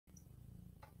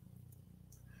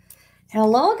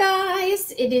Hello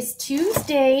guys, it is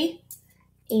Tuesday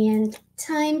and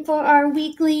time for our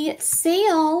weekly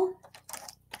sale.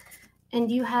 And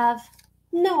you have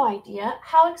no idea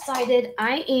how excited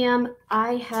I am.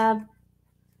 I have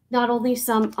not only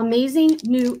some amazing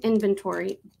new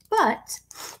inventory, but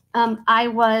I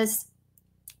was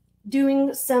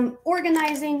doing some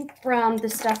organizing from the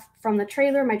stuff from the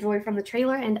trailer, my jewelry from the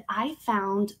trailer, and I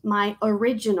found my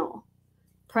original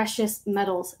precious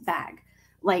metals bag,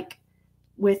 like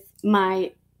with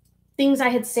my things I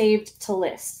had saved to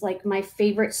list, like my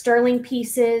favorite sterling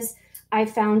pieces. I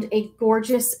found a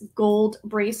gorgeous gold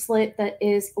bracelet that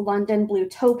is London blue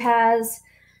topaz,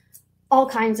 all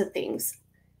kinds of things.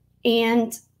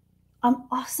 And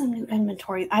awesome new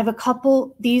inventory. I have a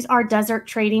couple. These are Desert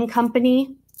Trading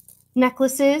Company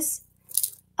necklaces.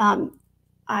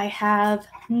 I have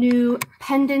new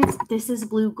pendants. This is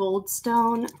blue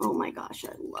goldstone. Oh my gosh,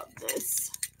 I love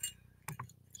this.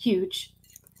 Huge.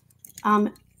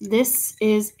 This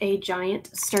is a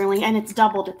giant sterling, and it's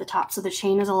doubled at the top, so the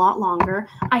chain is a lot longer.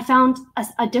 I found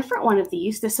a different one of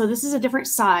these. So this is a different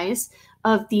size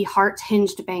of the heart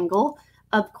hinged bangle.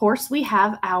 Of course, we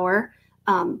have our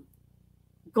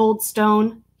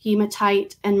goldstone,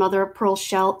 hematite, and mother of pearl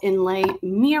shell inlay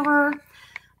mirror.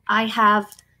 I have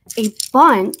a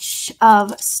bunch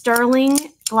of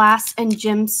sterling, glass, and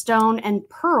gemstone and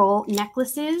pearl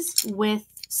necklaces with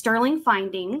sterling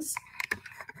findings.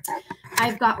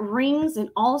 I've got rings in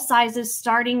all sizes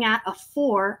starting at a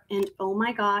 4. And oh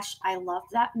my gosh, I love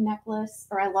that necklace,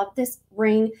 or I love this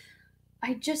ring.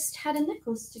 I just had a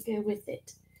necklace to go with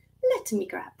it. Let me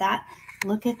grab that.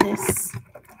 Look at this.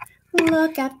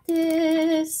 Look at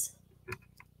this.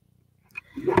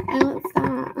 Oh, what's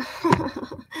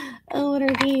that? Oh, what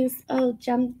are these? Oh,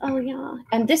 gem. Oh, yeah.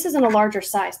 And this is in a larger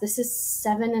size. This is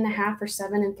 7.5 or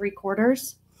 7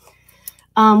 3/4.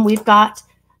 We've got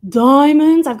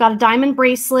diamonds. I've got a diamond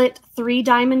bracelet, 3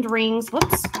 diamond rings.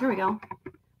 Whoops, here we go.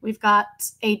 We've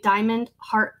got a diamond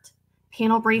heart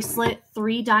panel bracelet,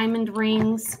 3 diamond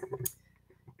rings.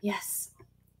 Yes.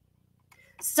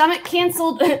 Stomach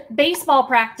canceled baseball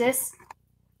practice.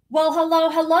 Well,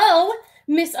 hello,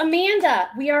 Miss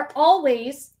Amanda. We are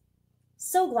always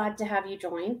so glad to have you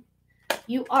join.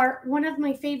 You are one of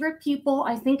my favorite people.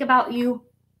 I think about you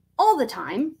all the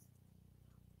time.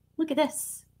 Look at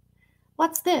this.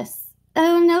 What's this?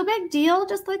 Oh, no big deal.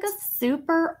 Just like a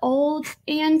super old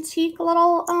antique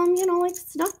little, like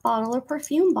snuff bottle or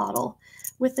perfume bottle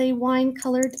with a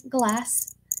wine-colored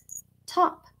glass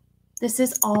top. This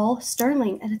is all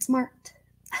sterling and it's marked.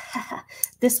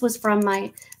 This was from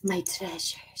my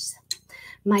treasures.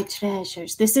 My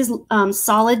treasures. This is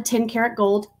solid 10-karat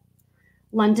gold,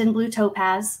 London blue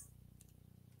topaz.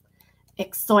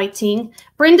 Exciting.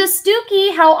 Brenda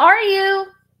Stookie, how are you?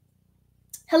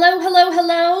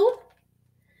 Hello.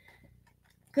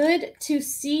 Good to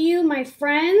see you, my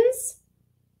friends.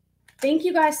 Thank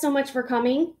you guys so much for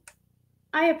coming.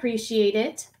 I appreciate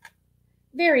it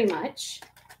very much.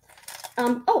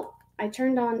 Oh, I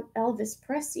turned on Elvis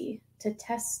Presley to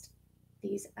test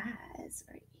these eyes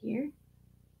right here.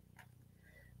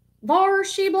 There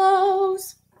she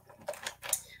blows.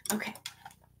 Okay.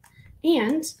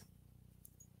 And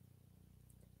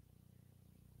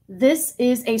this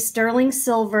is a sterling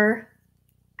silver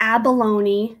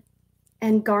abalone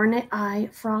and garnet eye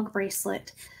frog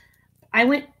bracelet. I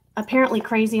went apparently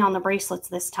crazy on the bracelets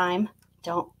this time.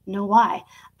 Don't know why.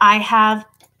 I have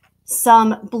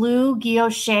some blue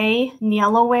guilloche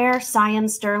yellowware Siam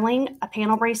sterling, a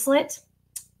panel bracelet.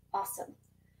 Awesome.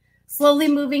 Slowly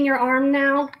moving your arm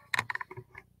now.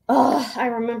 Oh, I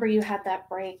remember you had that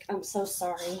break. I'm so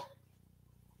sorry.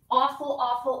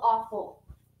 Awful.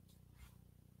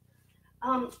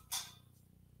 Let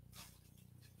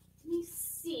me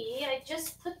see. I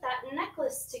just put that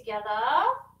necklace together.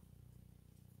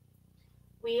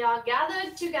 We are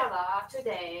gathered together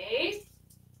today.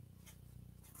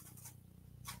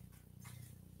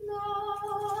 La,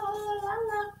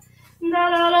 la, la, la,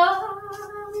 la, la.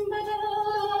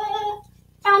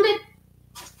 Found it.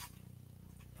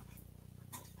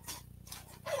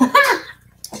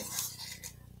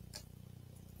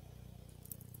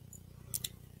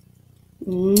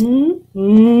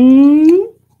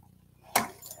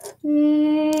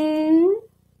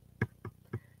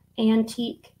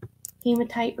 Antique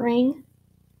hematite ring,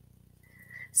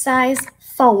 size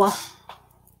 4.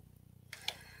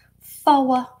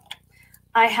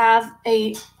 I have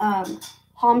a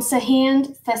Hamsa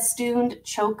hand festooned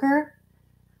choker.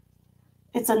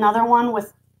 It's another one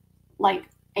with like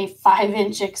a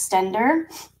 5-inch extender.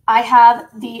 I have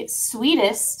the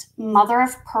sweetest mother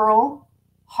of pearl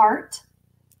heart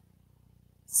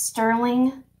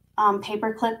sterling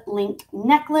paperclip link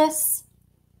necklace.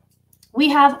 We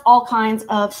have all kinds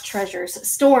of treasures.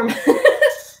 Storm.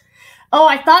 Oh,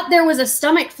 I thought there was a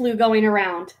stomach flu going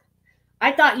around.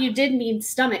 I thought you did need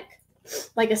stomach,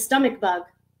 like a stomach bug.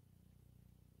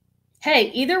 Hey,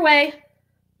 either way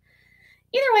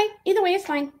is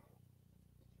fine.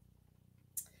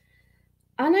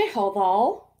 Anna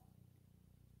Hoval.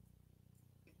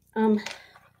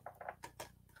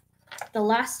 The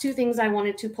last two things I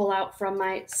wanted to pull out from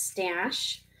my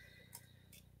stash.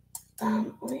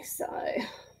 Let me see.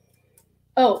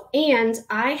 Oh, and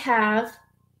I have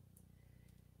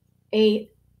a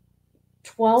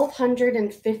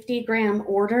 1,250 gram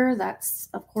order. That's,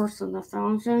 of course, in the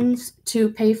thousands to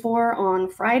pay for on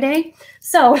Friday.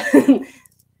 So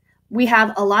we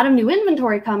have a lot of new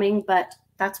inventory coming, but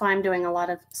that's why I'm doing a lot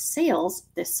of sales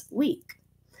this week.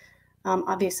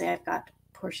 Obviously, I've got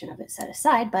a portion of it set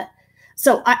aside, but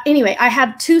so anyway, I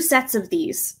have two sets of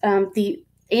these. The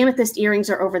amethyst earrings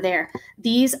are over there.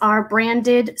 These are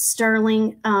branded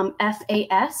sterling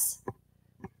FAS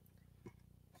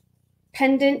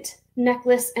pendant,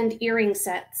 necklace, and earring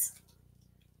sets.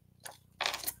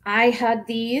 I had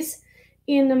these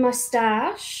in a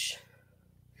mustache,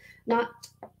 not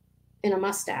in a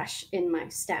mustache, in my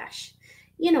stash.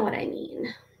 You know what I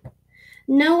mean.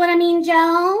 Know what I mean,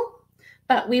 Joe?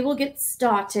 But we will get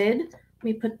started. Let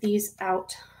me put these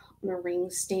out on a ring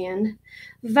stand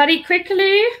very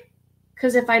quickly,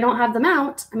 because if I don't have them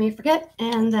out, I may forget,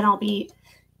 and then I'll be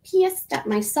pissed at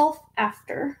myself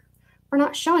after for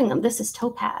not showing them. This is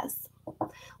topaz.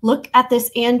 Look at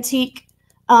this antique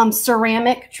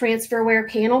ceramic transferware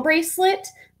panel bracelet.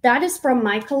 That is from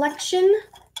my collection.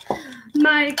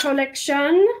 My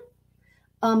collection.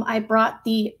 I brought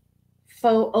the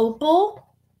faux opal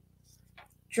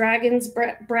dragon's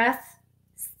breath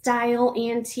style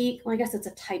antique. Well, I guess it's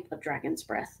a type of dragon's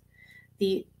breath.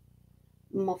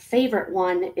 My favorite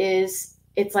one is,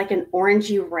 it's like an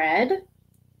orangey red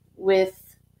with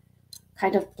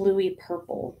kind of bluey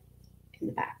purple in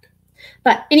the back.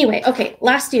 But anyway, okay,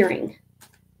 last earring.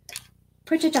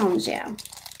 Put it on there.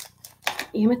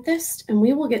 Amethyst, and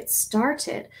we will get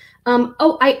started.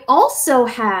 Oh, I also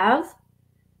have,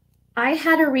 I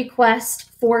had a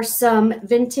request for some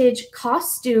vintage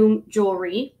costume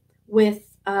jewelry with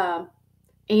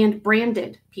and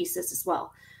branded pieces as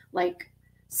well. Like,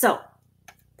 so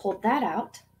pulled that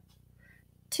out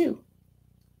too.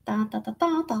 Da, da, da,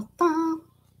 da, da, da.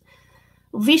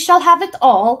 We shall have it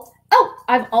all. Oh,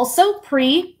 I've also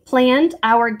pre-planned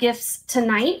our gifts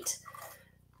tonight.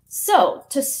 So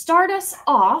to start us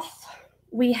off,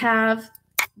 we have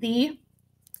the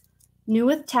new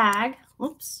with tag,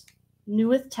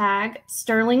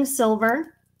 sterling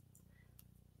silver,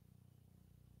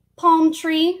 palm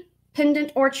tree,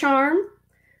 pendant or charm.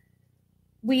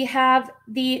 We have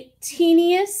the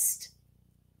teeniest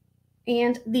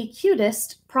and the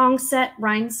cutest prong set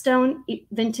rhinestone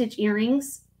vintage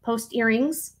earrings, post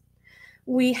earrings.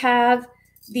 We have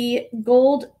the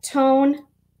gold tone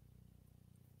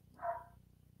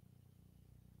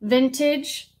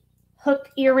vintage hook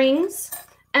earrings.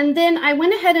 And then I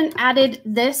went ahead and added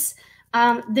this.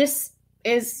 This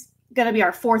is going to be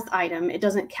our fourth item. It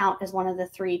doesn't count as one of the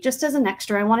three, just as an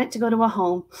extra. I want it to go to a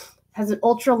home. It has an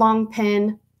ultra long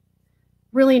pin,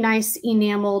 really nice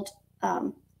enameled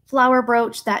flower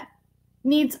brooch that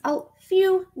needs a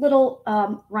few little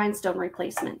rhinestone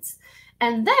replacements.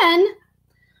 And then,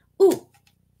 ooh,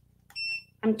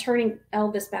 I'm turning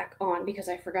Elvis back on because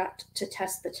I forgot to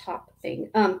test the top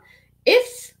thing.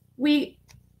 If we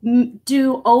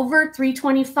do over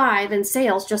 $325 in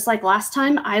sales, just like last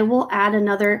time, I will add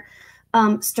another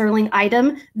sterling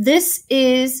item. This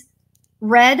is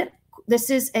red. This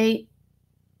is a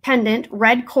pendant,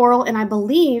 red coral, and I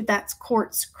believe that's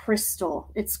quartz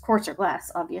crystal. It's quartz or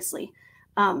glass, obviously.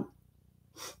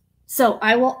 So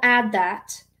I will add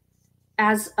that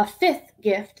as a fifth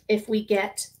gift if we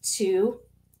get to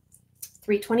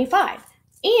 $325.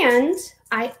 And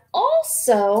I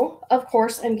also, of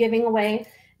course, am giving away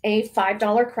a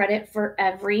 $5 credit for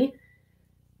every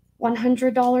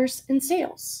 $100 in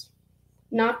sales.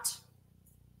 Not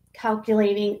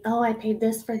calculating, oh, I paid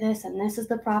this for this and this is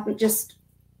the profit. Just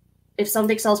if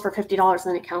something sells for $50,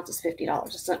 then it counts as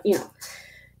 $50. Just, you know,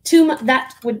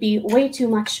 that would be way too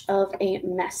much of a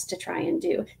mess to try and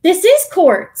do. This is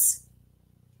quartz.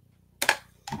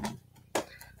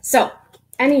 So,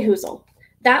 any hoozle.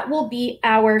 That will be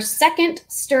our second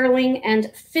sterling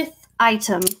and fifth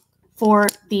item for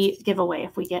the giveaway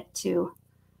if we get to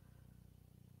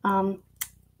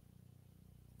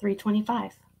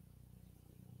 $325.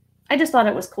 I just thought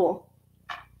it was cool.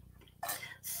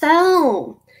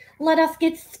 So let us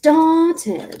get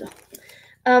started.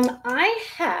 I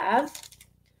have,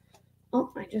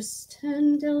 I just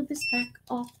turned this back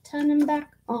off, turning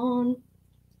back on.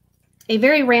 A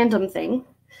very random thing.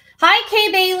 Hi,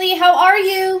 Kay Bailey, how are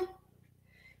you?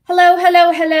 Hello,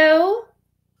 hello, hello.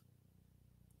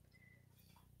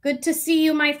 Good to see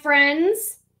you, my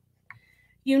friends.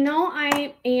 You know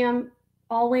I am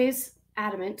always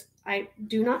adamant. I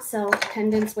do not sell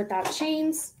pendants without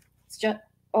chains. It's just,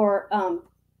 or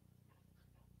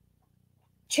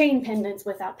chain pendants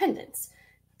without pendants.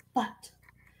 But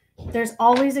there's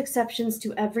always exceptions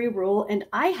to every rule, and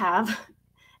I have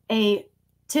a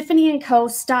Tiffany & Co.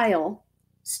 style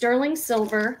sterling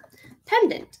silver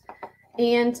pendant.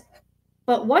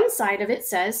 But one side of it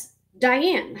says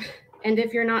Diane. And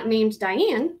if you're not named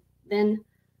Diane, then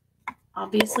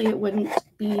obviously it wouldn't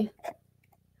be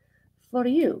for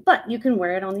you. But you can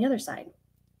wear it on the other side.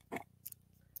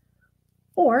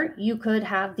 Or you could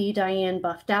have the Diane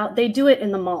buffed out. They do it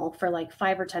in the mall for like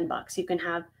 $5 or $10. You can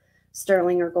have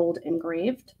sterling or gold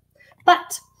engraved.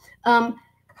 But,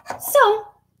 so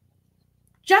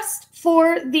just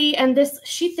for and this,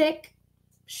 she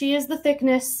is the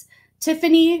thickness,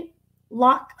 Tiffany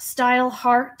lock style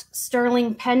heart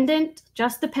sterling pendant,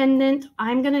 just the pendant.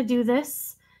 I'm going to do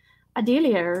this.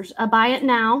 Adeliers, buy it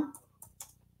now.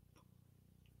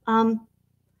 $10.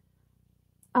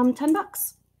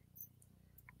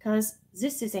 Because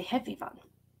this is a heavy one.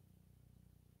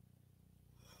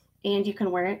 And you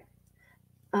can wear it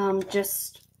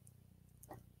just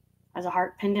as a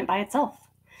heart pendant by itself.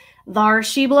 There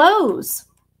she blows.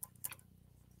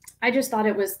 I just thought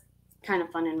it was kind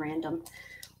of fun and random.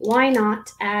 Why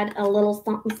not add a little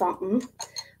something something?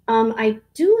 I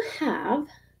do have,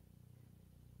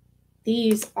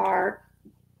 these are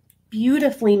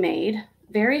beautifully made,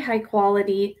 very high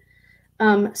quality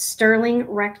sterling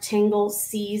rectangle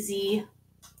CZ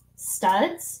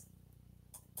studs.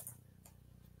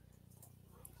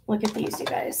 Look at these, you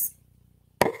guys.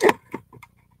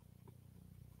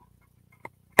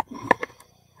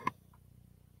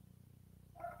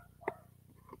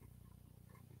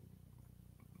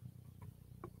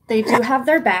 They do have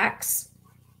their backs,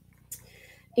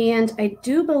 and I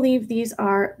do believe these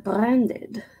are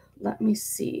branded. Let me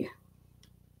see.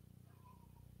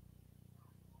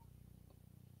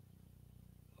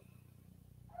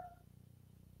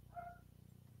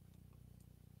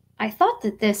 I thought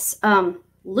that this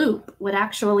loop would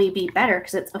actually be better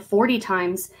because it's a 40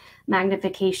 times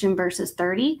magnification versus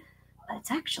 30, but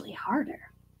it's actually harder.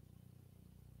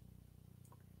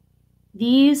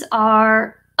 These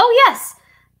are, oh yes,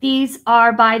 these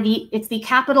are by it's the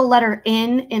capital letter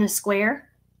N in a square,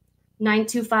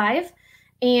 925,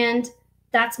 and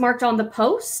that's marked on the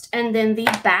post, and then the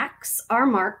backs are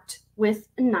marked with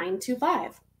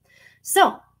 925.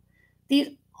 So these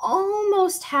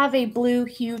almost have a blue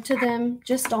hue to them,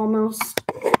 just almost.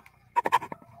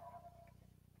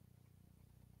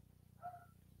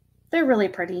 They're really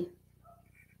pretty.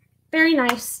 Very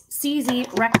nice,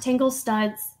 CZ rectangle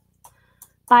studs.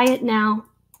 Buy it now.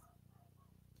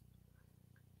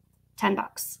 $10.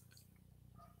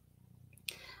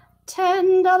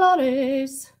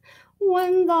 $10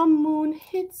 when the moon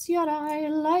hits your eye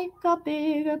like a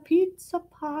big pizza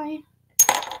pie.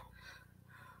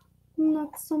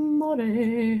 Not some more.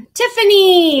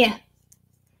 Tiffany!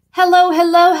 Hello,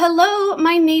 hello, hello,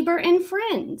 my neighbor and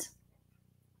friend.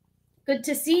 Good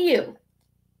to see you.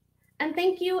 And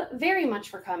thank you very much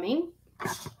for coming.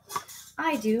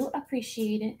 I do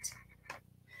appreciate it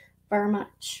very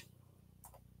much.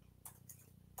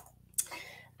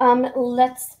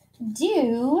 Let's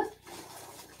do,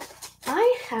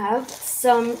 I have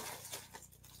some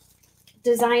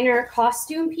designer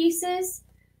costume pieces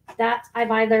that I've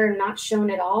either not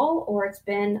shown at all or it's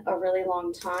been a really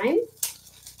long time.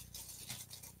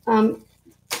 I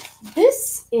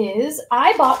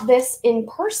bought this in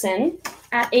person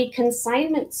at a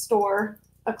consignment store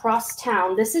across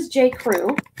town. This is J.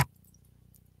 Crew.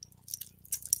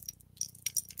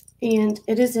 And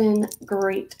it is in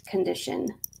great condition.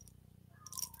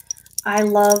 I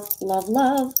love, love,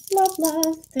 love, love,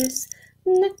 love this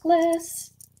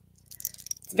necklace.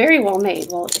 It's very well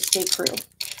made. Well, it's J. Crew.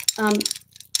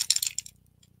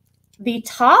 The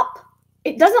top,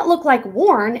 it doesn't look like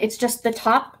worn. It's just the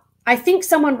top. I think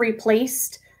someone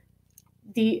replaced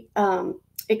the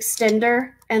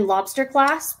extender and lobster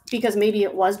clasp because maybe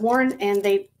it was worn and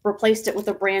they replaced it with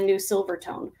a brand new silver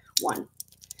tone one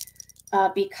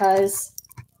because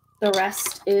the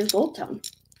rest is gold tone.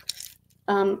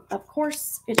 Of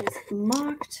course, it is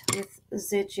marked with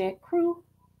the J. Crew.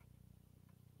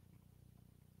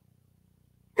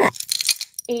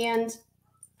 And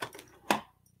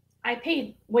I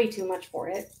paid way too much for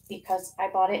it because I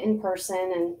bought it in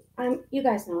person, and you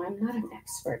guys know I'm not an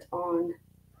expert on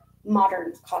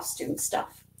modern costume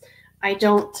stuff. I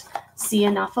don't see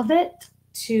enough of it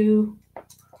to,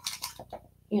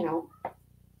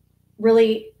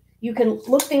 really, you can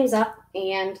look things up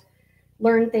and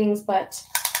learn things, but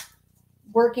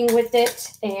working with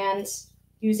it and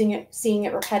using it, seeing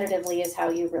it repetitively is how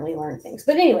you really learn things.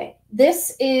 But anyway,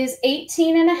 this is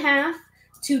 18.5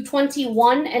 to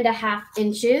 21.5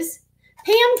 inches.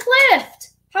 Pam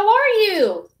Clift, how are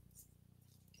you?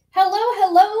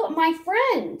 Hello, my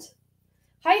friend.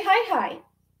 Hi.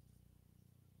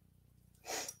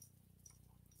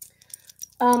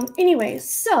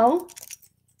 Anyways, so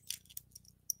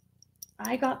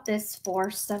I got this for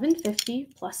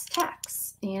 $7.50 plus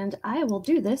tax, and I will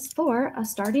do this for a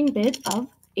starting bid of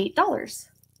 $8,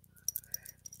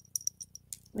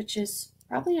 which is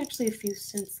probably actually a few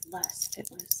cents less. It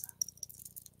was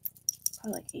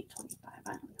probably like $8.25,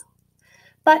 I don't know.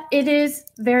 But it is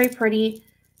very pretty,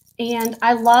 and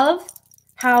I love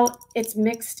how it's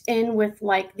mixed in with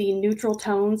like the neutral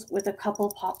tones with a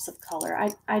couple pops of color.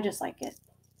 I just like it.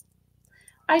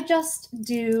 I just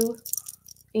do,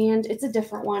 and it's a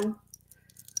different one.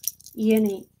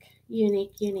 Unique.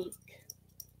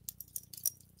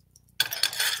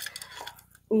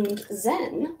 And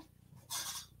then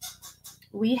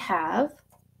we have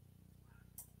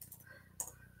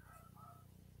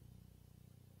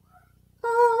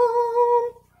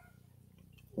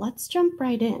let's jump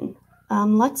right in.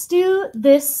 Let's do,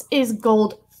 this is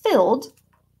gold filled,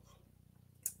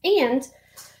 and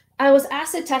I was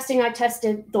acid testing. I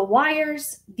tested the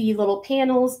wires, the little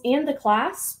panels, and the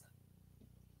clasp.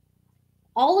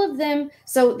 All of them,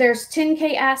 so there's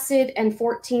 10K acid and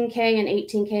 14K and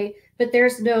 18K, but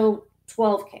there's no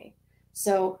 12K.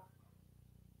 So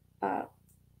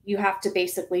you have to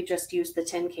basically just use the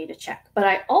 10K to check. But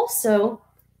I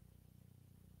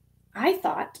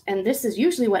thought, and this is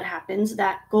usually what happens,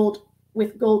 that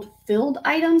with gold filled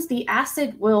items, the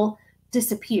acid will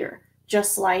disappear,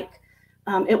 just like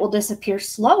it will disappear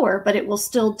slower, but it will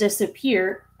still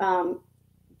disappear,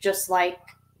 just like,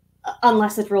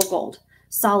 unless it's real gold,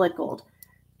 solid gold.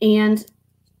 And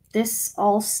this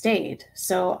all stayed,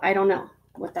 so I don't know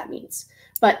what that means.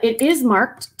 But it is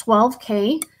marked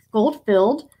 12K gold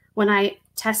filled. When I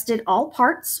tested all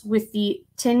parts with the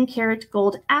 10 karat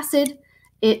gold acid,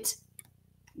 it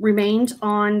remained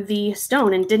on the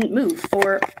stone and didn't move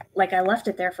for, like, I left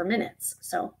it there for minutes.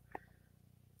 So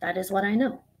that is what I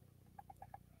know.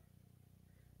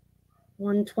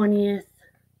 1/20th.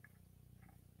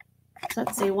 Does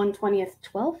that say 1/20th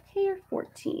 12K or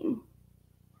 14?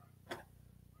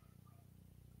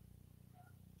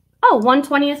 Oh,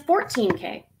 1/20th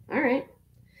 14K. All right.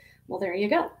 Well, there you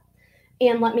go.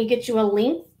 And let me get you a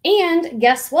link. And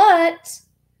guess what?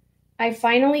 I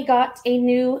finally got a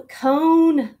new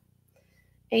cone,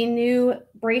 a new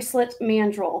bracelet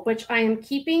mandrel, which I am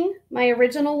keeping my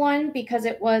original one because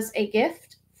it was a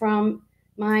gift from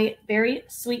my very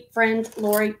sweet friend,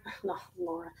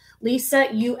 Lisa,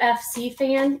 UFC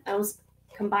fan. I was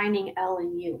combining L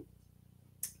and U.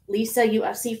 Lisa,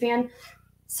 UFC fan.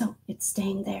 So it's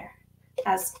staying there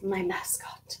as my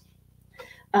mascot.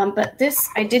 But this,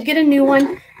 I did get a new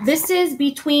one. This is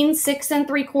between 6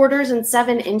 3/4 and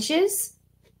 7 inches.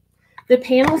 The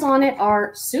panels on it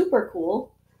are super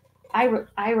cool. I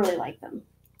really like them.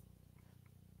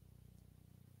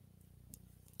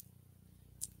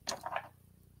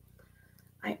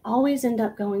 I always end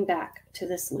up going back to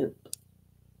this loop.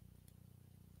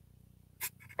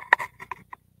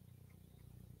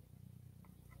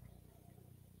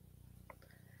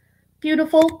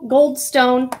 Beautiful gold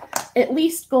stone, at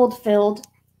least gold filled,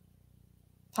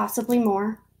 possibly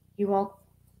more. You all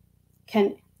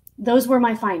can, those were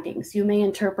my findings. You may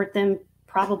interpret them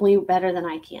probably better than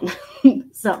I can.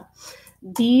 So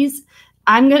these,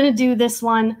 I'm going to do this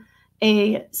one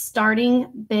a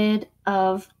starting bid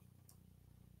of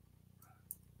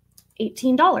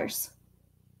 $18.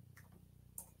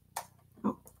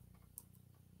 Oh,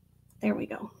 there we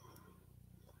go.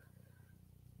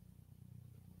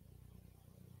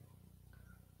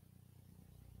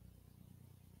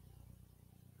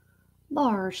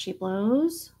 There she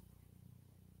blows.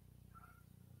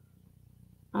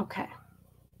 Okay.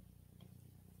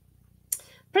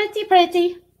 Pretty,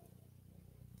 pretty.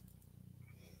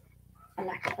 I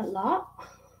like it a lot.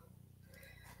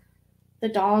 The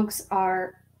dogs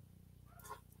are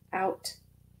out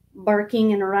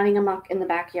barking and running amok in the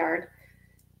backyard.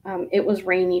 It was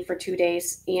rainy for 2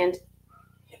 days, and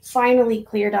it finally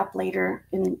cleared up later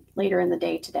in the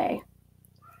day today.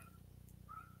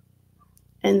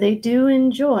 And they do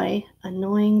enjoy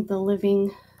annoying the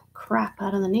living crap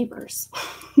out of the neighbors.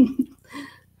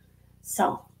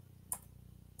 So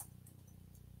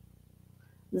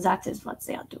that is what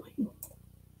they are doing.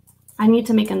 I need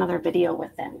to make another video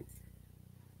with them.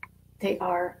 They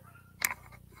are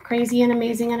crazy and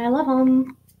amazing, and I love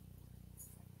them.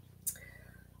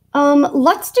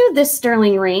 Let's do this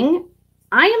sterling ring.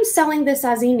 I am selling this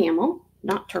as enamel,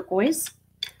 not turquoise,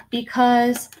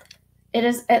 because it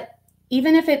is,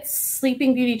 even if it's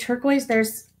Sleeping Beauty turquoise,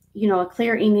 there's, you know, a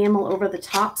clear enamel over the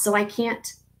top, so I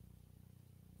can't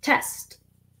test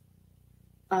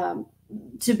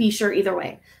to be sure either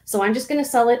way. So I'm just going to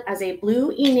sell it as a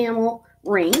blue enamel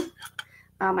ring.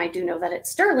 I do know that it's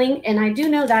sterling, and I do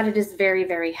know that it is very,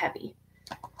 very heavy.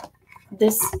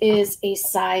 This is a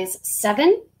size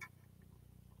 7,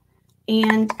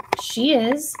 and she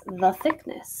is the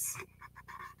thickness.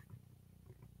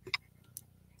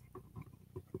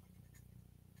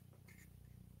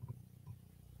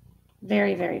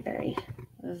 Very, very, very,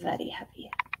 very heavy.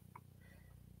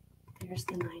 There's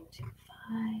the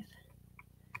 925.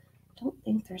 Don't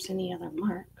think there's any other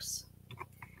marks,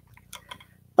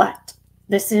 but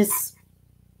this is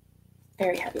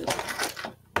very heavy.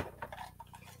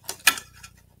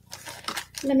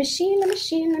 Let me see.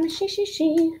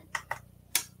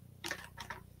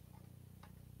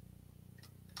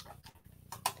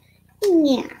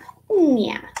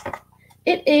 Yeah.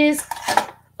 It is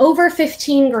over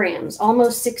 15 grams,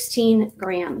 almost 16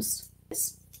 grams.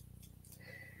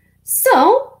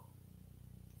 So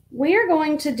we're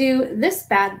going to do this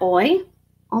bad boy,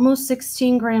 almost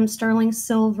 16 grams sterling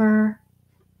silver.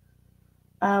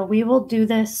 We will do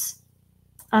this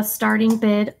a starting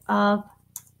bid of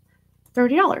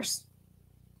 $30.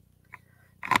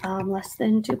 Less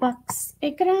than $2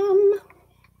 a gram.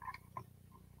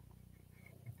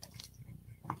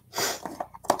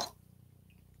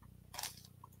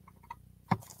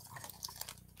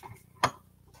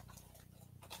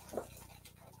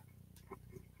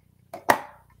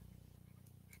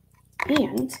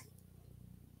 And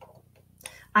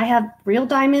I have real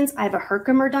diamonds. I have a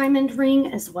Herkimer diamond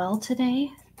ring as well today.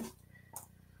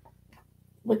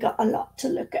 We got a lot to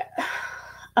look at.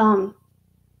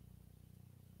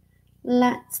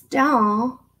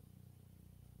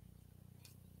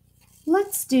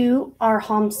 Let's do our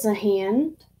Hamsa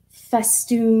hand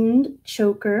festooned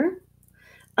choker.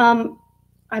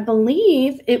 I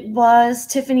believe it was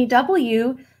Tiffany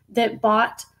W that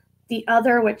bought the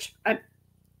other, which I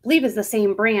believe is the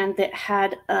same brand, that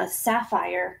had a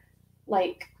sapphire,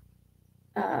 like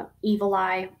evil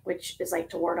eye, which is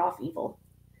like to ward off evil,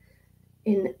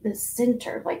 in the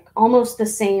center, like almost the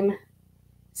same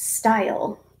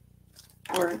style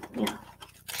or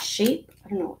shape. I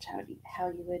don't know how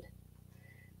you would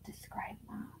describe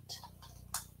that.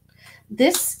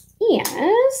 This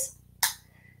is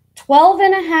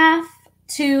 12.5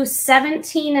 to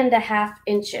 17.5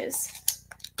 inches,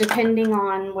 depending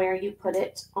on where you put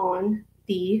it on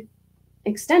the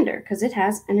extender, because it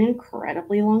has an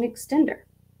incredibly long extender.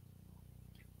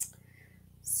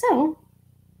 So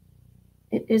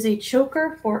it is a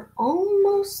choker for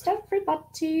almost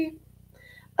everybody.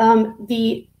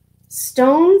 The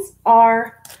stones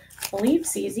are, I believe,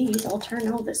 CZ's. I'll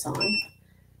turn all this on.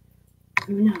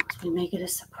 Who knows? We may get a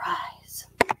surprise.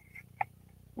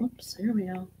 Oops, there we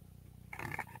go.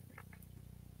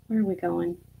 Where are we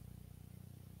going?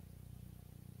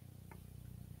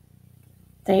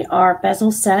 They are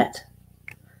bezel set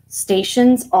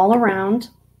stations all around.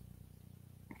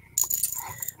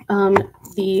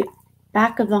 The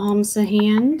back of the Hamsa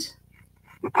hand,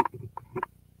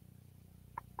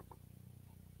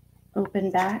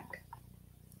 open back.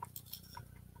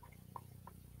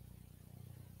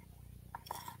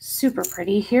 Super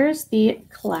pretty. Here's the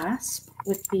clasp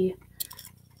with the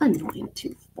annoying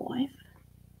tooth boy.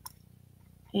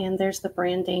 And there's the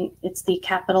branding. It's the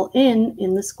capital N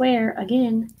in the square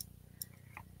again.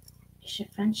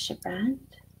 Chiffon.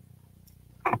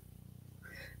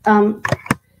 And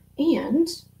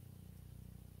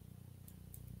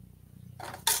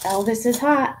Elvis is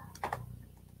hot.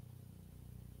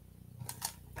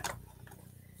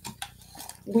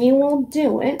 We will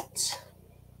do it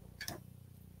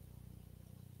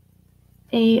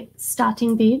a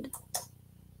starting bid.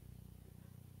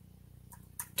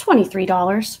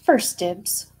 $23, first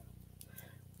dibs.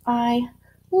 I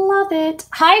love it.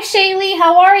 Hi, Shaylee.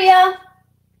 How are ya?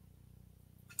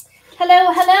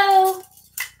 Hello.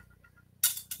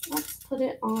 Let's put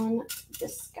it on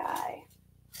this guy,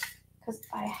 because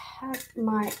I have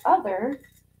my other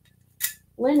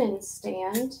linen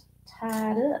stand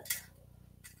tied up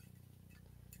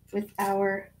with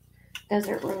our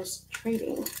Desert Rose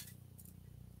Trading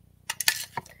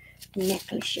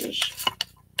necklaces.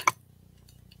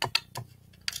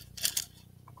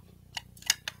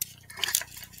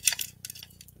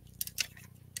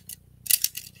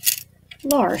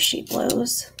 Laura she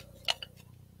blows.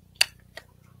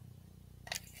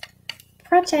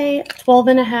 Pretty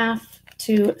 12.5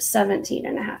 to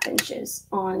 17.5 inches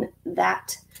on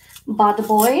that bad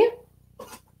boy.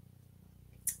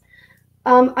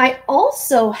 I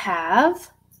also have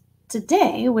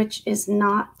today, which is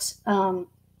not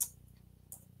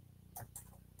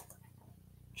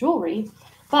jewelry,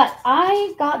 but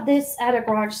I got this at a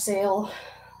garage sale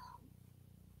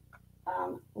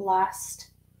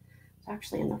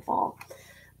actually in the fall.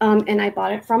 And I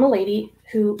bought it from a lady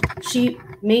who she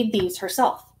made these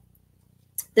herself.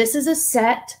 This is a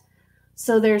set.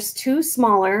 So there's two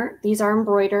smaller. These are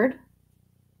embroidered.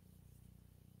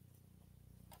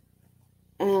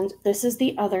 And this is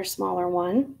the other smaller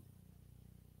one.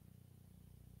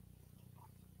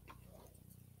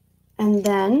 And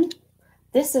then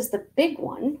this is the big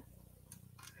one.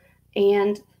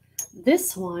 And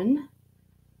this one,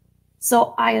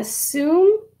 so I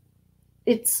assume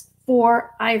it's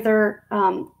for either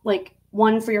like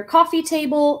one for your coffee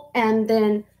table and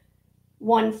then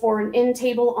one for an end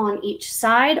table on each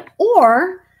side,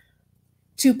 or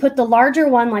to put the larger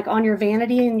one like on your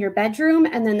vanity in your bedroom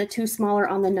and then the two smaller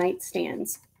on the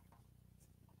nightstands.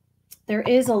 There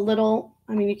is a little,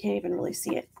 I mean, you can't even really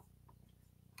see it,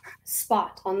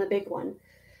 spot on the big one.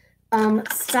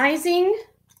 Sizing,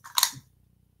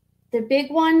 the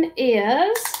big one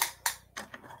is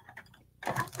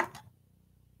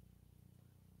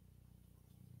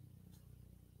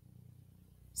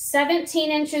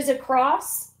 17 inches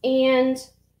across and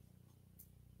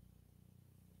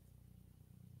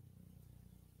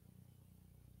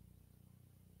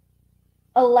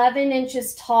 11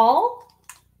 inches tall.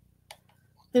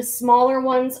 The smaller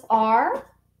ones are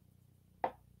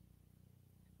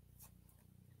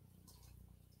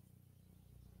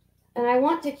and I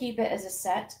want to keep it as a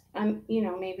set. You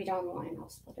know, maybe down the line I'll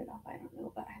split it up. I don't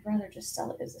know, but I'd rather just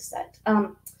sell it as a set.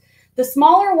 The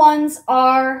smaller ones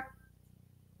are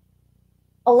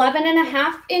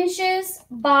 11.5 inches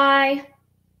by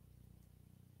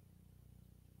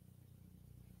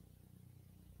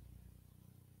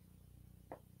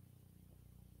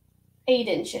 8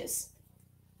 inches.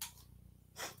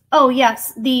 Oh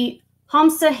yes, the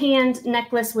Hamsa hand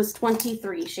necklace was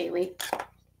 23, Shaylee.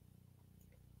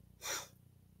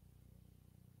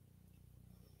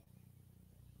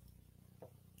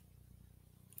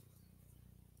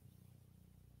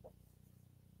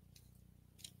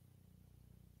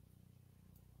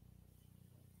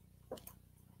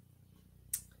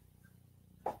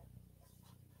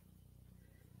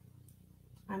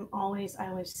 I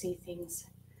always see things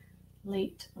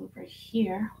late over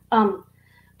here.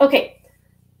 Okay,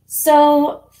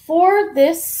 so for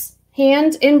this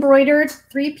hand embroidered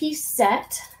 3-piece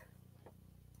set,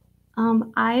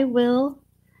 I will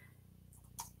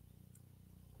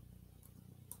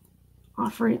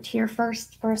offer it here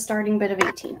first for a starting bid of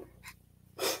 18.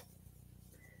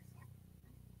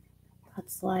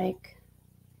 That's like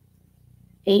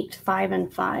 8, 5,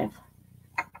 and 5.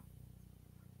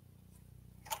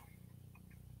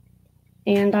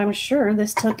 And I'm sure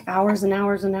this took hours and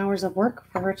hours and hours of work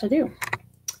for her to do.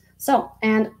 So,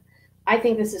 and I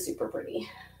think this is super pretty.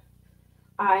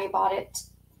 I bought it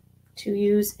to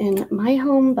use in my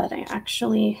home, but I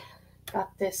actually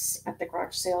got this at the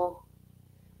garage sale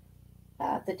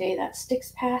the day that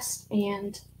Sticks passed,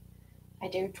 and I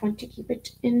don't want to keep it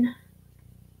in.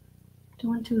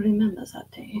 Don't want to remember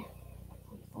that day,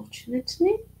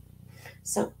 unfortunately.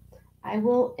 So I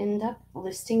will end up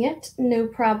listing it, no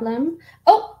problem.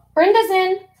 Oh, Brenda's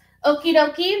in. Okie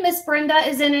dokie, Miss Brenda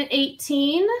is in at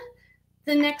 18.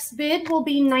 The next bid will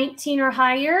be 19 or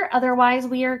higher. Otherwise,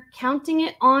 we are counting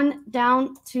it on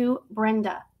down to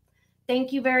Brenda.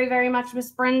 Thank you very, very much,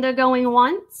 Miss Brenda. Going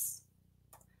once.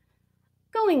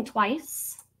 Going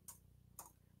twice.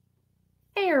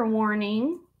 Fair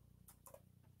warning.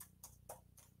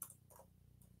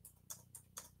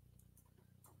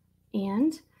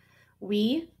 And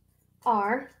we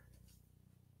are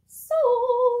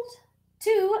sold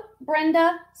to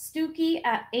Brenda Stuckey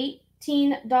at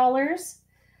 $18.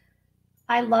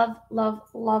 I love, love,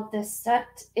 love this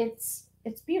set. It's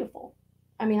beautiful.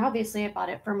 I mean, obviously I bought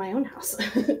it for my own house.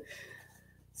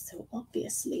 So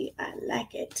obviously I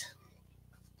like it.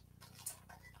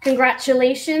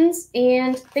 Congratulations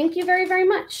and thank you very, very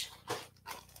much.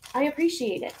 I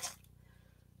appreciate it.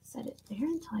 Set it there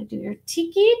until I do your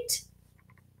ticket.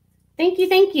 Thank you,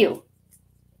 thank you.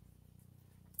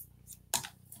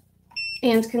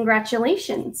 And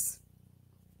congratulations.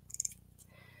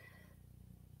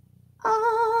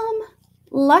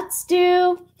 Let's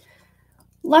do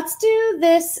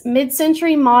this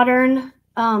mid-century modern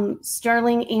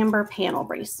sterling amber panel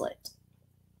bracelet.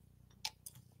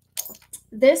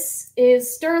 This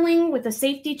is sterling with a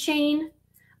safety chain.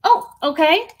 Oh,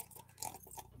 okay.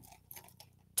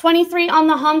 23 on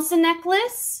the Hamsa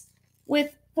necklace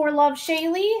with For Love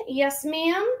Shaylee. Yes,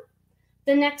 ma'am.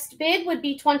 The next bid would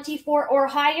be 24 or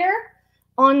higher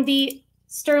on the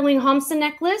sterling Hamsa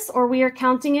necklace, or we are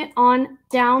counting it on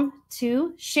down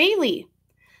to Shaylee.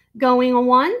 Going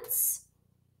once.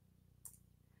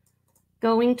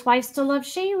 Going twice to Love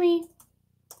Shaylee.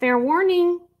 Fair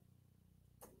warning.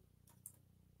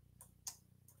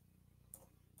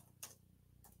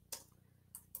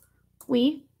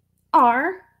 We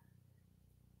are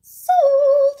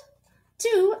sold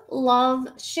to Love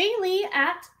Shaylee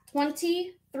at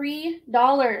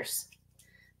 $23.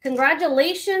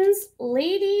 Congratulations,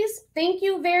 ladies. Thank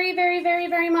you very, very, very,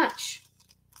 very much.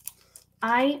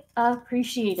 I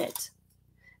appreciate it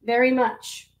very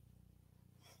much.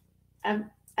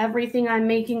 Everything I'm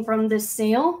making from this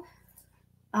sale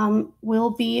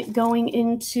will be going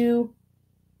into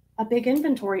a big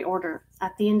inventory order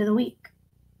at the end of the week.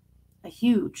 A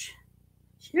huge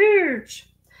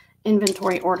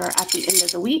inventory order at the end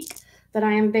of the week that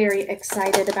I am very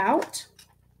excited about.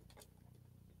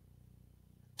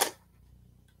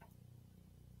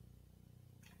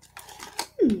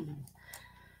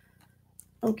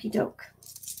 Okie doke.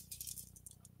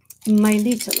 My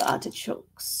little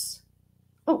artichokes.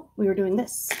 Oh, we were doing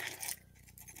this.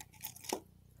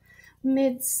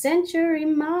 Mid-century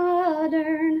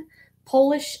modern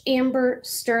Polish amber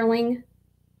sterling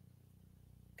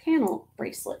panel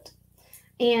bracelet.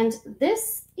 And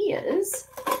this is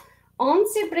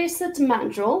Once Bracelet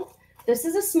Mandrel. This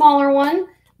is a smaller one.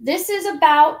 This is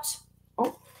about,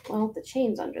 oh, well, the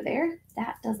chain's under there.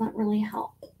 That doesn't really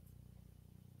help.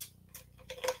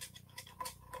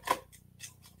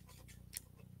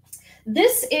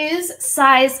 This is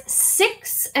size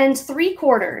 6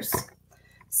 3/4.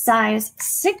 Size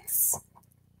 6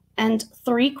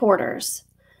 3/4.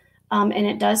 And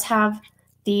it does have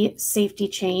the safety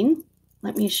chain.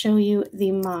 Let me show you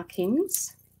the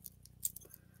markings.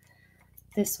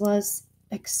 This was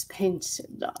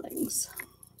expensive, darlings.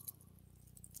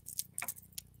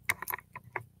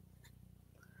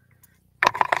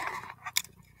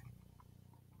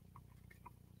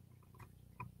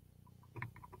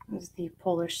 There's the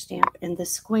Polish stamp in the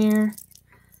square.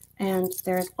 And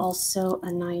there's also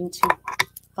a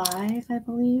 925, I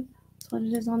believe. That's what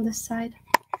it is on this side.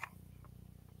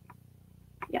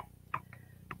 Yeah.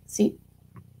 See,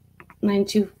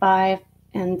 925.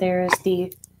 And there's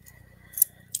the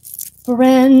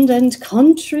Friend and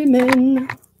Countryman.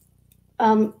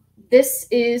 This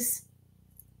is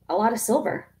a lot of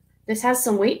silver. This has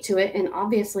some weight to it, and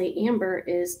obviously amber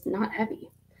is not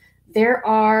heavy. There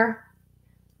are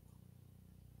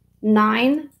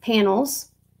 9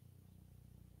 panels,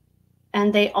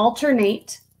 and they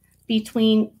alternate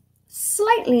between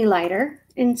slightly lighter,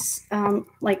 in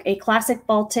like a classic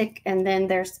Baltic, and then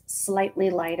there's slightly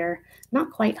lighter,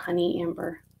 not quite honey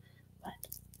amber,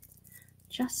 but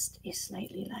just a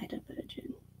slightly lighter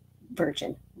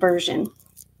version.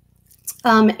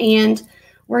 And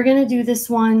we're going to do this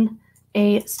one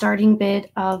a starting bid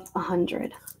of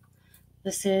 100.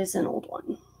 This is an old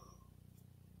one.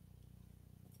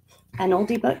 An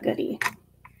oldie but goodie.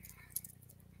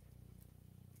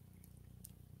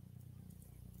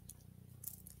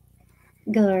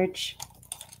 Gorge.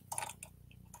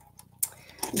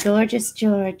 Gorgeous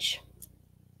George.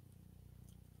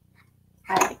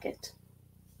 I like it.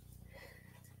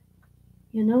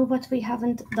 You know what we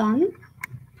haven't done?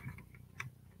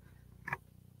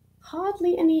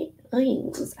 Hardly any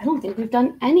rings. I don't think we've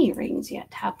done any rings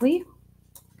yet, have we?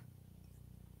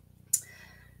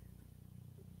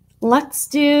 Let's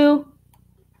do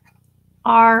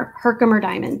our Herkimer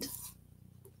diamond.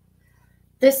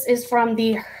 This is from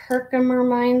the Herkimer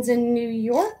mines in New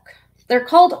York. They're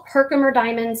called Herkimer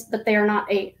diamonds, but they are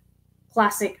not a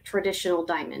classic traditional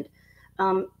diamond.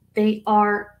 They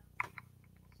are,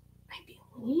 I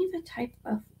believe, a type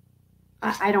of,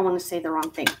 I don't want to say the wrong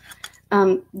thing.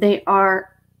 They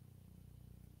are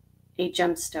a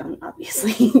gemstone,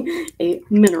 obviously, a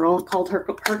mineral called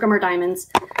Herkimer diamonds,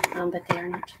 but they are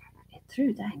not a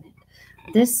true diamond.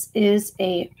 This is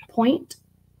a point.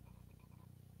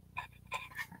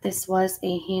 This was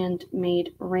a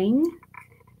handmade ring.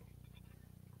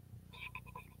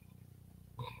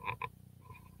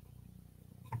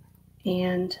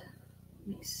 And let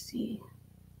me see.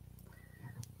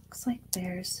 Looks like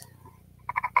there's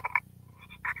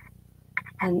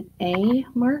an A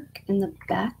mark in the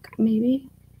back, maybe.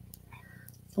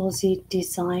 Fuzzy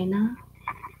designer.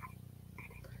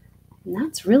 And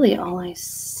that's really all I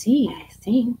see, I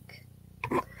think.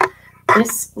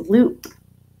 This loop.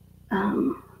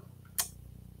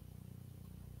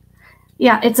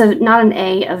 Yeah, it's not an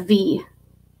A, a V.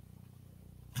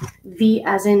 V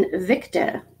as in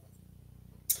Victor.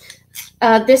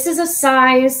 This is a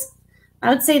size, I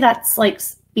would say that's like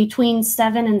between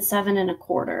 7 and 7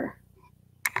 1/4.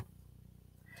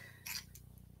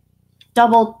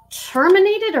 Double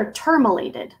terminated or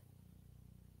terminated?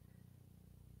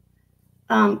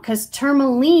 Because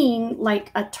tourmaline,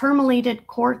 like a tourmalated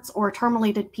quartz or a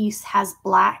tourmalated piece, has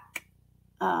black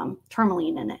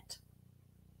tourmaline in it.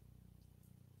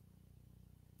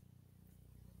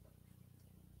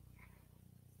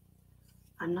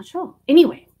 I'm not sure.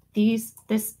 Anyway,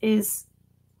 this is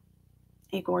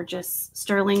a gorgeous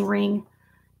sterling ring,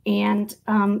 and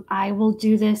I will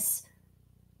do this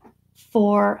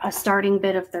for a starting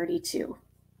bid of 32.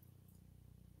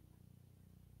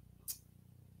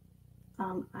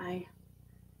 I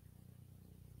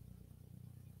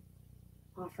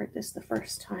offered this the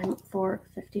first time for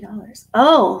 $50.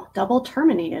 Oh, double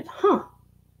terminated, huh?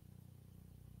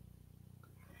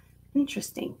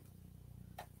 Interesting.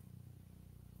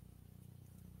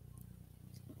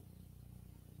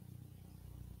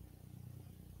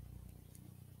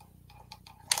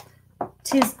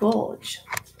 Tues Gorge.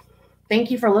 Thank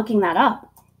you for looking that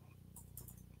up.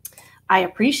 I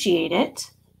appreciate it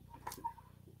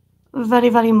very,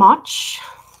 very much.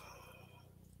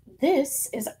 This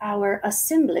is our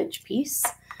assemblage piece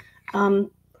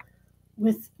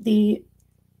with the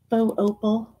faux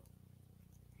opal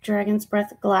dragon's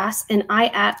breath glass. And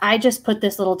I just put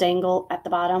this little dangle at the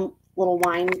bottom, little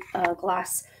wine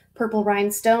glass, purple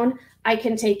rhinestone. I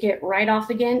can take it right off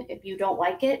again. If you don't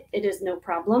like it, it is no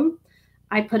problem.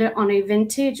 I put it on a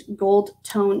vintage gold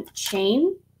tone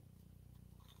chain.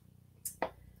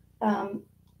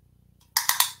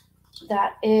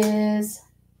 That is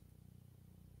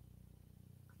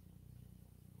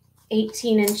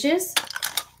 18 inches.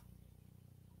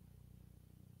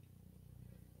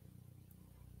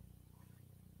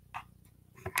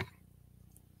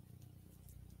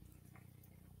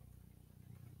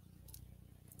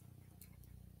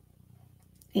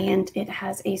 And it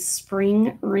has a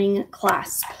spring ring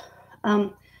clasp.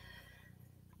 I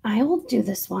will do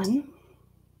this one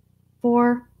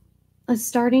for a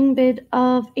starting bid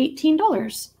of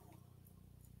 $18.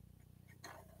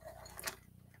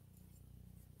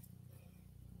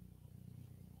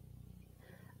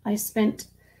 I spent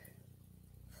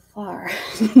far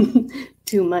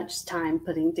too much time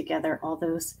putting together all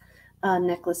those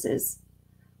necklaces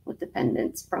with the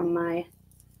pendants from my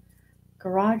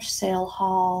garage sale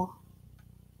haul.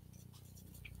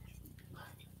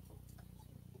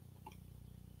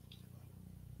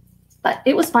 But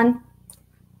it was fun.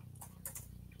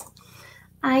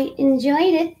 I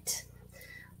enjoyed it.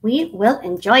 We will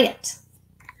enjoy it.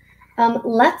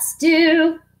 Let's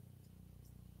do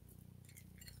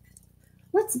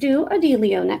a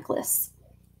Delio necklace.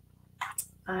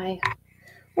 I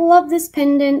love this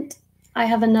pendant. I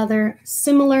have another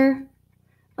similar,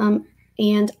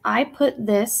 and I put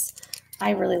this,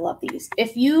 I really love these.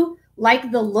 If you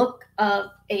like the look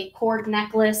of a cord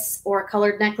necklace or a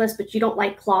colored necklace, but you don't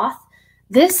like cloth,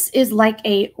 this is like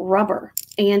a rubber,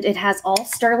 and it has all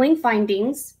sterling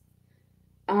findings.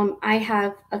 I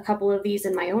have a couple of these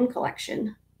in my own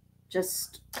collection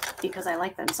just because I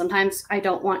like them. Sometimes I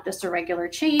don't want just a regular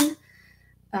chain,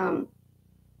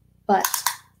 but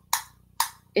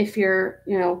if you're,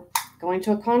 going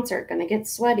to a concert, gonna get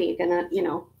sweaty,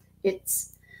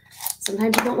 it's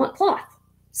sometimes you don't want cloth.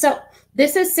 So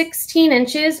this is 16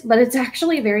 inches, but it's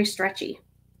actually very stretchy.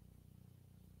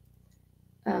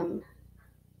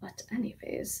 But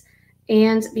anyways,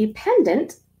 and the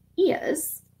pendant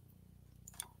is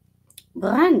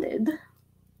branded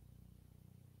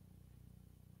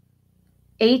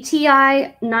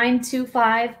ATI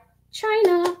 925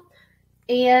 China,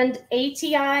 and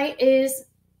ATI is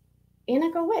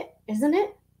Annika Witt, isn't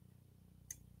it?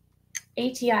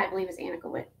 ATI, I believe, is Annika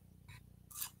Witt.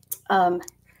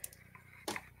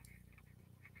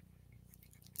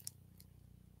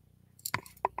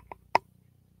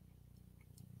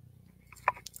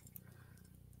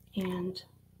 And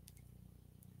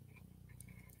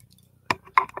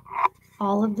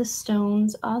all of the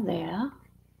stones are there.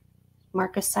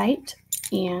 Marcasite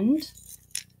and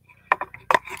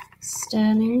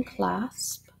sterling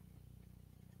clasp.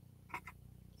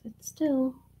 Sit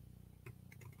still.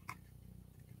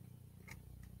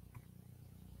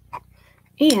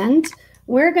 And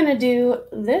We're going to do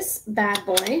this bad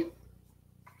boy. 20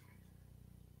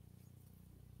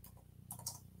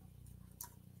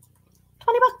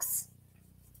 bucks.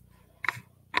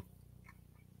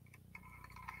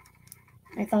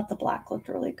 I thought the black looked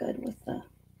really good with the...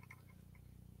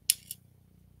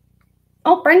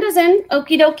 Oh, Brenda's in.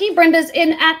 Okie dokie. Brenda's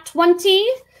in at 20.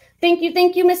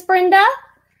 Thank you, Miss Brenda.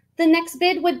 The next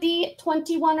bid would be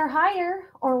 21 or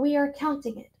higher, or we are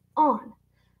counting it on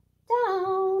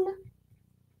down.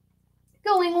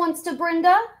 Going once to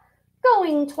Brenda.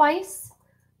 Going twice.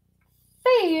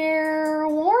 Fair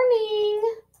warning.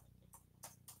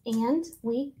 And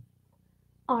we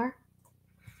are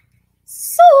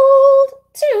sold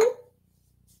to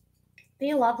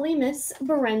the lovely Miss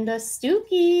Brenda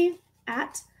Stuckey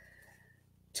at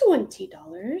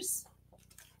 $20.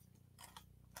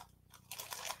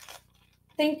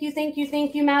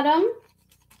 Thank you, madam.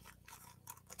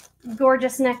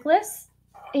 Gorgeous necklace,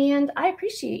 and I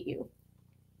appreciate you.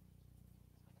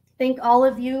 Thank all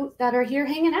of you that are here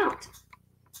hanging out.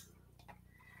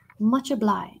 Much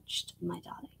obliged, my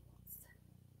darlings.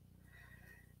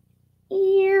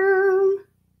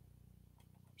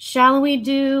 Shall we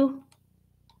do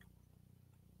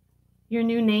your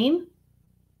new name?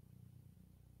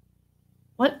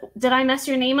 What? Did I mess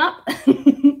your name up?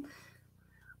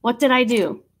 What did I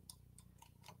do?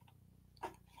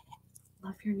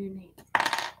 Love your new name.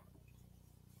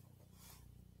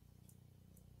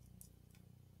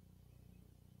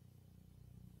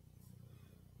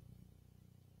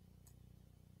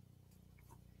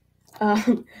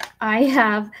 I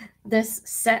have this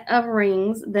set of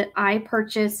rings that I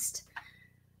purchased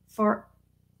for...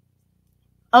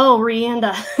 Oh,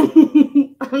 Rianda.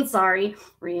 I'm sorry,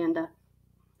 Rianda.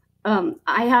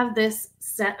 I have this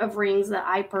set of rings that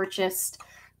I purchased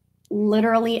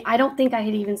literally. I don't think I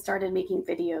had even started making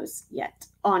videos yet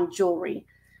on jewelry.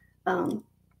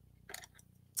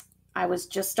 I was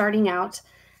just starting out.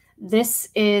 There's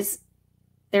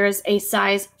a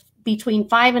size between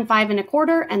 5 and 5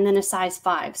 1/4, and then a size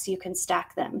 5, so you can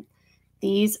stack them.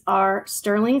 These are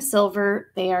sterling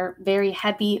silver. They are very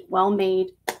heavy, well made.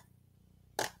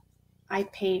 I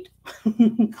paid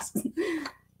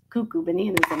cuckoo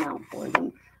bananas amount for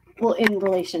them. Well, in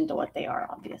relation to what they are,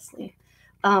 obviously.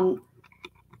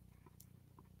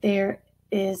 There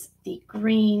is the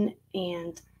green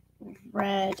and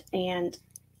red and...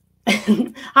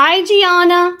 Hi,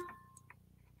 Gianna.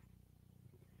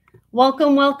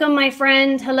 Welcome, my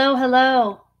friend.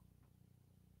 Hello.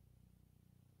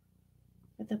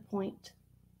 With the point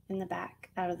in the back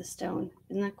out of the stone.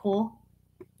 Isn't that cool?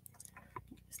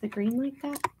 Is the green like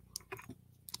that?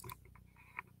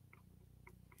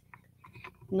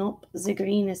 Nope, the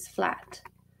green is flat.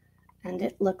 And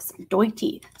it looks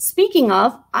doity. Speaking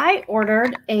of, I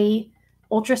ordered a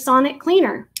ultrasonic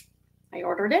cleaner. I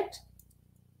ordered it.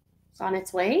 It's on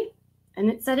its way. And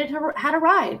it said it had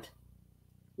arrived.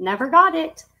 Never got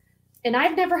it. And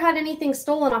I've never had anything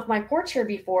stolen off my porch here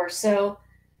before. So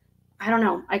I don't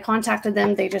know. I contacted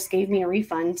them. They just gave me a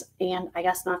refund. And I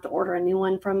guess not to order a new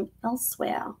one from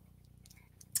elsewhere.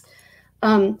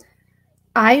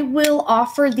 I will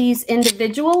offer these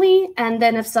individually. And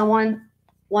then if someone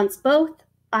wants both,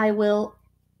 I will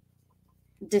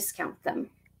discount them.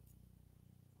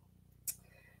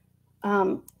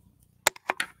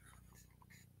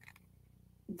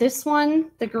 This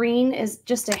one, the green, is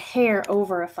just a hair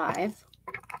over a 5.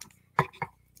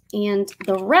 And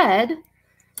the red,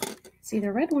 see,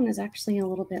 the red one is actually a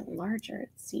little bit larger, it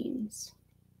seems.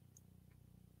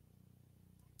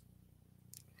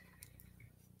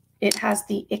 It has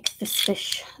the ichthys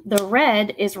fish. The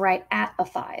red is right at a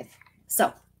 5.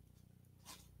 So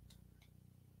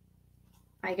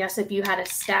I guess if you had a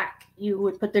stack, you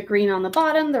would put the green on the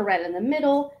bottom, the red in the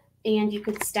middle, and you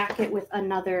could stack it with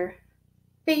another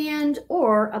band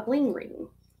or a bling ring.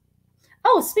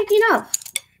 Oh, speaking of,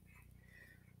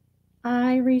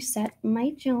 I reset my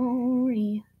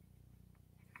jewelry.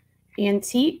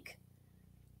 Antique.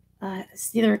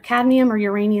 It's either cadmium or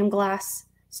uranium glass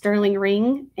sterling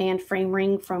ring and frame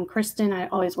ring from Kristen. I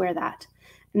always wear that.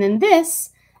 And then this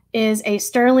is a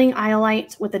sterling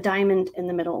iolite with a diamond in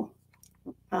the middle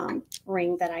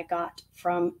ring that I got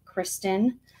from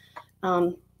Kristen.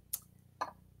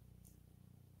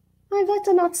 I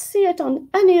better not see it on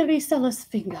any reseller's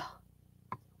finger.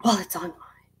 Well, it's on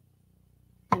mine.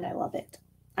 And I love it.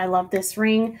 I love this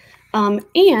ring.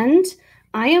 And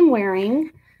I am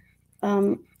wearing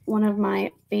one of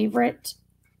my favorite,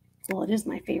 well, it is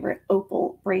my favorite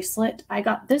opal bracelet. I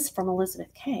got this from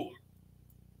Elizabeth Kay.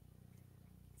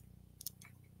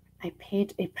 I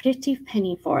paid a pretty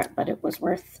penny for it, but it was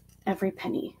worth every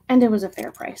penny. And it was a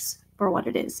fair price. for what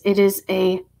it is. It is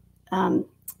a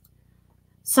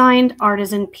signed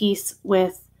artisan piece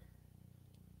with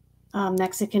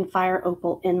Mexican fire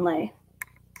opal inlay.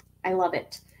 I love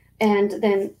it. And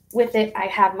then with it, I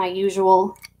have my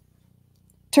usual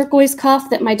turquoise cuff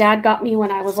that my dad got me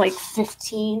when I was like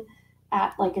 15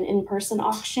 at like an in-person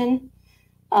auction.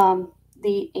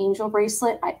 The angel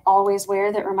bracelet I always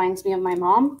wear that reminds me of my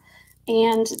mom.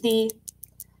 And the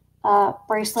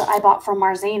bracelet I bought from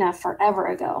Marzana forever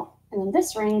ago. And then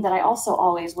this ring that I also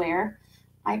always wear,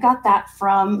 I got that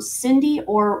from Cindy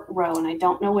or Roe, and I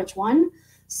don't know which one.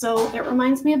 So it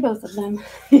reminds me of both of them.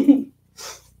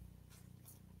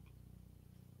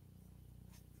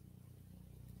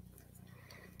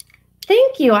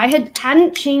 Thank you. I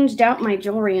hadn't changed out my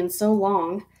jewelry in so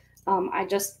long. I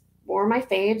just wore my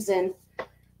faves,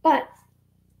 but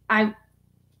I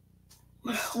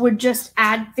would just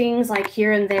add things like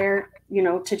here and there, you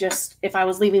know, to just, if I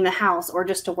was leaving the house or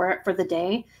just to wear it for the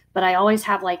day. But I always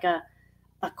have like a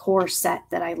core set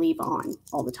that I leave on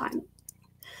all the time.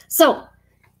 So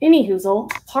anyhoozle,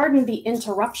 pardon the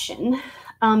interruption.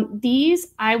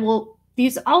 These I will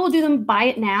do them buy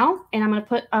it now, and I'm going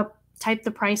to type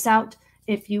the price out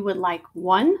if you would like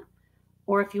one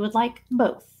or if you would like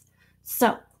both.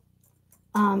 So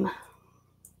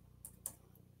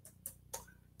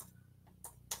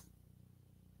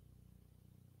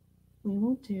we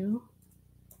will do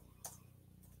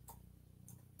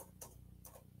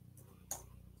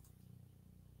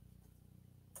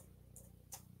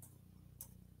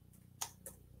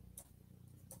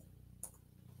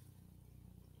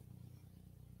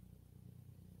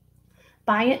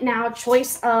buy it now,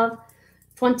 choice of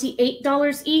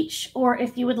 $28 each, or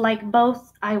if you would like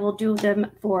both, I will do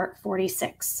them for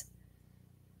 $46.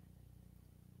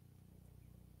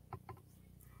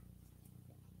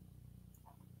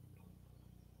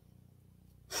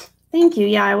 Thank you.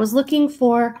 Yeah, I was looking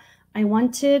for, I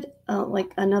wanted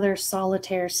like another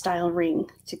solitaire style ring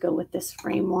to go with this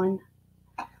frame one.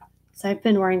 So I've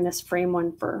been wearing this frame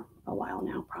one for a while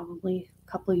now, probably a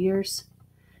couple of years.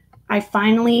 I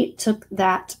finally took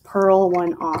that pearl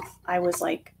one off. I was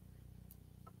like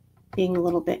being a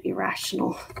little bit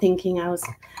irrational, thinking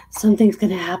something's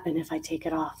going to happen if I take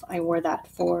it off. I wore that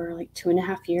for like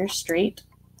 2.5 years straight,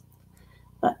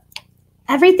 but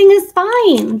everything is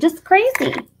fine. I'm just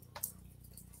crazy.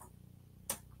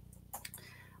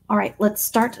 All right, let's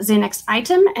start the next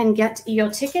item and get your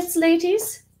tickets,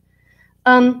 ladies.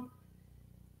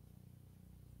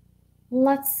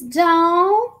 Let's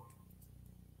do.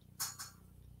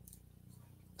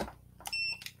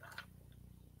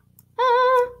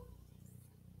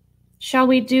 Shall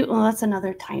we do, well, that's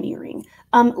another tiny ring.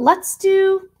 Let's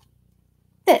do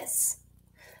this.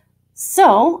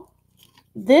 So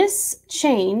this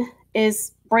chain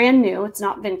is brand new. It's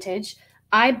not vintage.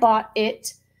 I bought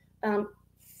it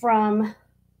from,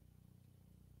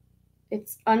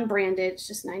 it's unbranded. It's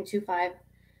just $9.25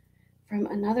 from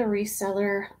another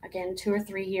reseller, again, 2 or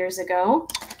 3 years ago.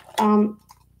 And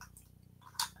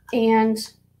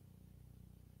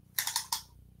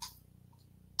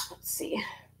let's see.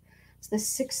 This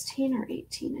 16 or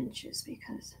 18 inches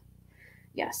because,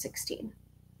 yeah, 16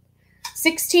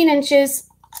 inches.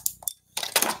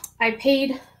 I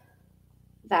paid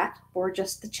that for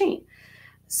just the chain.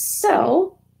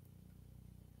 So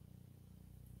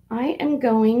I am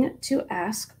going to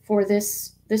ask for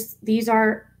this. These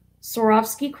are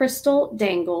Swarovski crystal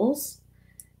dangles,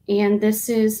 and this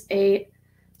is a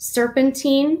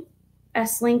serpentine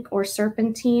S-link or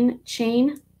serpentine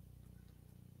chain.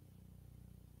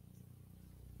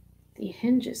 The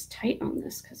hinge is tight on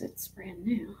this because it's brand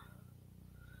new.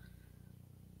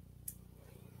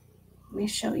 Let me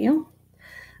show you.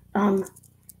 And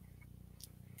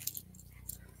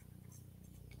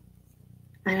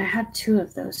I had 2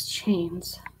 of those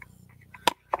chains.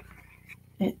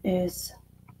 It is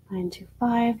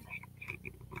 925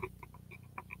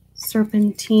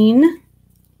 serpentine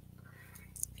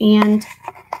and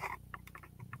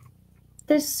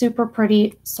this super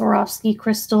pretty Swarovski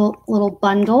crystal little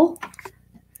bundle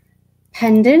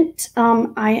pendant.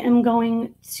 I am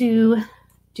going to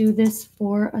do this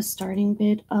for a starting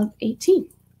bid of 18,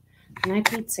 and I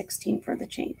paid 16 for the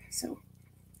chain, so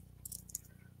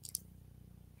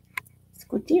it's a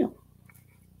good deal.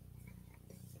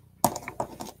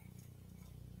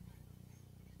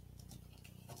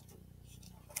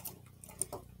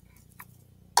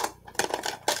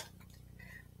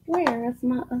 Where is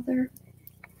my other?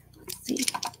 Let's see.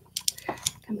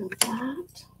 Come with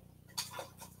that.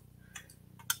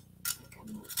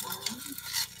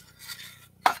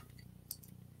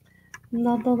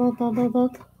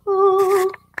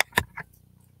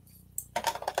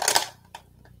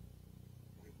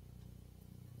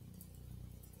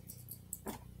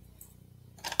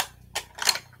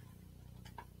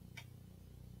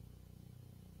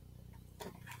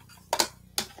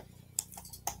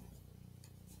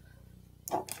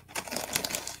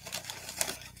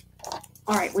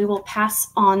 All right, we will pass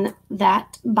on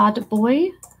that bad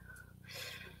boy.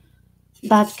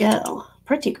 Bad girl,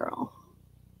 pretty girl.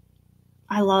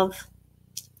 I love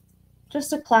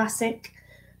just a classic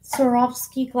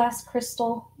Swarovski glass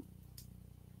crystal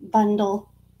bundle.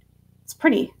 It's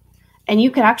pretty. And you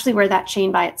could actually wear that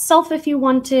chain by itself if you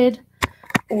wanted,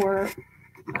 or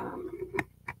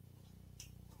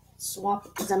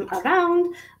swap them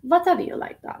around. Whatever you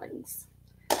like, darlings.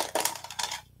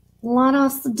 Let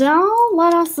us do,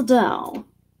 let us do.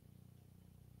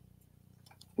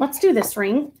 Let's do this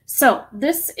ring. So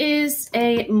this is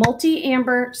a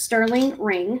multi-amber sterling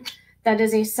ring that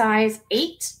is a size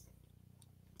 8.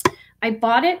 I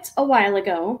bought it a while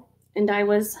ago and I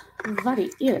was very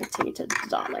irritated,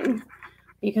 darling,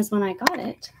 because when I got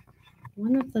it,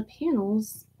 one of the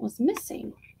panels was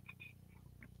missing.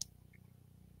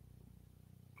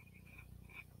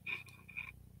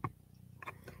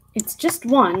 It's just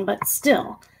one, but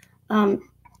still.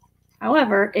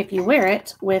 However, if you wear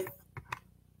it with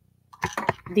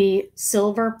the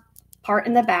silver part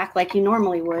in the back like you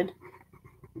normally would,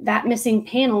 that missing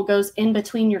panel goes in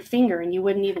between your finger and you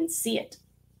wouldn't even see it.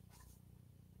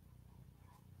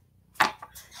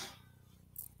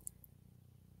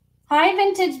 Hi,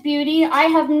 Vintage Beauty. I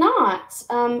have not.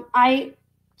 I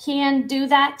can do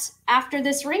that after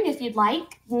this ring if you'd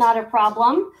like. Not a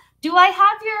problem. Do I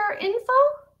have your info?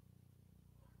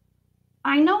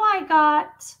 I know I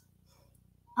got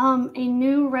a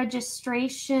new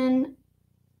registration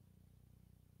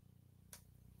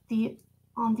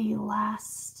on the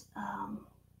last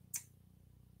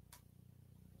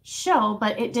show,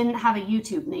 but it didn't have a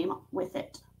YouTube name with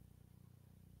it.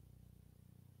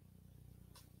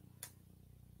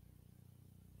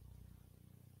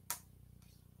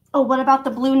 Oh, what about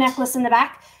the blue necklace in the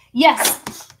back?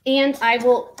 Yes, and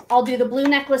I'll do the blue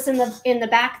necklace in the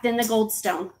back, then the gold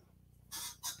stone.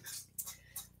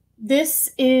 This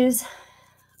is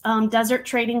Desert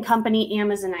Trading Company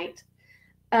Amazonite.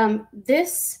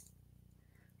 This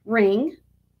ring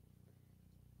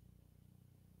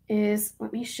is,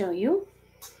 let me show you,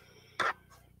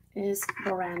 is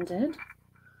branded.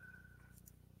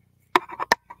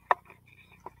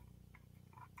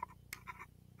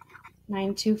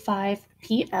 $925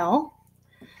 PL.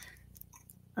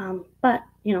 But,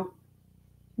 you know,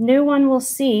 no one will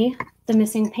see the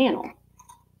missing panel.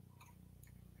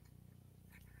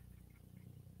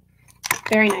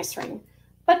 Very nice ring.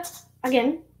 But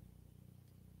again,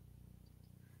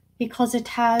 because it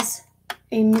has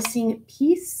a missing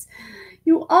piece,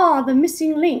 you are the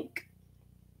missing link.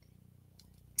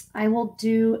 I will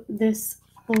do this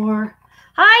for,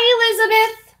 hi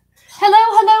Elizabeth. Hello,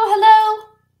 hello, hello.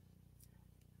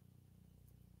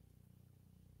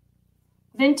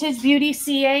 Vintage Beauty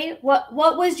CA. What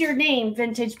was your name,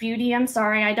 Vintage Beauty? I'm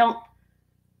sorry, I don't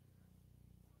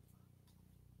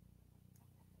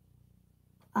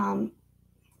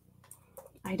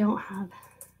have.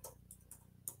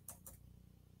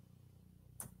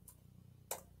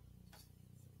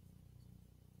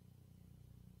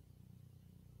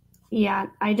 Yeah,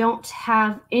 I don't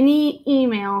have any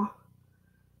email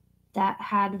that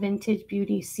had Vintage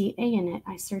Beauty CA in it.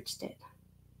 I searched it.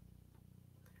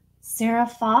 Sarah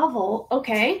Favell.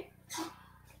 Okay.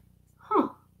 Huh.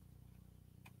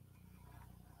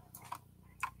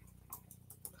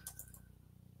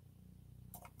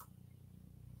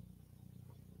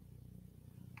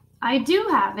 I do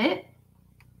have it.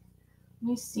 Let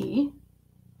me see.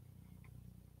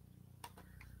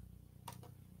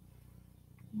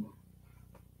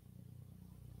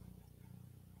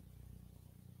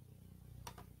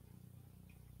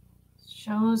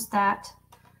 Shows that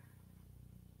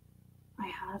I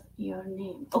have your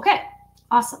name. Okay,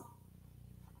 awesome.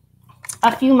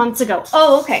 A few months ago.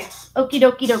 Oh, okay. Okie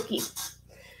dokie dokie.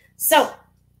 So,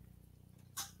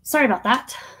 sorry about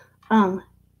that.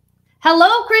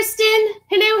 Hello, Kristen.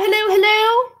 Hello, hello,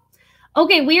 hello.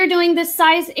 Okay, we are doing this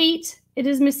size 8. It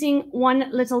is missing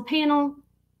one little panel.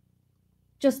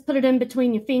 Just put it in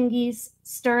between your fingies,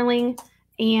 sterling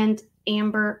and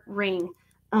amber ring.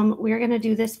 We're going to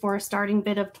do this for a starting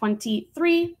bid of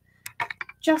 23,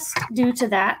 just due to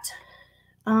that.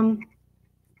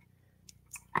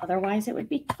 Otherwise, it would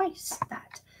be twice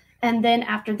that. And then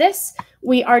after this,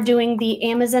 we are doing the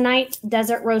Amazonite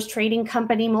Desert Rose Trading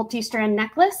Company multi-strand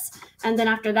necklace. And then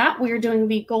after that, we are doing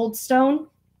the Goldstone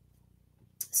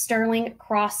Sterling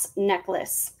Cross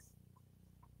necklace.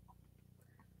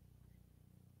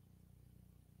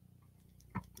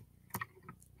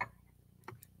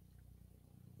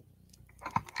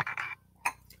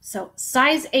 So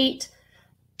size 8,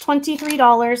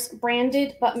 $23,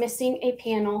 branded but missing a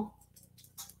panel.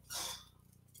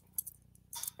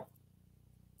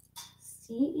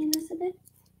 Yes, it did.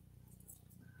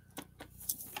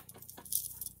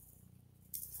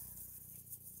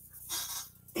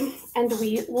 And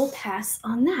we will pass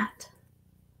on that.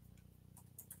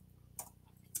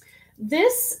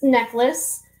 This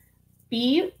necklace,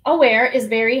 be aware, is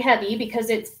very heavy because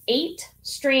it's 8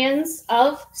 strands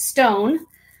of stone.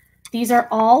 These are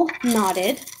all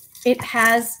knotted. It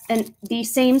has the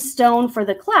same stone for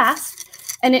the clasp,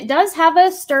 and it does have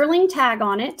a sterling tag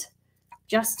on it,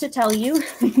 just to tell you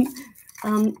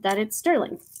that it's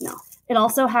sterling. No. It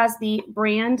also has the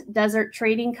brand Desert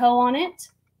Trading Co. on it.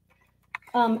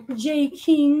 J.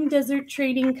 King Desert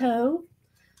Trading Co.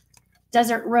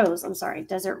 Desert Rose, I'm sorry,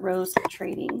 Desert Rose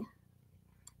Trading.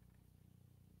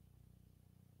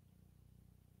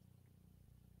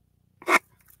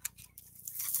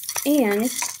 And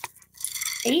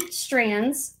 8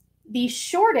 strands. The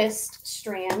shortest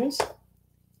strand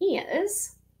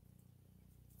is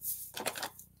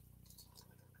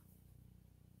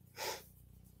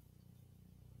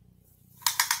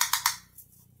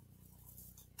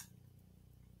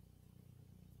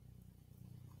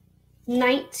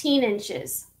 $19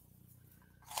 inches.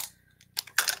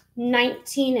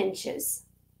 19 inches.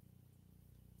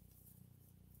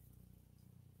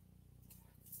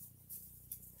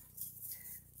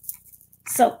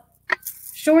 So,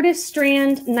 shortest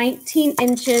strand, 19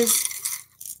 inches,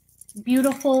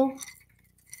 beautiful,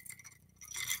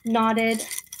 knotted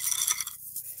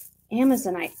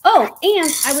Amazonite. Oh,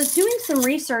 and I was doing some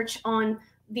research on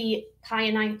the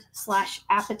kyanite /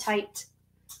 apatite,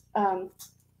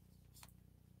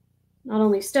 not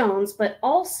only stones, but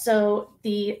also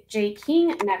the J.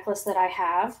 King necklace that I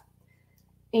have.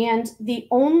 And the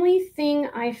only thing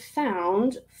I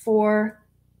found for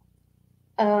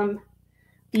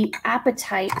the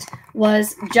apatite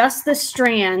was just the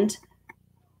strand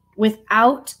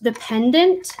without the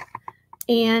pendant,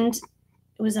 and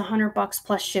it was $100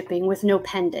 plus shipping with no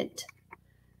pendant.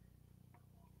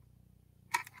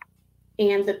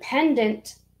 And the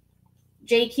pendant,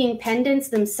 J. King pendants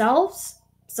themselves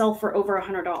sell for over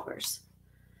 $100.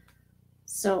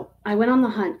 So I went on the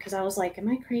hunt because I was like, am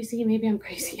I crazy? Maybe I'm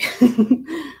crazy.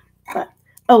 But,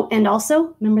 oh, and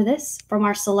also, remember this from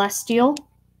our Celestial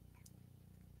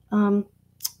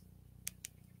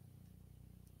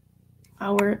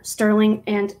our sterling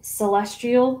and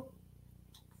celestial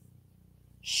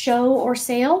show or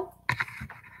sale.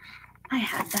 I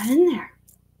had that in there.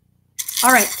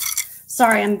 All right.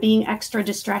 Sorry, I'm being extra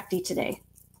distracty today.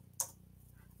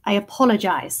 I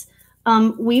apologize.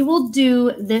 We will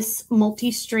do this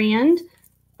multi-strand,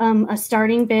 a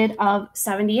starting bid of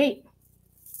 $78.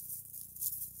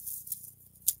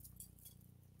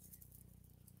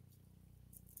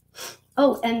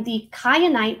 Oh, and the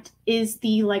kyanite is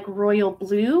the like royal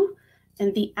blue,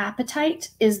 and the apatite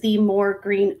is the more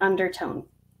green undertone.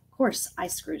 Of course, I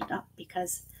screwed it up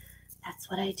because that's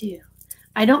what I do.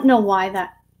 I don't know why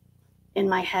that in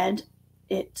my head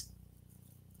it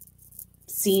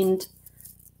seemed,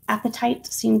 apatite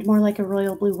seemed more like a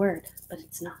royal blue word, but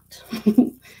it's not.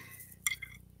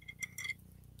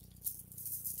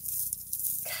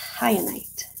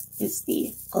 Kyanite is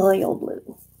the royal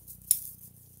blue.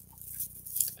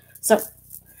 So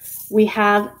we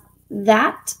have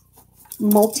that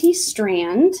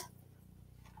multi-strand,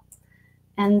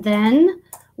 and then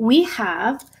we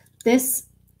have this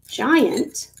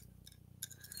giant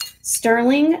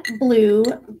sterling blue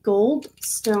gold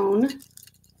stone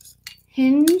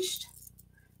hinged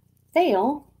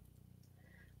veil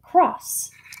cross.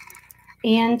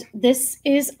 And this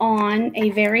is on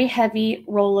a very heavy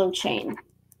Rolo chain.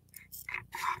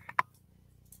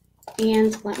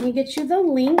 And let me get you the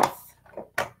length.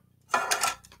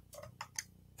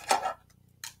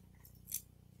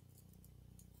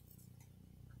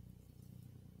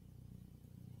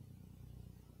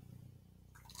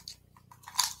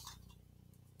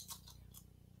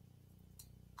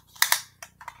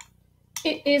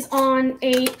 It is on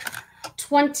a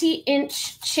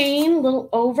 20-inch chain, a little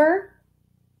over.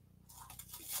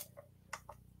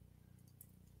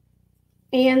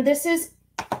 And this is,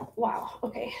 wow,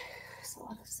 okay. There's a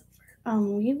lot of silver.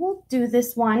 We will do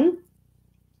this one,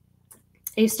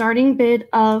 a starting bid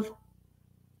of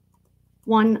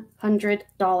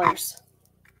 $100.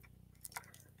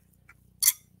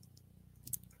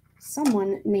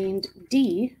 Someone named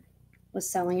D was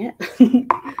selling it.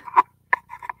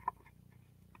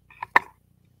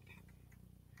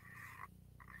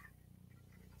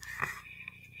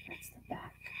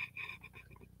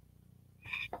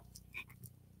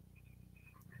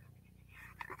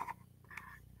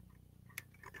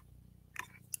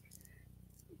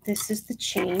 This is the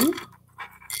chain.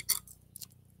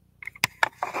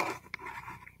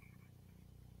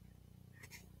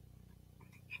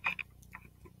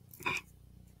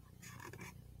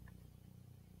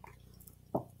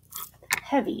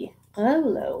 heavy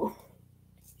Rolo.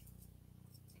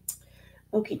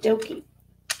 Okie dokie.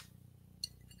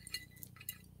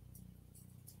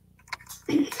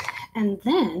 And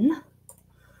then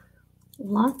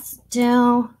let's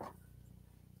do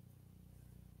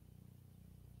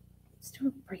a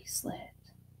bracelet.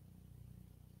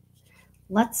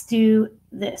 Let's do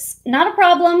this. Not a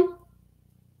problem.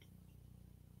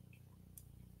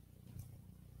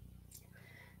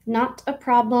 Not a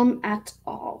problem at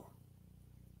all.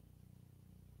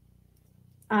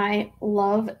 I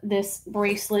love this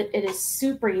bracelet. It is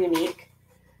super unique.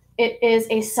 It is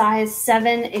a size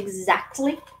 7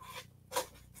 exactly.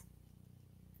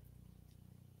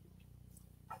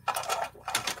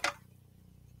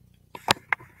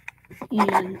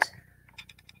 And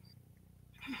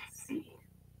let's see,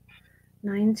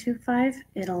 925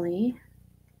 Italy.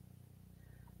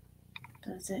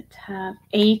 Does it have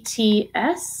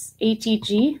ATS?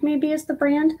 ATG maybe is the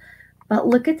brand, but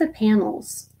look at the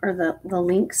panels or the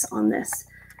links on this.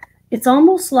 It's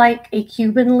almost like a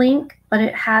Cuban link, but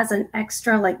it has an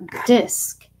extra like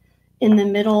disc in the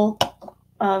middle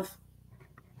of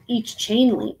each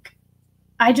chain link.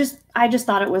 I just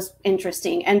thought it was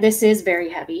interesting, and this is very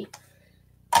heavy.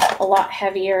 A lot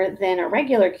heavier than a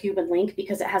regular Cuban link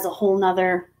because it has a whole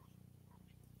nother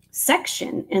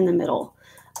section in the middle.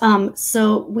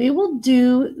 So we will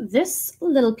do this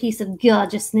little piece of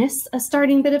gorgeousness, a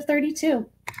starting bid of 32.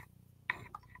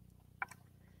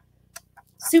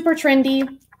 Super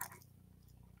trendy.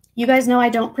 You guys know I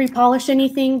don't pre-polish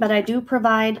anything, but I do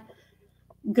provide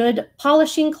good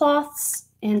polishing cloths,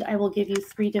 and I will give you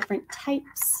 3 different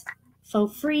types for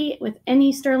free with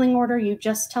any sterling order. You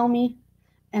just tell me,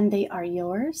 and they are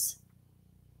yours.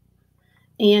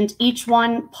 And each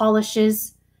one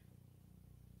polishes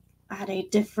at a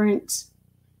different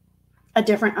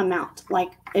amount.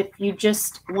 Like if you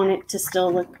just want it to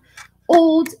still look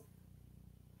old,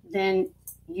 then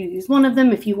you use one of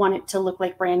them. If you want it to look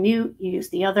like brand new, you use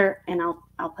the other, and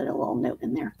I'll put a little note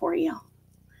in there for you.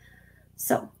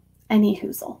 So any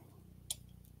hoozle.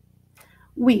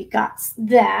 We got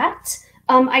that.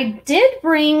 I did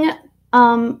bring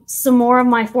some more of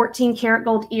my 14 karat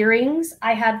gold earrings.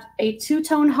 I have a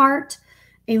 2-tone heart,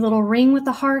 a little ring with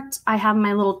a heart. I have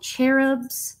my little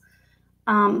cherubs.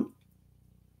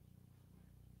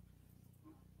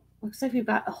 Looks like we've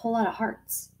got a whole lot of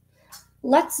hearts.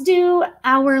 Let's do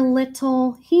our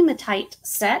little hematite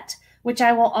set, which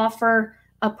I will offer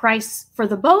a price for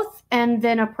the both and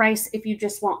then a price if you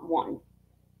just want one.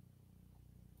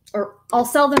 Or I'll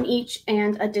sell them each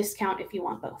and a discount if you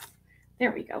want both.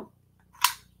 There we go.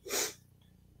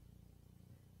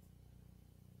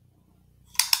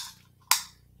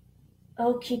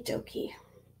 Okie dokie.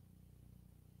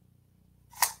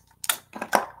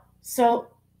 So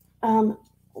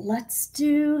let's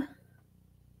do,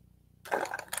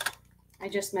 I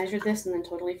just measured this and then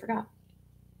totally forgot.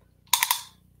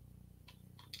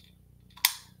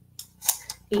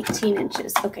 18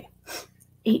 inches. Okay.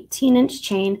 18-inch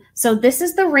chain. So this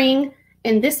is the ring,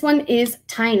 and this one is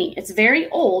tiny. It's very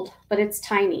old, but it's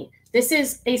tiny. This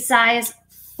is a size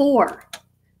 4.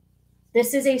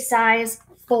 This is a size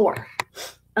 4.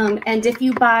 And if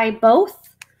you buy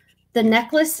both the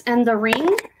necklace and the ring,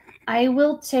 I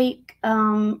will take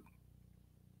 $7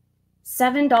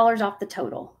 off the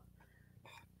total.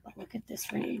 But look at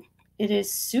this ring. It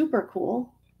is super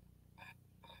cool.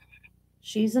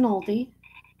 She's an oldie.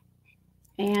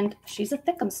 And she's a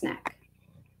thickum snack.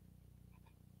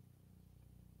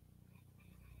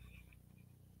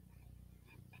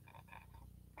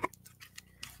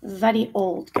 Very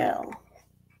old girl.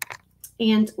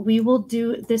 And we will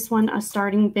do this one a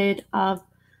starting bid of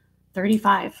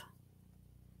 35.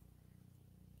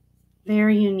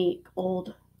 Very unique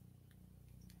old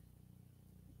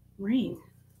ring.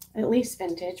 At least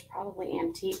vintage, probably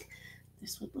antique.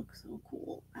 This would look so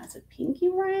cool as a pinky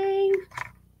ring.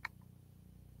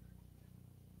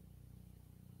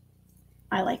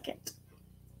 I like it.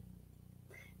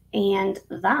 And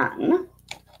then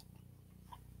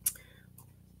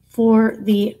for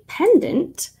the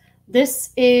pendant,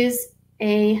 this is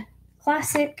a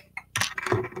classic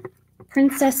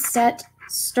princess set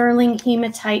sterling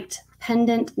hematite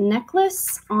pendant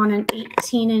necklace on an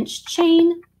 18-inch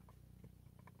chain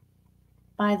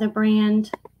by the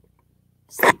brand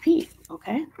CP.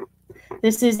 Okay.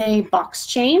 This is a box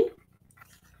chain.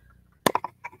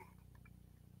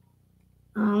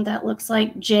 That looks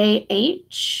like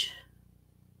JH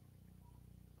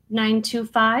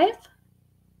 925.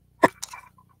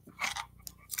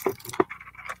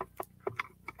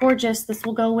 Gorgeous. This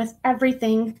will go with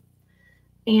everything.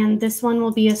 And this one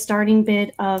will be a starting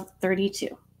bid of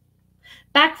 32.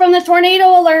 Back from the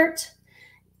tornado alert.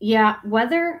 Yeah,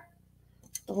 weather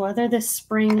this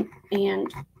spring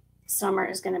and summer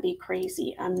is going to be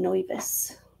crazy. I'm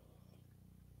nervous.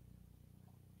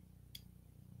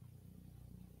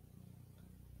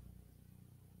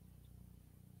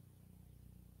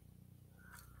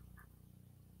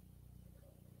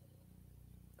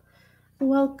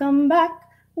 Welcome back,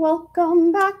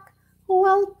 welcome back,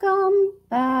 welcome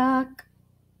back.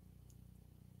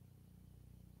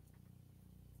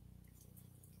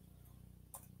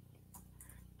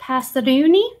 Pass the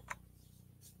uni.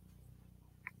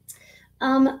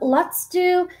 Let's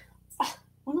do,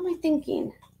 what am I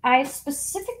thinking? I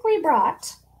specifically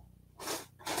brought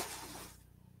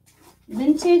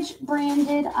vintage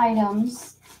branded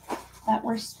items that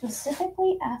were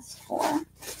specifically asked for.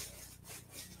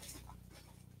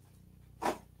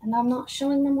 And I'm not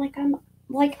showing them like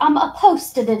I'm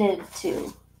opposed to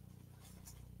to.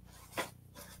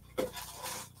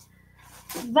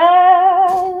 Where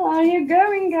are you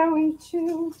going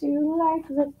to? Do you like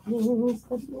the things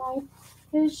that life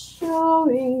is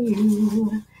showing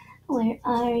you? Where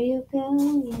are you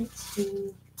going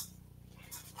to?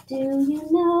 Do you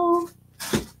know?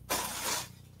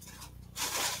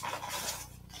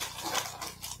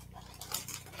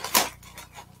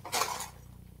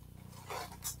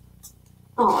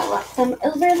 Oh, I left them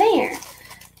over there.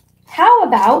 How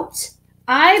about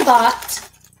I bought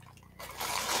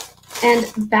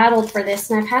and battled for this,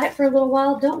 and I've had it for a little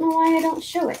while. Don't know why I don't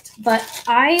show it, but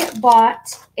I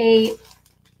bought a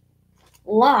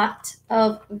lot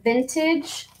of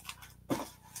vintage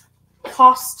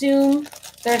costume.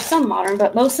 There's some modern,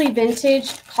 but mostly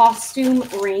vintage costume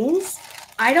rings.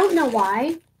 I don't know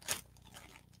why.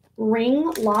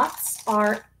 Ring lots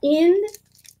are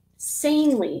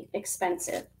insanely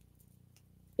expensive.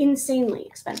 Insanely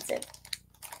expensive.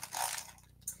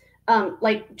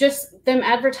 Like just them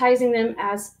advertising them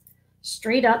as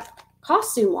straight up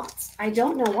costume lots. I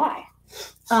don't know why.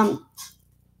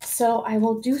 So I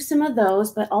will do some of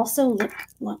those, but also look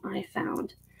what I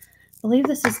found. I believe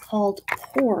this is called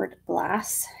poured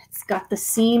glass. It's got the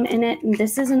seam in it, and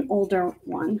this is an older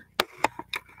one. I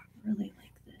really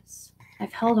like this.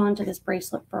 I've held on to this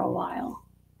bracelet for a while.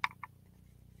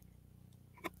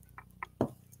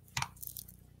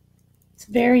 It's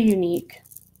very unique.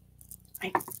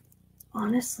 I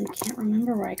honestly can't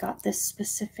remember where I got this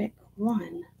specific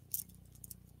one.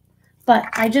 But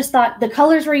I just thought the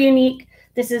colors were unique.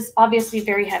 This is obviously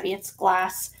very heavy. It's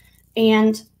glass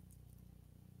and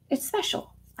it's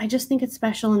special. I just think it's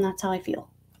special and that's how I feel.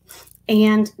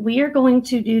 And we are going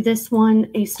to do this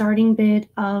one a starting bid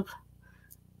of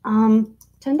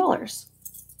 $10.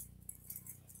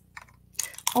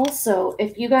 Also,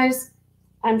 if you guys,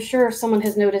 I'm sure someone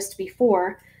has noticed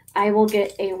before, I will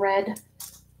get a red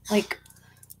like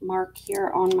mark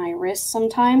here on my wrist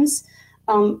sometimes.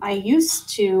 I used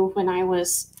to, when I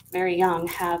was very young,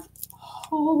 have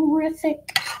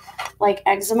horrific like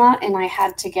eczema, and I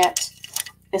had to get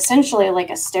essentially like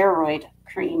a steroid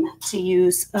cream to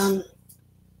use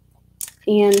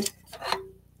and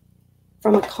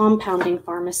from a compounding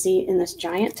pharmacy in this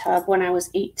giant tub when I was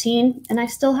 18, and I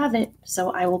still have it,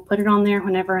 so I will put it on there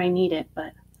whenever I need it,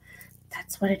 but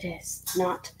that's what it is,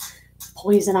 not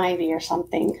poison ivy or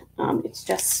something. It's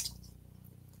just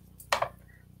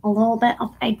a little bit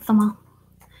of eczema.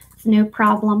 It's no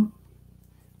problem.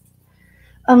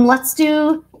 Let's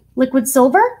do liquid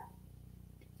silver.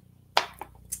 Ay,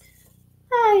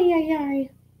 ay, ay.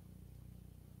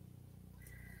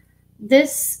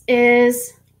 This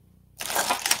is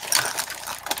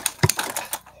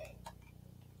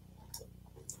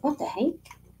what the heck?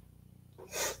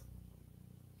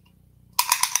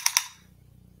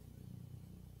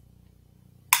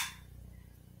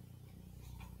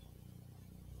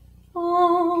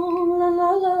 Oh, la,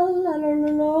 la, la, la, la,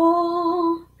 la,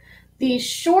 la. The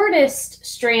shortest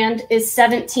strand is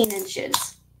 17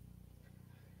 inches.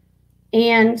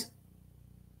 And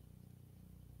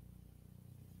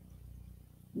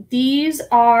these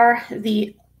are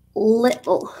the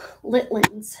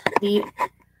litlins, the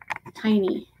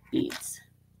tiny beads.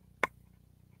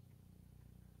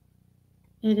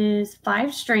 It is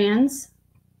 5 strands,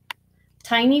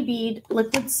 tiny bead,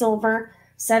 liquid silver,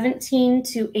 17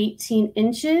 to 18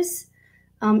 inches.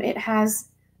 It has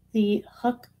the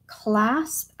hook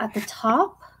clasp at the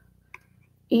top,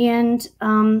 and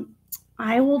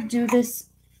I will do this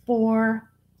for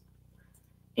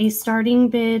a starting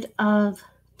bid of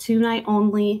 2-night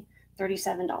only,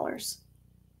 $37.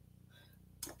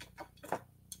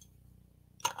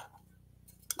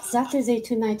 That is a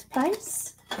 2-night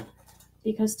price,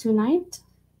 because 2-night,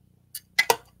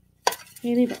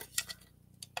 we leave it.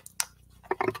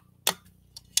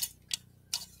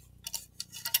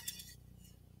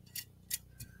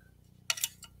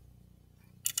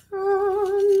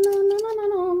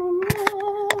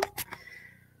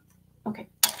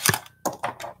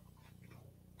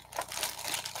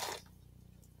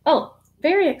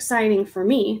 very exciting for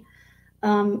me.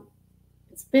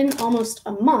 It's been almost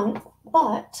a month,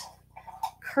 but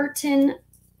Curtin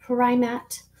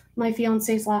Primat, my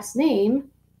fiance's last name,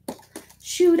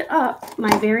 chewed up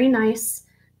my very nice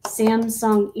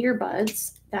Samsung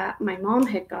earbuds that my mom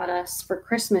had got us for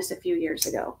Christmas a few years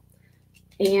ago.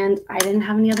 And I didn't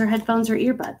have any other headphones or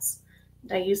earbuds.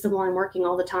 I use them while I'm working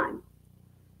all the time.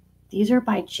 These are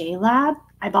by JLab.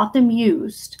 I bought them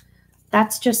used.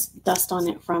 That's just dust on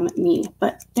it from me,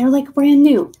 but they're like brand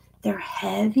new. They're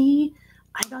heavy.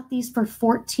 I got these for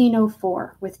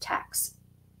 $14.04 with tax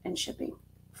and shipping.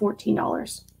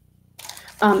 $14.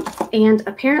 And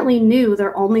apparently new,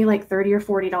 they're only like $30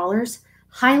 or $40.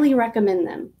 Highly recommend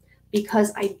them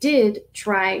because I did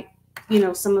try,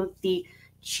 some of the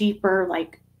cheaper,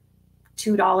 like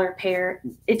 $2 pair.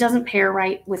 It doesn't pair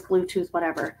right with Bluetooth,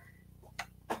 whatever.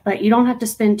 But you don't have to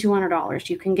spend $200.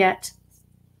 You can get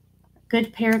a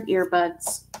good pair of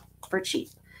earbuds for cheap.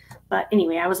 But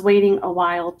anyway, I was waiting a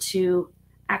while to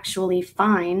actually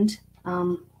find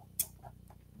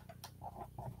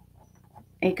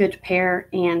a good pair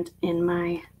and in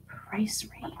my price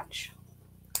range.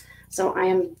 So I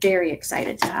am very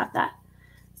excited to have that.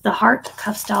 The heart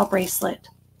cuff style bracelet.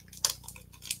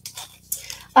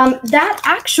 That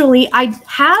actually, I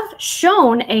have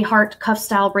shown a heart cuff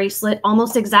style bracelet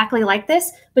almost exactly like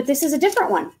this, but this is a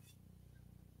different one.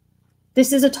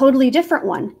 This is a totally different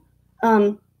one.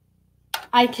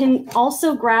 I can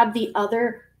also grab the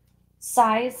other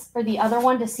size or the other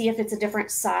one to see if it's a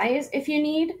different size if you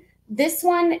need. This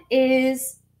one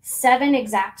is 7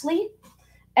 exactly,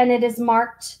 and it is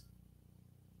marked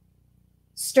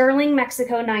Sterling,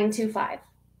 Mexico 925.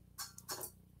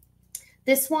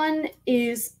 This one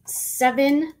is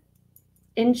 7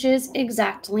 inches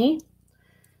exactly,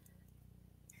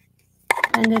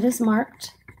 and it is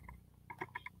marked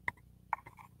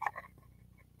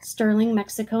Sterling,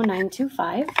 Mexico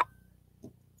 925.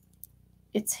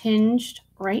 It's hinged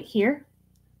right here.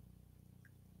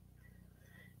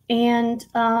 And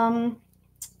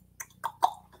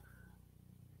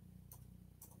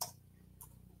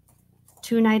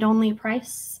two-night only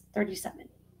price, $37.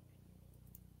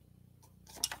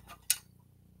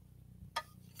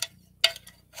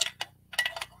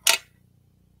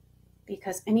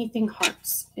 Because anything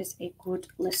hearts is a good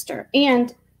lister.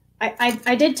 And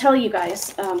I did tell you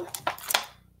guys,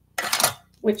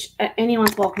 which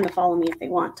anyone's welcome to follow me if they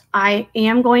want. I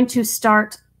am going to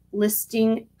start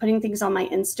putting things on my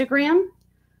Instagram,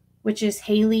 which is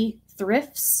Haley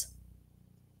Thrifts.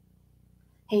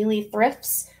 Haley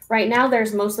Thrifts. Right now,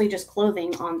 there's mostly just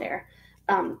clothing on there.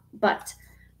 But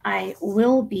I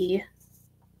will be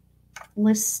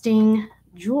listing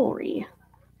jewelry.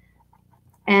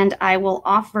 And I will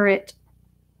offer it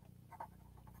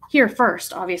here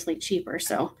first, obviously cheaper.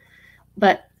 So,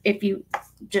 but if you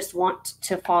just want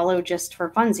to follow just for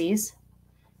funsies,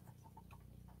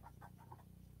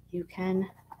 you can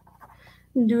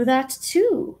do that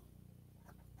too.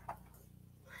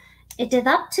 It is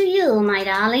up to you, my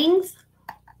darlings.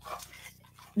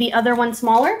 The other one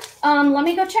smaller. Let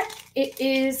me go check. It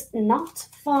is not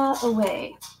far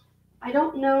away. I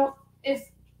don't know if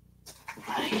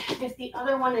the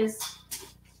other one is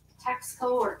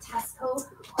Texco or Tesco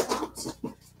or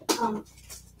not.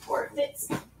 Or if it's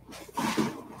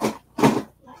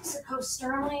Mexico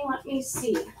Sterling. Let me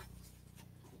see.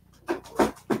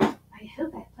 I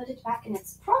hope I put it back in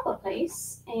its proper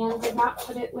place and did not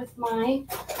put it with my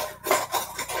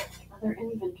other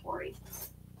inventory.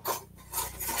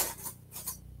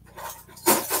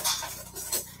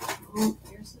 Oh,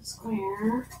 there's the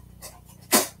square.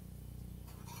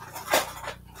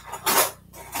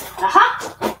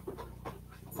 Aha!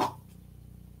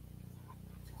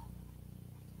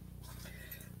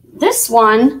 This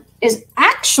one is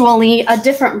actually a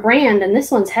different brand, and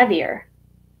this one's heavier.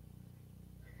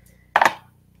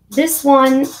 This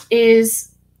one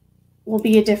will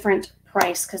be a different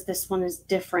price because this one is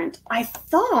different. I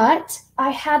thought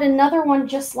I had another one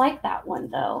just like that one,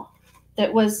 though,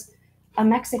 that was a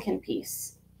Mexican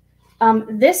piece.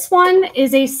 This one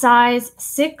is a size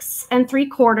 6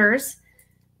 3/4,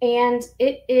 and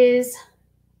it is,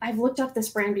 I've looked up this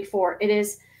brand before. It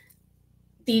is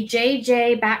the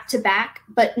JJ back-to-back,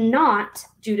 but not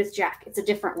Judith Jack. It's a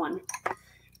different one.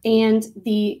 And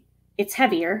it's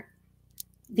heavier.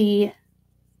 The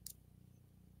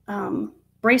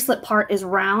bracelet part is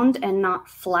round and not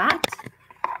flat.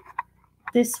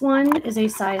 This one is a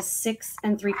size 6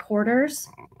 3/4.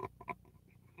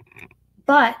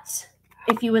 But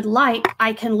if you would like,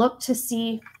 I can look to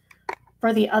see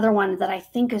for the other one that I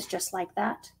think is just like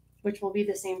that, which will be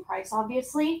the same price,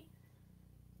 obviously.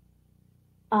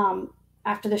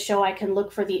 after the show, I can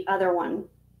look for the other one.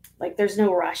 Like, there's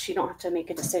no rush. You don't have to make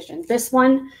a decision. This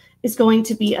one is going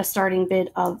to be a starting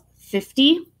bid of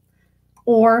 $50.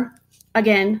 Or,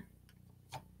 again,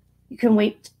 you can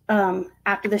wait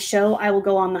after the show. I will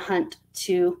go on the hunt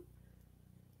to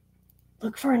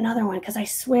look for another one because I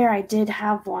swear I did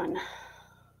have one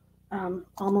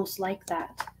almost like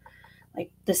that. Like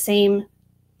the same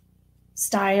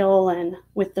style and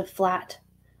with the flat,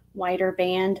 wider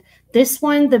band. This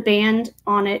one, the band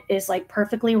on it is like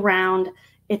perfectly round.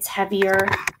 It's heavier.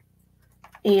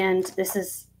 And this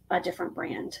is a different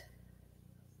brand.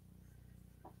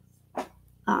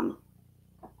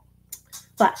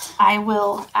 But I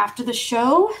will, after the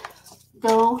show,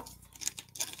 go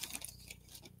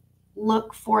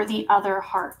look for the other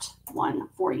heart one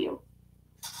for you.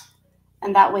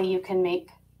 And that way you can make,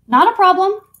 not a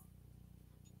problem.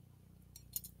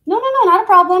 No, not a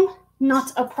problem.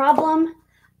 Not a problem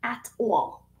at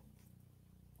all.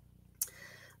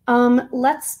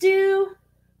 Let's do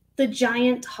the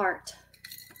giant heart.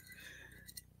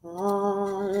 Look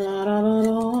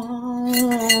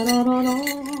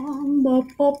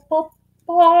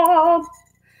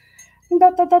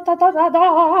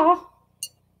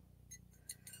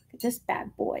at this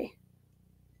bad boy.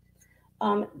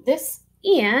 This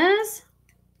is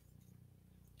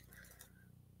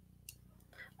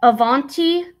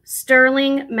Avanti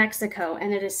Sterling, Mexico,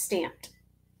 and it is stamped.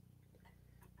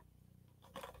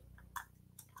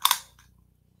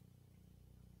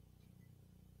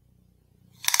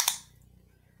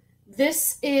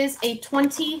 This is a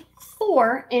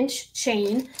 24-inch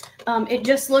chain. It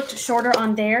just looked shorter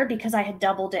on there because I had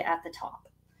doubled it at the top.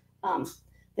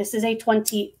 This is a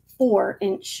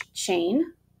 24-inch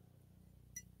chain.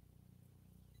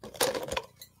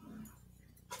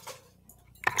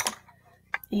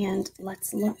 And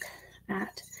let's look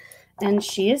at, and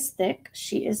she is thick.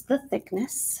 She is the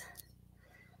thickness.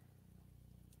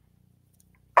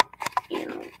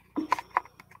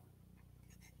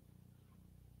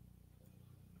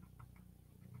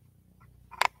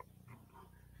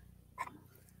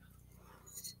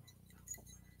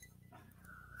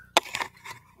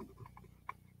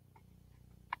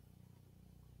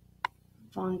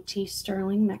 Avanti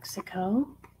Sterling, Mexico.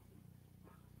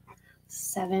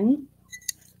 7.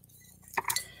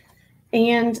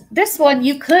 And this one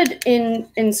you could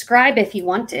inscribe if you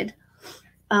wanted,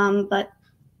 but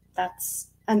that's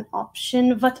an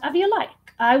option, whatever you like.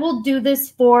 I will do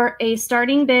this for a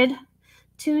starting bid.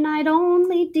 Tonight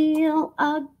only deal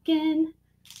again.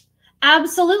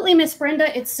 Absolutely, Miss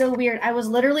Brenda. It's so weird. I was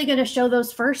literally going to show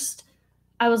those first.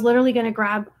 I was literally going to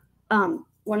grab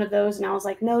one of those, and I was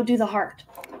like, no, do the heart.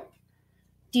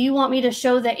 Do you want me to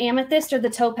show the amethyst or the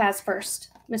topaz first,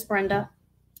 Miss Brenda?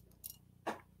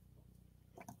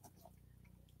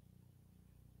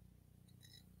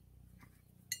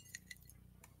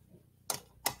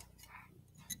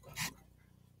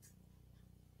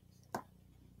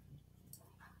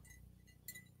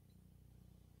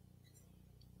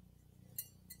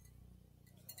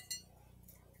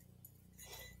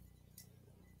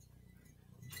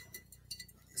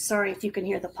 Sorry if you can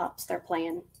hear the pups. They're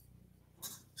playing.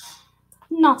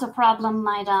 Not a problem,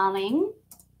 my darling.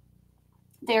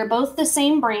 They're both the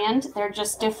same brand. They're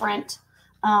just different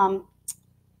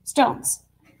stones.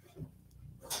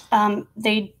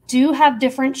 They do have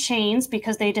different chains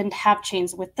because they didn't have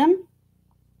chains with them.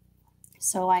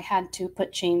 So I had to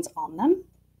put chains on them.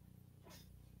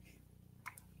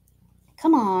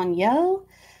 Come on, yo.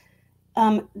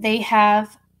 They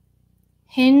have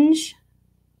hinge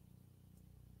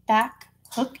back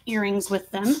hook earrings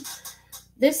with them.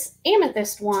 This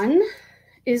amethyst one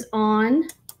is on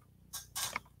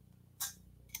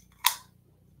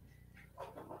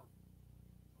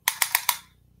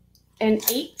an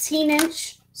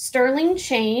 18-inch sterling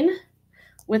chain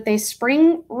with a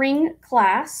spring ring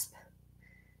clasp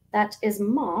that is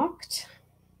marked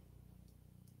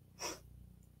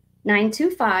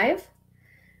 925,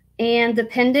 and the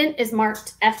pendant is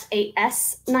marked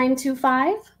FAS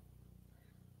 925.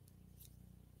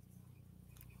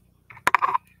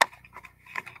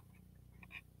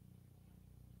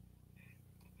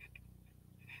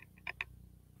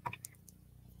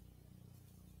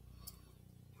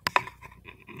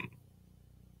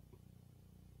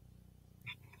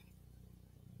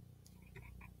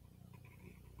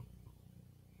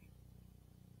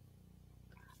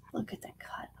 Look at the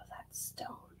cut of that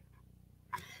stone.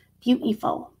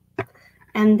 Beautiful.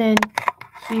 And then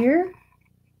here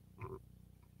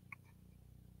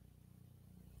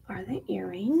are the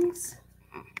earrings.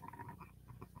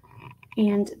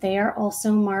 And they are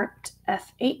also marked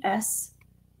FAS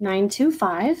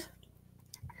 925.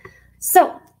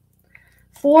 So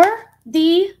for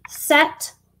the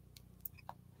set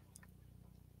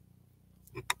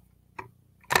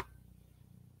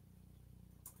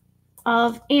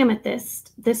of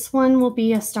amethyst, this one will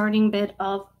be a starting bid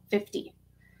of $50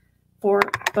 for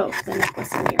both the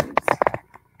necklace and earrings.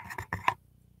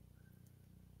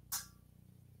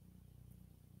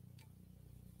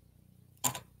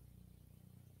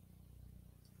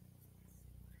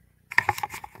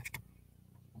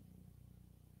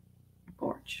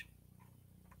 Gorge.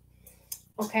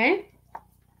 Okay.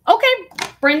 Okay,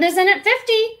 Brenda's in at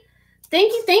 50.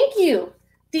 Thank you, thank you.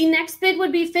 The next bid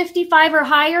would be 55 or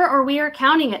higher, or we are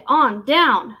counting it on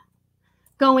down.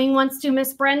 Going once to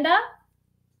Miss Brenda.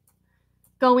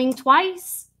 Going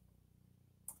twice.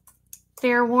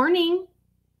 Fair warning.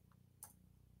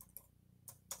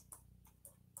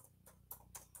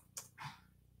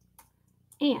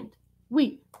 And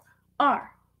we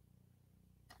are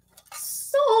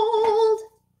sold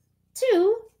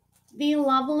to the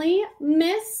lovely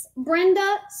Miss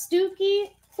Brenda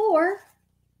Stuckey for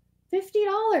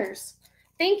 $50.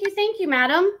 Thank you,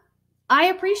 madam. I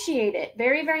appreciate it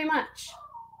very, very much.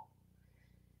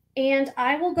 And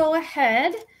I will go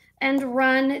ahead and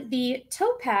run the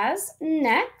topaz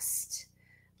next.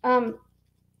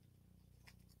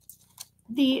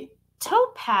 The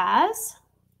topaz,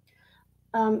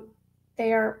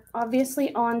 they are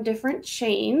obviously on different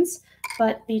chains,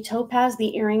 but the topaz,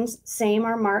 the earrings, same,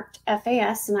 are marked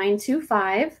FAS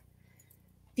 925.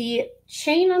 The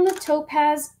chain on the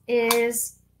topaz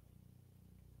is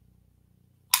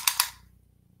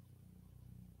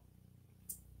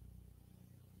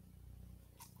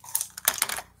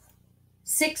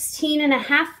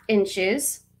 (16.5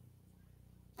 inches),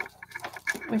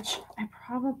 which I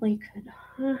probably could,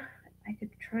 I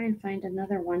could try and find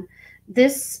another one.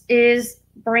 This is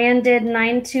branded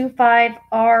 925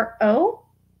 RO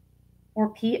or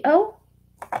PO.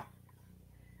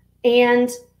 And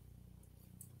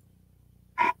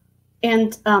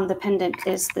the pendant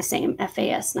is the same,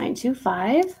 FAS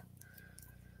 925.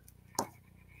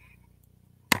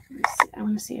 I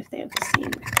want to see if they have the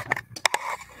same.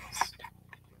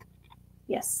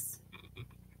 Yes.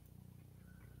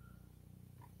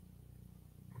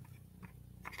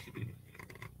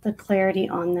 The clarity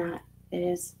on that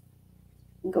is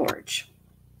gorge.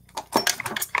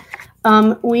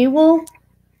 We will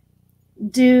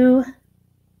do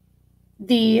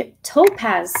the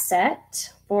topaz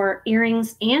set for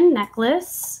earrings and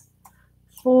necklace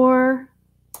for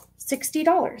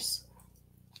 $60.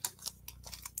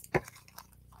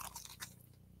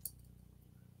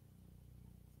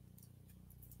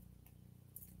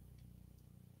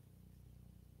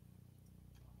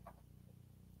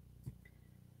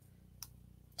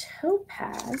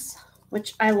 Topaz,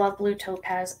 which I love blue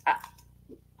topaz.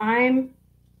 My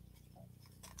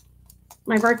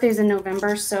birthday's in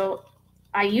November, so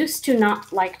I used to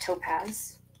not like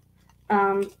topaz.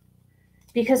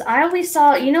 Because I always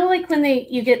saw, you know, like when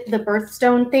you get the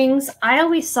birthstone things, I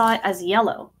always saw it as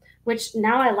yellow, which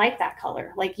now I like that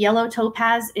color. Like yellow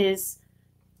topaz is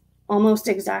almost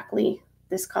exactly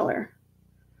this color.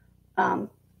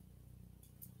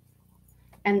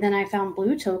 And then I found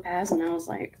blue topaz and I was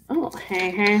like, oh,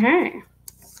 hey.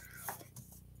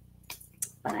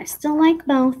 But I still like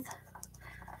both.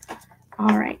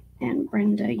 All right. And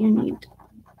Brenda, you need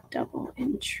double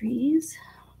entries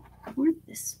for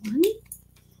this one.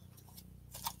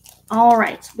 All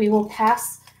right. We will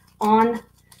pass on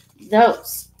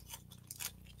those.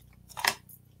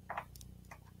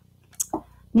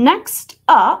 Next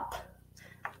up,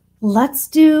 let's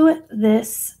do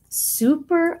this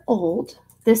super old.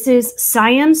 This is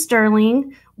cyan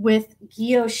sterling with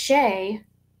guilloche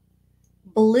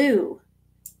blue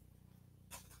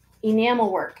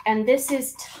enamel work. And this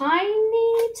is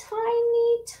tiny,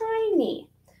 tiny, tiny.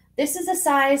 This is a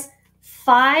size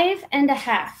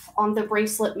 5.5 on the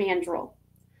bracelet mandrel.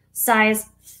 Size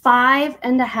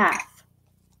 5.5.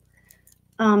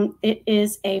 It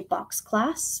is a box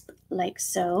clasp like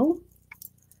so.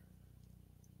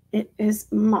 It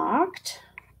is marked.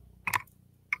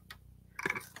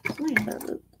 My other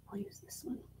loop. I'll use this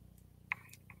one.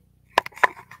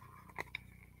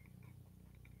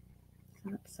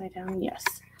 Upside down, yes.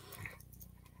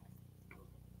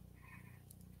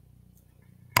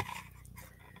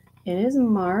 It is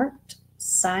marked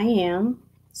cyan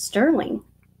sterling.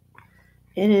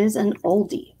 It is an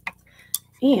oldie.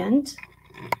 And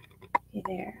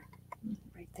there,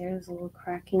 right there's a little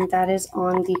cracking. That is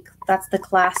on the, that's the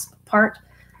clasp part.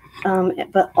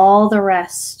 But all the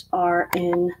rest are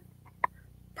in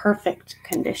perfect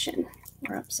condition.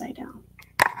 We're upside down.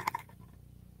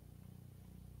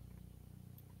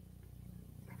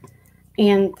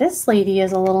 And this lady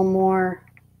is a little more,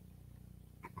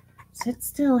 sit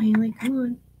still, Haley, come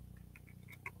on,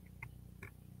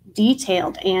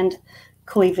 detailed and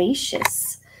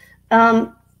curvaceous.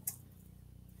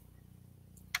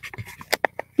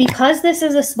 Because this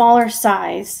is a smaller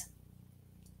size,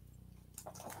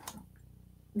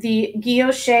 the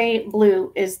guilloche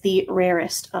blue is the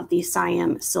rarest of the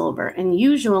Siam silver. And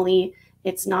usually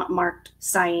it's not marked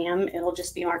Siam. It'll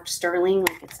just be marked sterling,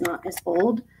 like it's not as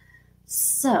bold.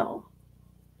 So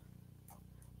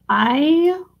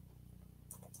I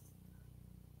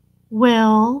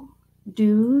will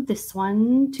do this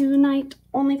one tonight,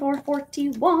 only for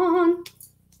 $41.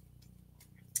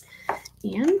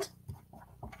 And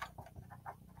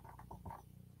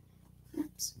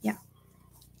oops, yeah.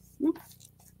 Nope.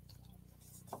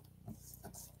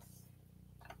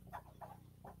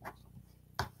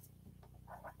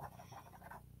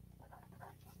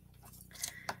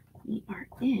 We are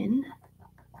in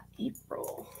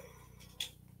April.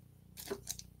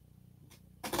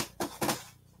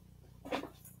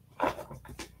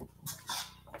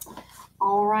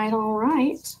 All right, all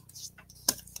right.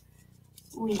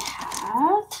 We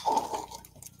have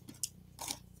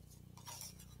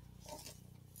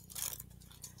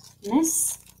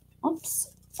Miss,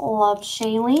 Love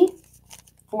Shaylee,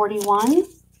 41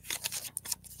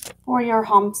 for your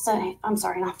Hamsa. I'm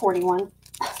sorry, not 41.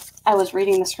 I was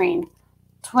reading the screen.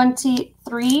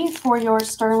 23 for your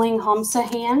sterling Hamsa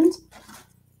hand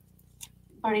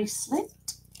bracelet.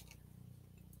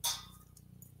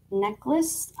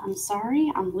 Necklace. I'm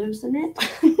sorry, I'm losing it.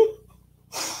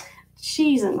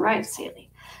 Cheese and rice,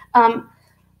 Haley.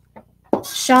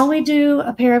 Shall we do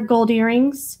a pair of gold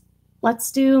earrings?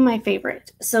 Let's do my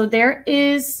favorite. So there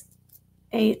is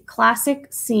a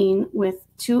classic scene with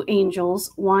two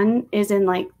angels. One is in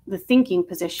like the thinking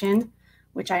position,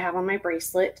 which I have on my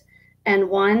bracelet, and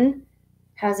one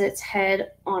has its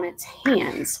head on its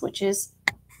hands, which is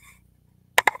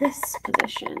this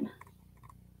position.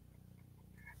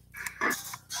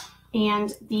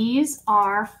 And these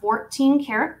are 14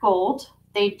 karat gold.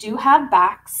 They do have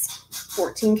backs,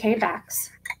 14K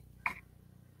backs.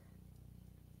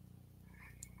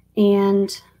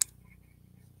 And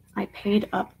I paid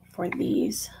up for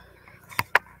these.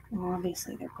 Well,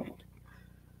 obviously they're gold.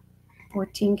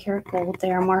 14 karat gold.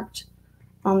 They are marked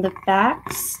on the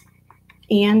backs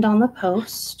and on the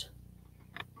post.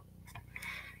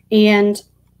 And,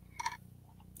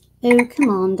 oh, come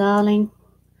on, darling.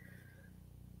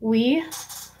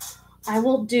 I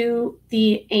will do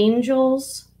the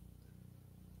angels,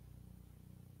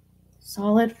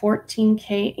 solid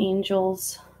 14K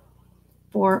angels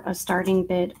for a starting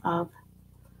bid of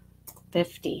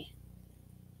 50.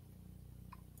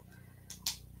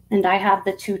 And I have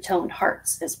the two-toned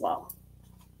hearts as well.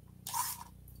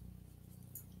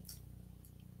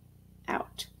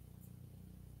 Out.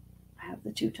 I have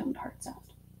the two-toned hearts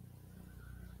out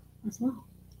as well.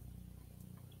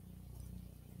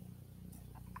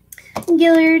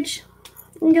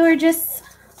 Gorgeous.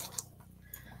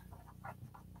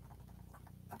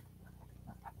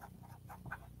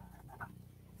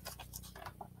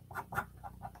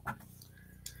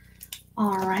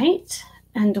 All right,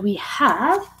 and we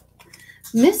have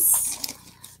Miss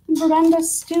Brenda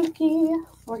Stuckey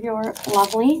for your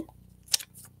lovely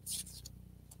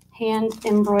hand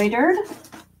embroidered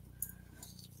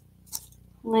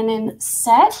linen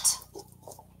set.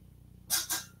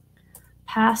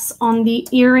 Pass on the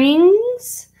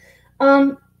earrings.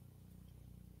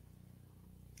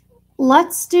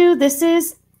 Let's do, this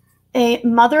is a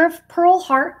mother of pearl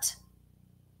heart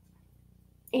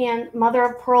and mother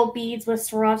of pearl beads with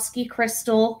Swarovski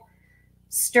crystal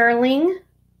sterling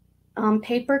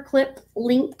paperclip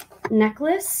link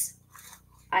necklace.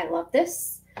 I love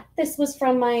this. This was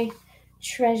from my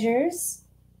treasures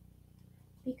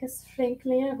because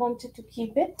frankly I wanted to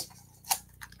keep it.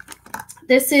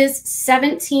 This is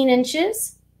 17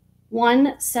 inches,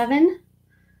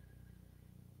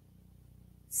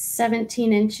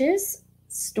 17 inches,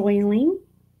 sterling.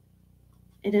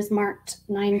 It is marked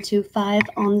 925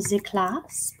 on the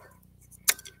clasp.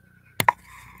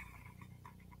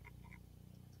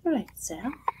 Right, so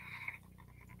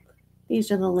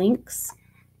these are the links.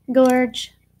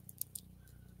 Gorge.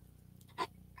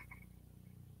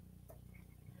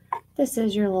 This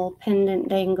is your little pendant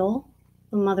dangle,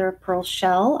 the mother of pearl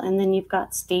shell, and then you've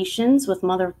got stations with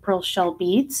mother of pearl shell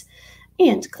beads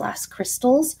and glass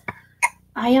crystals.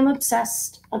 I am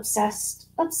obsessed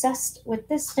with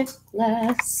this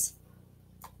necklace.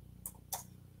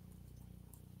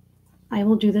 I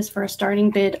will do this for a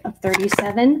starting bid of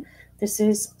 37. This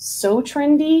is so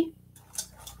trendy,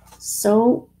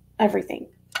 so everything.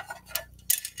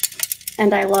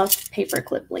 And I love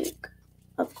paperclip link,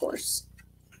 of course.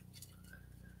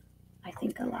 I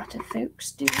think a lot of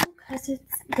folks do because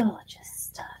it's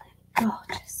gorgeous, darling,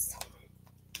 gorgeous.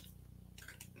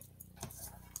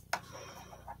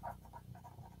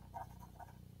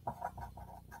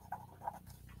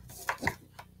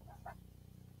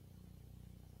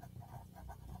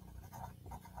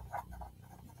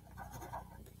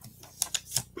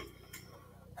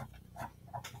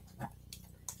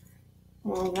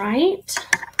 All right,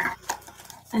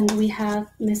 and we have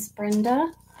Miss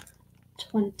Brenda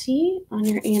 20 on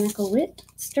your Annika Witt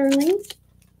sterling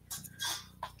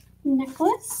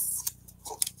necklace.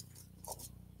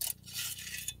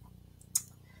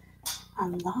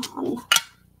 Alon.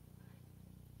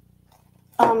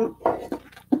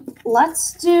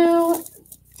 Let's do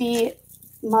the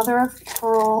mother of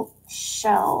pearl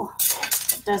shell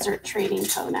Desert Trading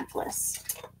Co. necklace.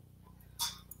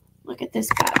 Look at this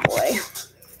bad boy.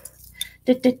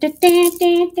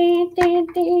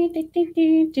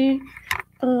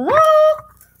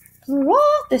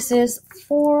 This is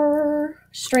 4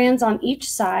 strands on each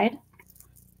side.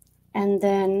 And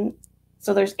then,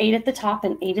 so there's 8 at the top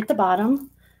and 8 at the bottom.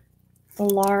 The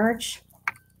large,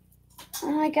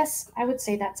 I guess I would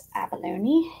say that's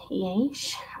abalone.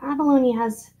 Yes. Abalone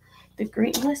has the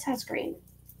green. This has green.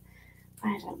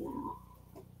 I don't know.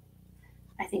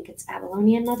 I think it's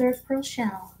abalone and mother of pearl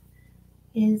shell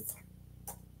is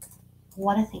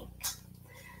what I think.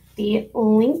 The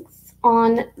length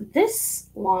on this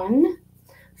one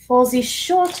for the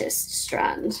shortest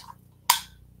strand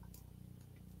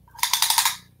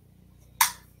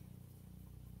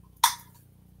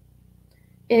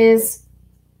is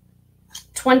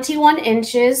 21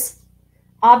 inches,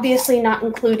 obviously not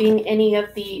including any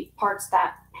of the parts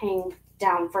that hang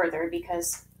down further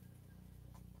because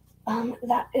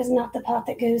that is not the part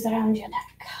that goes around your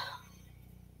neck.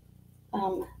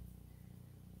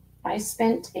 I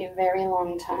spent a very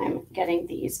long time getting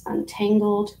these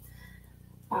untangled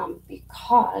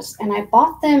because, and I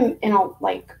bought them in a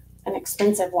like an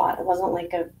expensive lot. It wasn't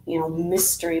like a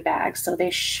mystery bag, so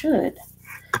they should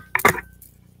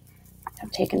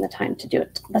have taken the time to do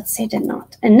it. Let's say did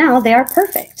not, and now they are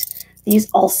perfect.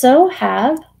 These also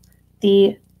have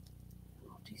the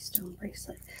multi-stone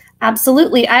bracelet.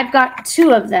 Absolutely, I've got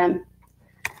 2 of them.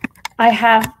 I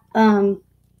have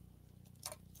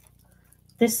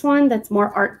this one that's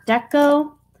more Art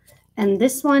Deco, and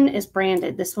this one is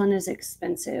branded. This one is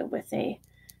expensive with a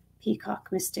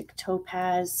peacock mystic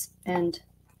topaz and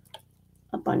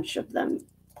a bunch of them.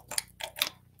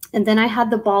 And then I had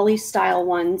the Bali style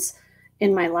ones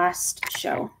in my last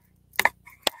show.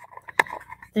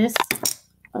 This,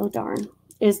 oh darn,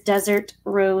 is Desert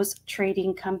Rose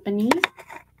Trading Company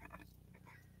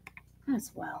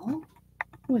as well,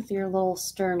 with your little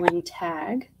sterling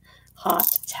tag,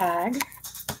 hot tag.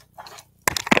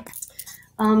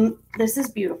 This is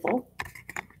beautiful.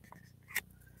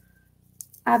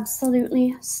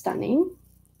 Absolutely stunning.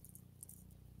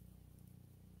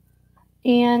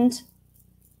 And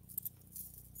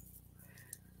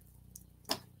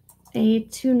a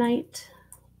 2-night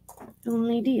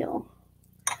only deal.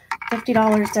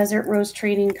 $50 Desert Rose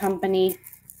Trading Company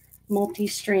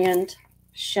multi-strand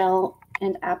shell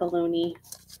and abalone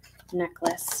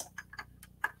necklace.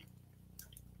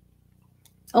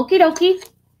 Okie dokie.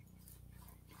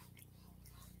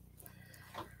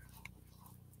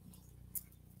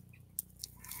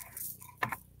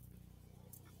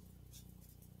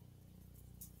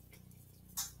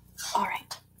 All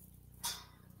right.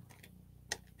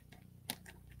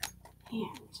 And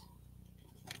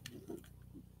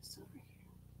this over here.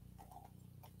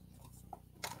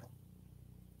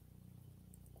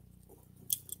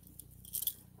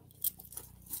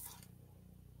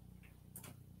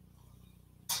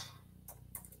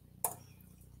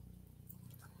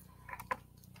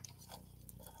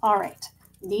 All right.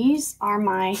 These are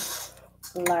my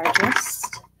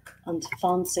largest and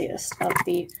fanciest of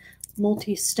the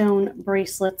multi-stone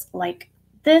bracelets like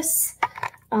this.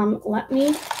 Let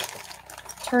me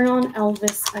turn on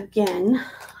Elvis again.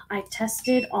 I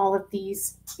tested all of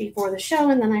these before the show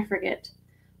and then I forget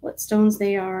what stones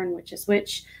they are and which is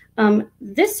which.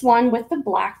 This one with the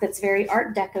black that's very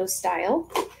Art Deco style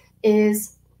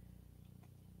is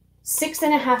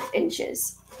 6.5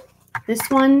 inches. This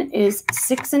one is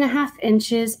 6.5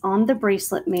 inches on the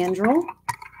bracelet mandrel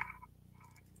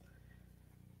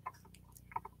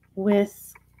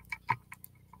with,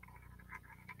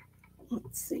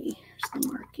 let's see, here's the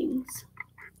markings.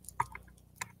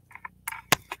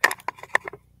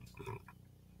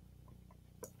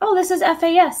 Oh, this is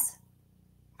FAS.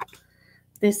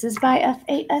 This is by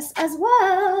FAS as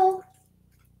well.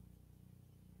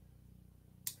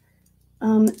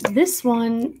 This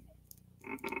one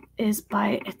is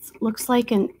by, it looks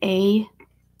like an AE.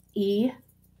 And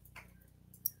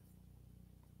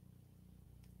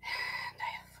I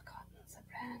have forgotten the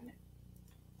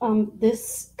brand.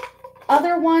 This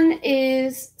other one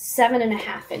is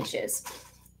 7.5 inches.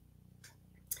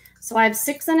 So I have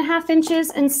 6.5 inches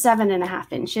and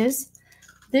 7.5 inches.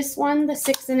 This one, the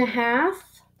 6.5.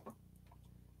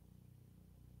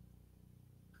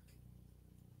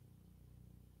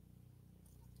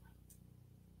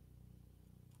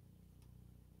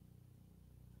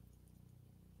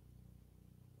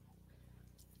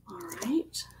 All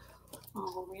right,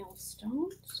 all real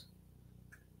stones.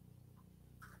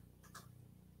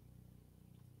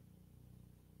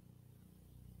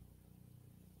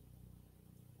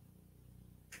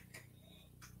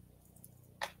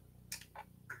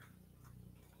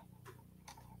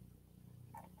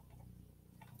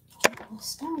 All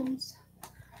stones.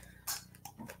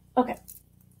 Okay.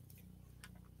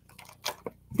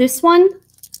 This one,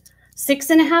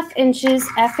 6.5 inches,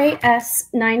 FAS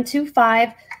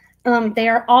 925. They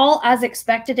are all as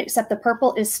expected, except the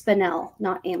purple is spinel,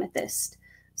 not amethyst.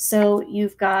 So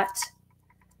you've got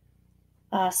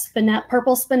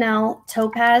purple spinel,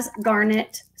 topaz,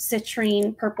 garnet,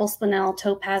 citrine, purple spinel,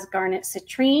 topaz, garnet,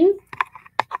 citrine,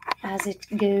 as it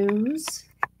goes.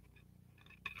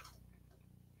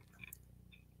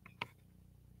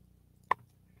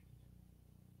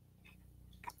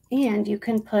 And you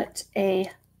can put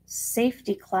a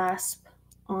safety clasp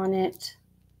on it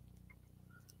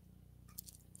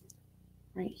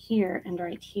right here and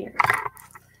right here.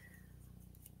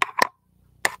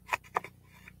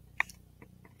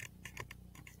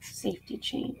 Safety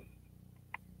chain,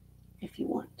 if you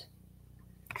want.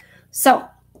 So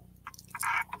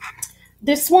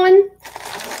this one,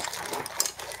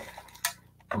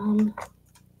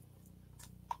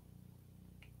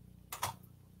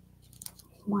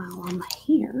 while I'm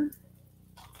here,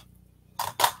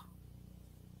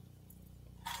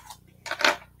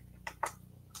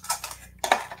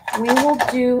 we will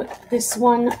do this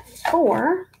one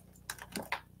for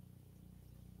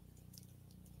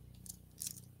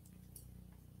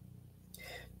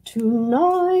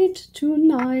tonight,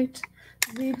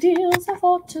 the deals are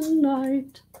for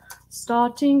tonight.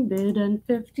 Starting bid and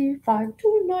 55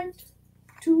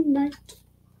 tonight.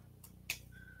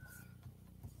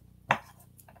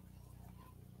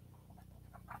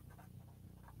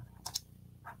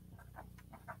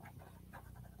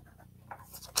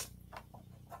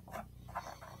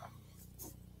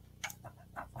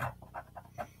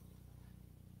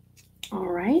 All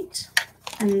right,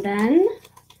 and then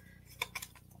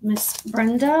Miss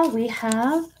Brenda, we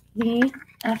have the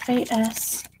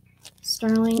FAS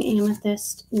sterling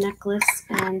amethyst necklace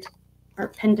or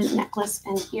pendant necklace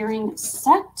and earring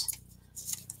set.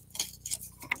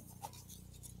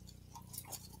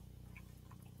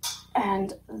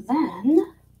 And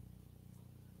then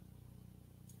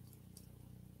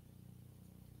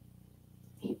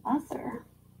the other,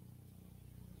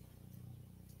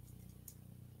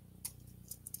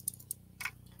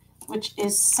 which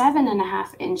is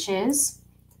 7.5 inches.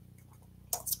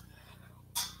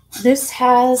 This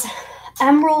has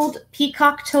emerald,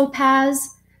 peacock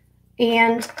topaz,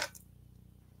 and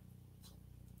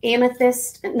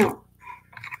amethyst, no,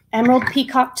 emerald,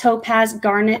 peacock topaz,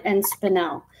 garnet, and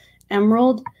spinel.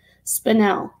 Emerald,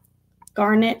 spinel,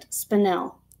 garnet,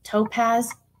 spinel,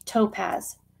 topaz,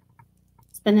 topaz,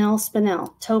 spinel,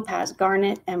 spinel, topaz,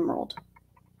 garnet, emerald.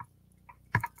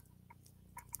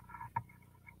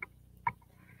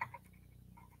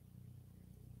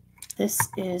 This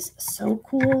is so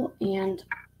cool, and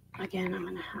again, I'm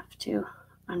going to have to,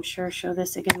 I'm sure, show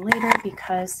this again later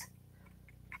because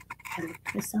I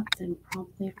looked this up and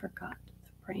probably forgot the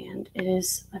brand. It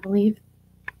is, I believe,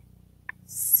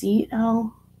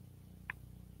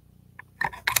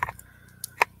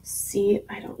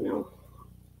 I don't know.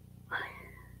 I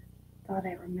thought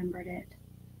I remembered it.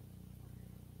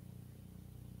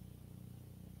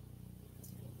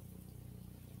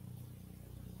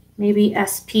 Maybe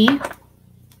SP.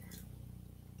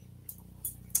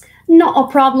 Not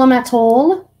a problem at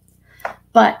all.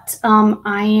 But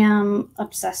I am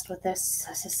obsessed with this.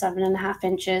 This is 7.5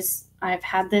 inches. I've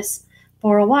had this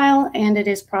for a while, and it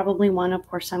is probably one, of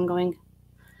course, I'm going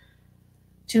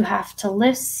to have to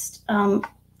list.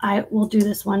 I will do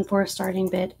this one for a starting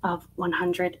bid of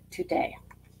 100 today.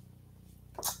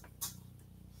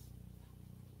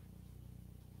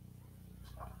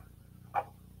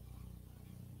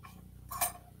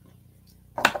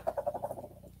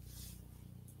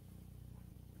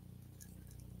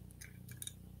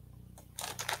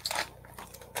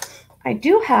 I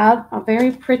do have a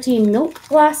very pretty milk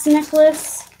glass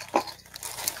necklace.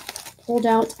 Pulled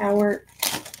out our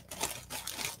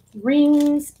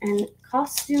rings and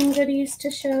costume goodies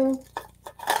to show.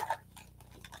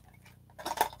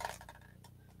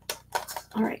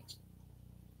 All right.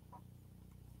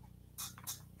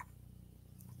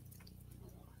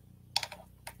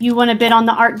 You want to bid on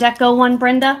the Art Deco one,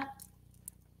 Brenda?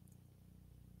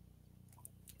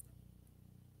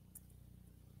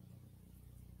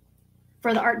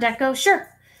 For the Art Deco? Sure.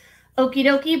 Okie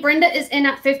dokie. Brenda is in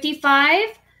at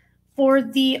 55 for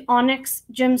the Onyx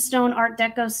Gemstone Art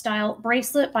Deco style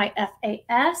bracelet by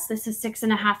FAS. This is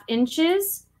 6.5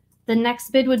 inches. The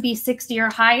next bid would be 60 or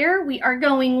higher. We are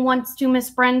going once to Miss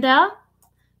Brenda.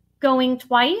 Going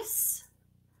twice.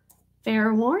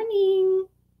 Fair warning.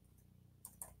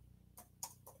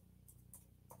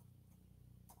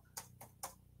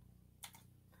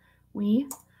 We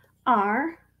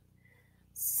are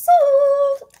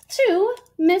sold to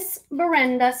Miss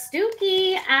Brenda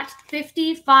Stuckey at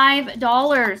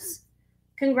 $55.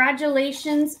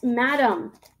 Congratulations,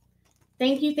 madam.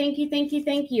 Thank you, thank you, thank you,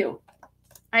 thank you.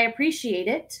 I appreciate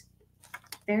it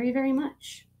very, very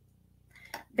much.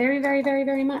 Very, very, very,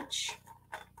 very much.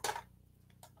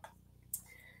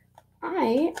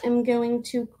 I am going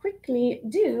to quickly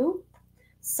do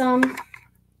some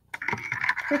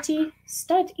pretty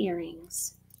stud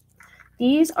earrings.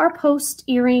 These are post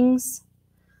earrings.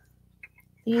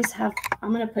 These have,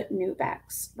 I'm going to put new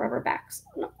backs, rubber backs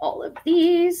on all of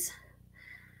these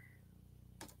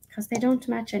because they don't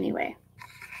match anyway.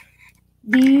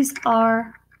 These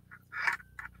are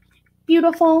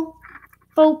beautiful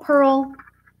faux pearl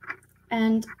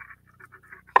and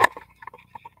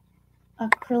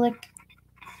acrylic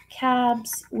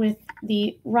cabs with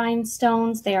the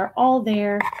rhinestones. They are all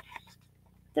there.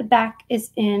 The back is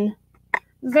in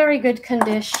very good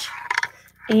condition.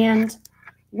 And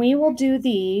we will do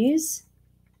these.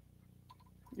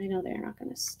 I know they're not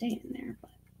going to stay in there,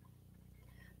 but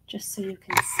just so you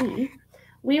can see.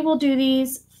 We will do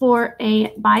these for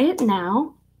a buy it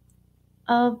now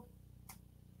of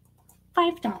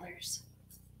 $5.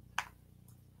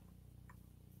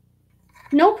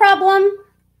 No problem.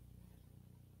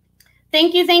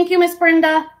 Thank you, Miss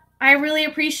Brenda. I really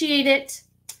appreciate it.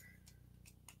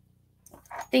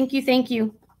 Thank you, thank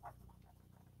you.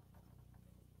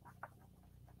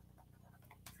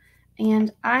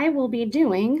 And I will be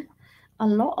doing a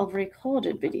lot of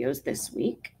recorded videos this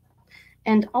week.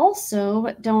 And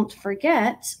also, don't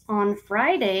forget, on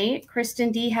Friday,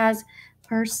 Kristen D has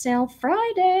Purse Sale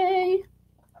Friday.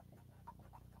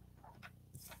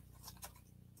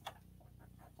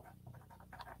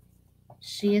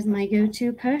 She is my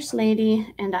go-to purse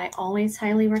lady, and I always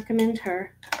highly recommend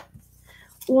her.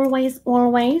 Always,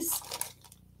 always.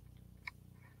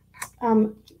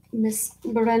 Miss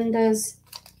Brenda's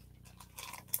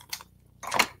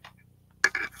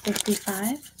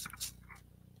 55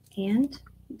 and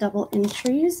double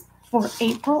entries for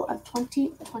April of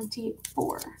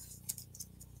 2024.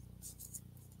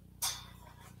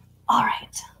 All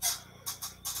right.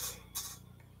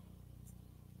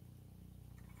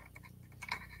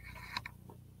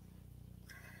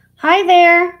 Hi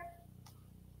there.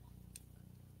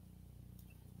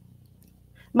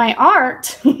 My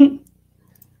art.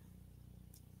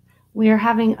 We are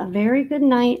having a very good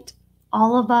night,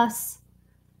 all of us.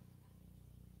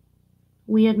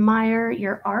 We admire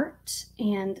your art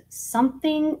and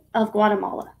something of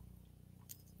Guatemala.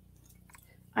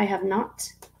 I have not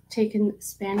taken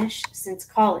Spanish since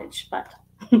college, but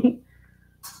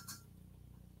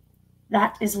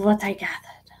that is what I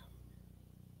gathered.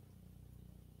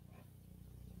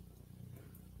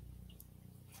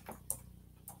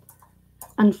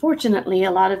 Unfortunately,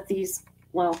 a lot of these,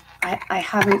 well, I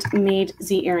haven't made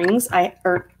the earrings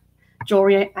or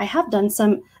jewelry. I have done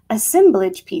some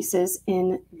assemblage pieces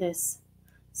in this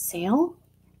sale.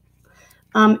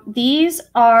 These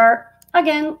are,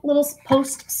 again, little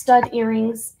post stud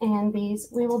earrings, and these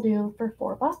we will do for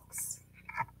 $4.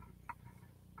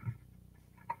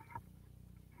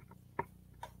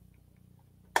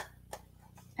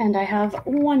 And I have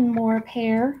one more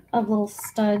pair of little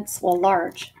studs, well,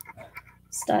 large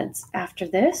studs after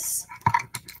this.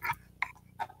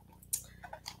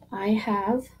 I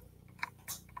have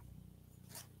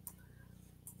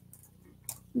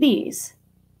these.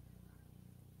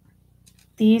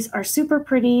 These are super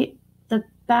pretty. The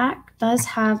back does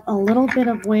have a little bit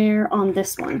of wear on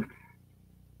this one,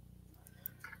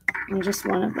 on just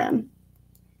one of them.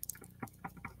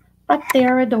 But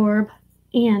they're adorable.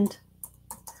 And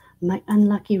my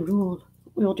unlucky rule,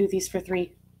 we'll do these for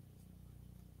 $3.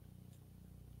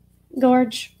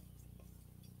 Gorge.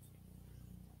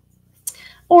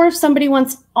 Or if somebody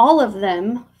wants all of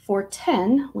them for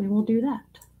 10, we will do that.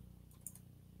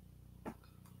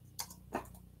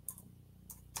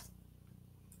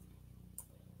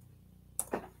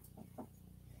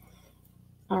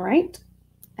 All right,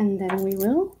 and then we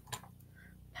will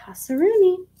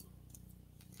pass-a-rooney.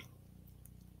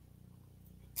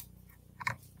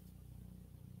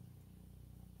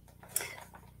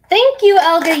 Thank you,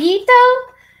 El Gallito.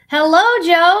 Hello,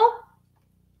 Joe.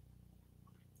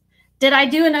 Did I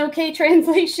do an okay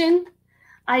translation?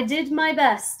 I did my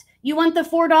best. You want the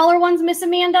 $4 ones, Miss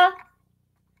Amanda?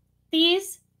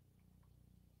 These?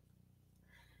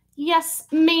 Yes,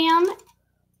 ma'am.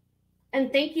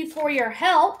 And thank you for your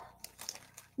help,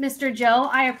 Mr. Joe.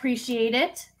 I appreciate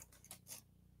it.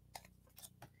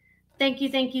 Thank you,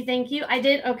 thank you, thank you. I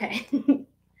did okay.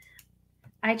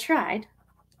 I tried.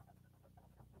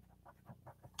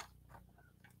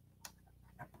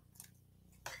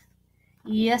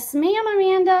 Yes, ma'am,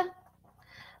 Amanda.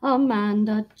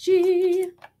 Amanda G.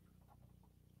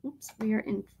 Oops, we are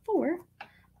in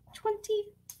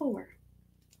 424.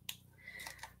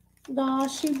 Da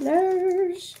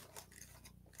Schubler's.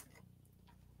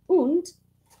 Und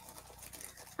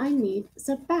I need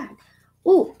the bag.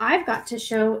 Oh, I've got to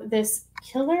show this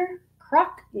killer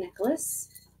croc necklace.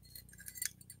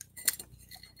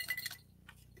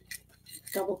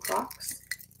 Double crocs.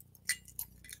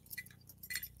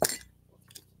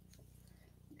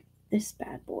 This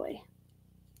bad boy.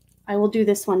 I will do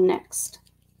this one next.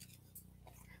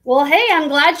 Well, hey, I'm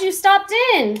glad you stopped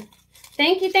in.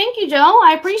 Thank you, Joe.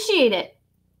 I appreciate it.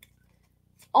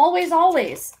 Always,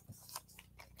 always.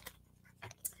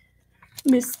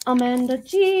 Miss Amanda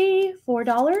G,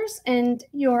 $4. And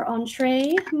your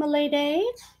entree, milady.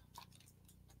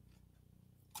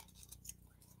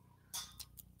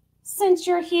 Since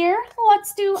you're here,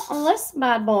 let's do this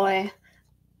bad boy.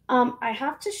 I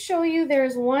have to show you,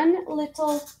 there's one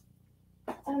little,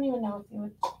 I don't even know if you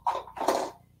would,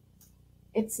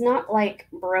 it's not like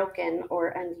broken or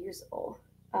unusable,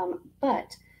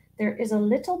 but there is a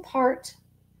little part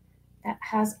that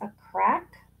has a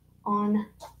crack on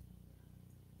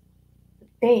the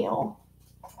bail.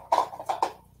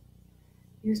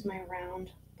 Use my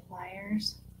round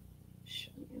pliers.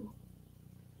 Show you.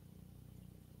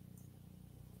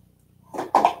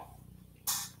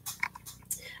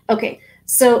 Okay,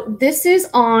 so this is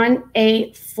on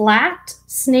a flat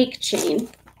snake chain,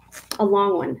 a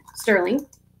long one, sterling.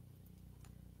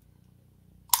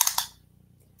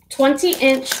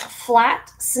 20-inch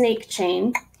flat snake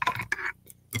chain.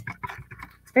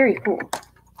 Very cool.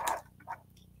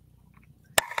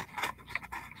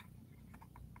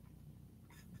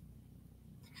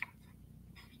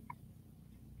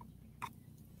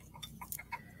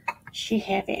 She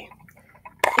heavy.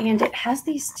 And it has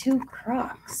these two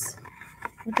crocs.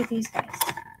 Look at these guys.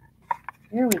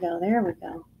 There we go. There we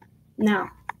go.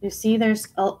 Now, you see there's,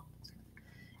 oh,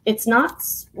 it's not,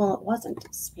 well, it wasn't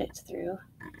split through.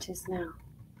 It is now.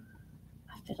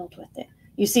 I fiddled with it.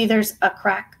 You see there's a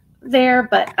crack there,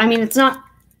 but I mean, it's not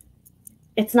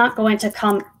going to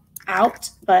come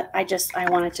out, but I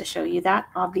wanted to show you that,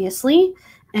 obviously.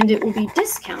 And it will be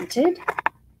discounted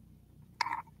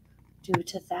due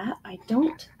to that. I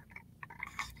don't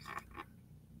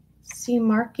see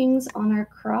markings on our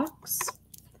crocs.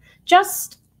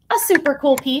 Just a super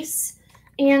cool piece.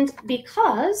 And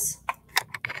because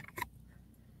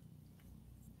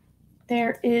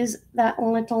there is that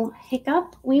little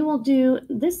hiccup, we will do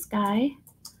this guy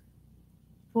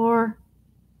for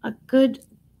a good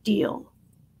deal.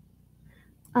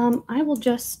 I will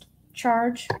just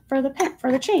charge for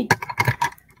the chain.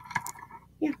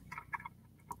 Yeah.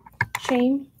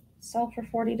 Chain sell for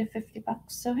 40 to 50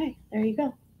 bucks. So hey, there you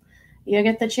go. You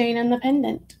get the chain and the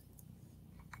pendant.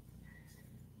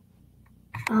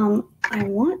 I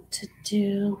want to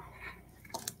do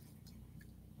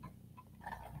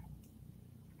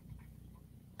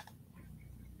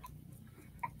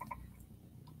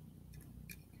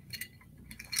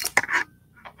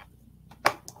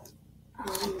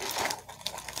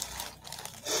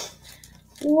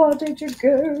where did you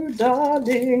go,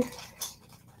 darling?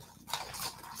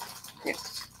 Here.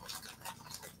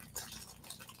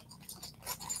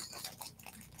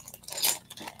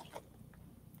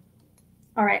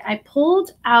 All right, I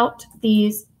pulled out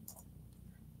these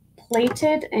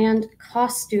plated and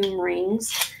costume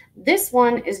rings. This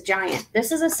one is giant.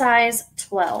 This is a size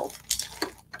 12.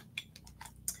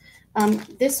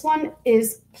 This one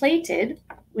is plated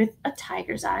with a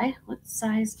tiger's eye. What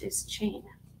size is chain?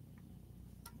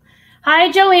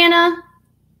 Hi, Joanna.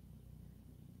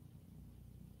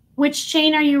 Which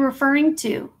chain are you referring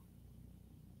to?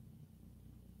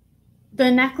 The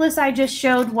necklace I just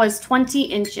showed was 20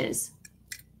 inches.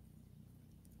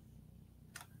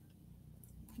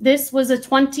 This was a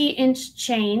 20-inch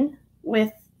chain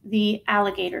with the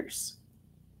alligators.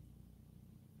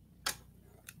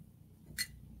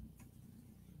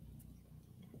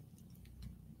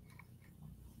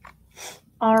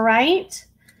 All right.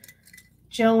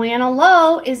 Joanna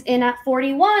Lowe is in at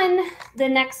 41. The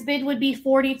next bid would be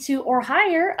 42 or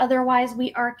higher. Otherwise,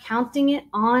 we are counting it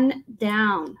on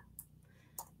down.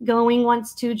 Going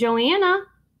once to Joanna.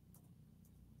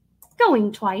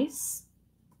 Going twice.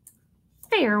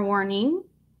 Fair warning.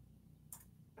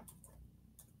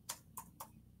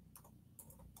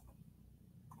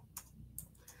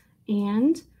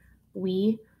 And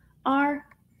we are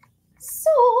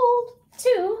sold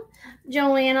to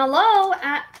Joanna Lowe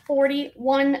at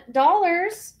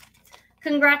 $41.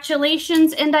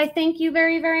 Congratulations, and I thank you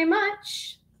very, very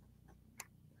much.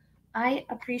 I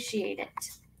appreciate it.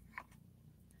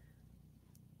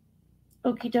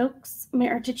 Okie dokes, my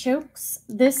artichokes.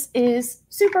 This is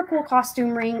super cool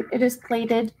costume ring. It is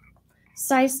plated,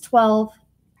 size 12,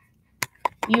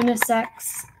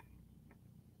 unisex,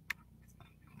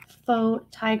 faux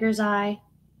tiger's eye,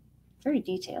 very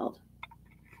detailed.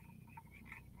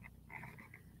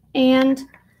 And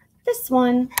this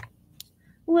one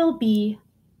will be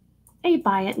a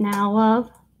buy it now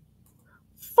of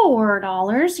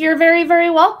 $4. You're very, very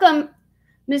welcome,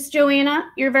 Miss Joanna.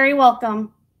 You're very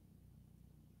welcome.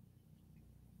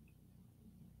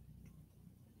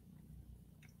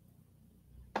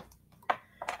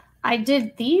 I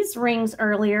did these rings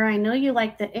earlier. I know you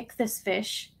like the ichthys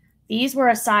fish. These were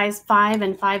a size 5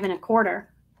 and 5 1/4.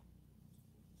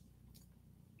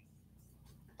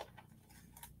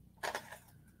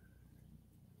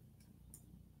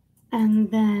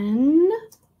 And then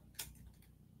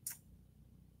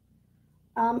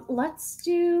let's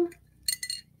do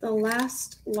the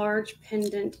last large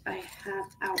pendant I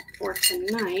have out for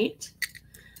tonight.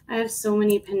 I have so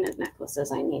many pendant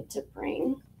necklaces I need to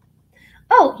bring.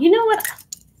 Oh, you know what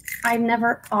I've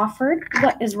never offered?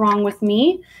 What is wrong with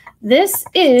me? This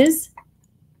is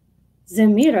the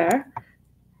mirror.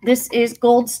 This is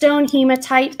goldstone,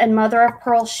 hematite, and mother of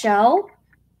pearl shell.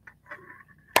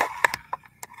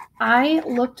 I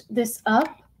looked this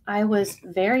up. I was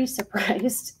very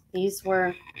surprised. These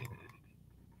were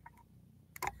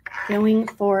going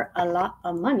for a lot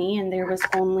of money, and there was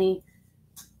only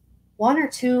 1 or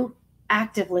 2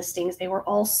 active listings. They were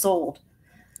all sold.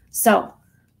 So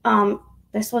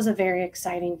this was a very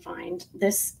exciting find.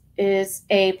 This is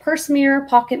a purse mirror,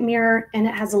 pocket mirror, and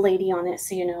it has a lady on it,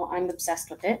 so you know I'm obsessed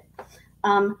with it.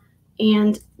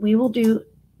 And we will do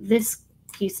this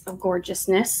piece of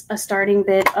gorgeousness, a starting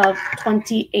bid of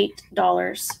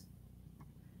 $28.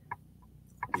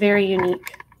 Very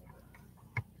unique.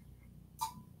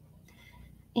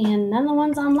 And none of the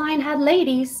ones online had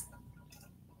ladies.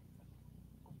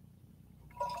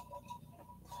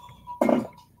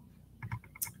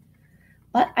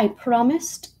 But I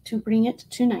promised to bring it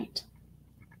tonight.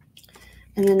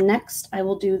 And then next I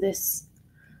will do this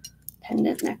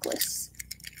pendant necklace,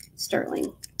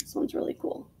 sterling. This one's really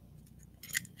cool.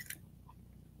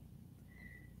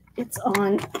 It's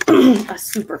on a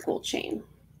super cool chain.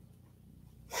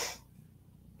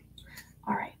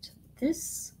 All right,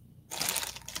 this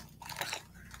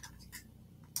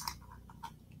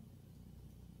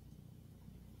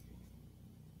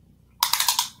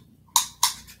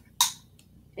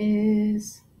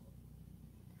is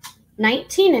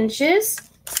 19 inches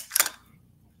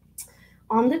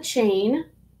on the chain.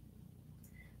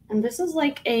 And this is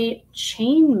like a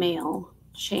chainmail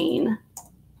chain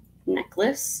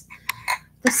necklace,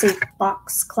 the safe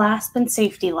box clasp and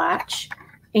safety latch,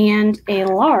 and a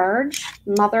large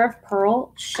mother of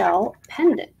pearl shell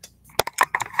pendant.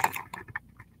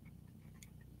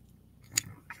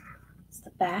 It's the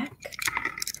back.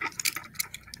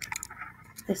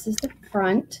 This is the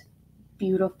front.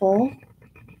 Beautiful.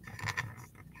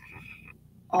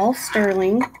 All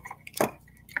sterling.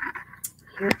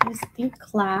 Here is the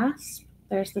clasp.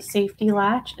 There's the safety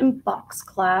latch and box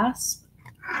clasp.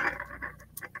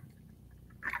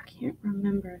 Can't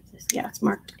remember if this, yeah, it's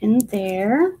marked in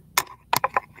there.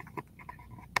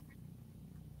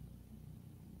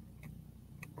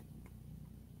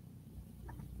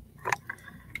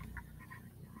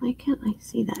 Why can't I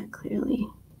see that clearly?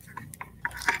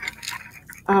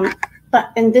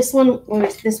 And this one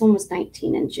was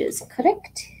 19 inches,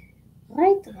 correct?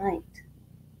 Right.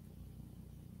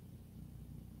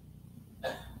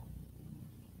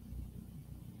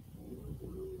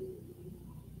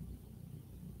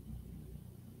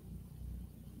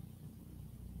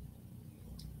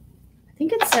 I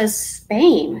think it says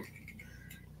Spain.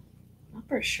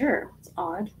 for sure. It's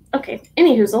odd. Okay,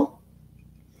 any hoozle.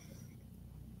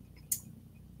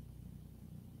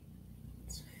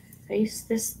 Let's face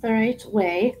this the right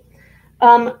way.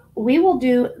 We will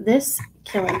do this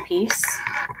killer piece.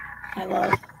 I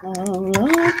love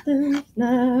this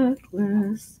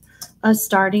necklace. A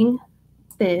starting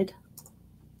bid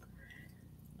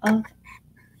of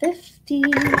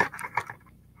 $50.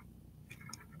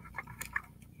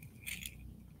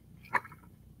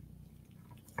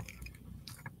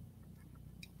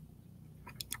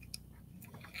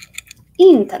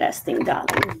 Interesting,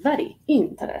 darling. Very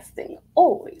interesting.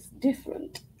 Always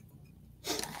different.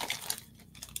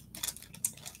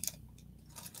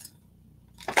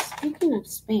 Speaking of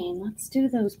Spain, let's do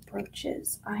those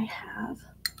brooches. I have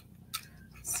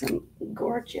some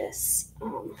gorgeous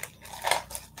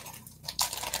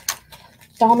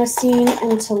Damascene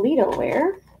and Toledo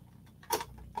wear.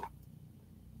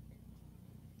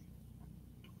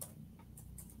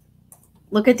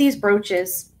 Look at these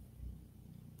brooches.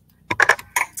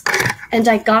 And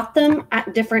I got them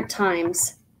at different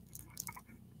times.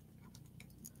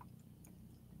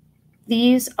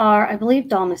 These are, I believe,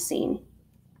 Damascene.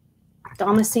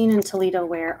 Damascene and Toledo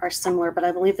wear are similar, but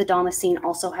I believe the Damascene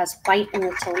also has white and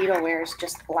the Toledo wear is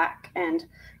just black and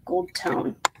gold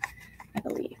tone, I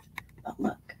believe. But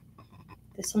look,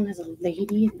 this one has a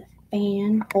lady in the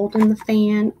fan, holding the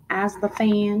fan as the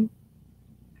fan.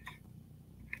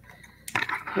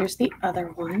 Here's the other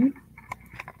one.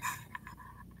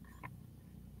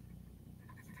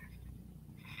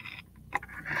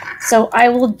 So I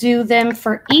will do them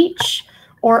for each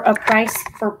or a price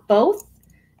for both.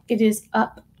 It is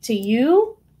up to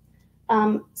you.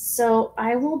 So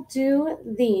I will do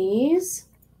these.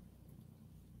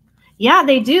 Yeah,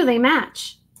 they do. They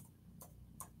match.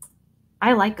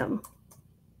 I like them.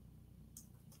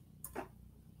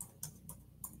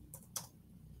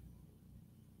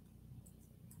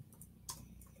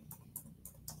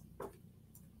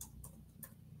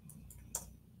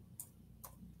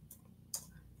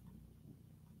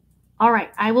 All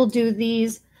right, I will do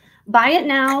these. Buy it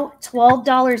now,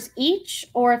 $12 each,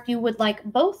 or if you would like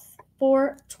both,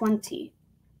 for $20.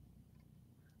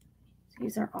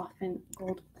 These are often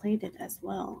gold plated as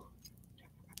well.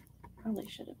 Probably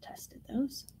should have tested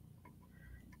those.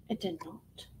 It did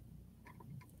not.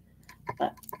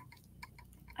 But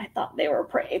I thought they were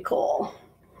pretty cool.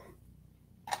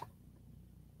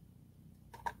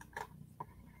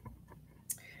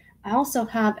 I also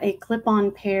have a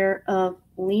clip-on pair of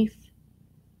leaf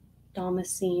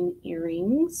Damascene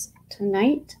earrings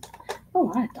tonight. A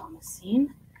lot of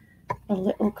Damascene. A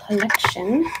little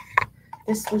collection.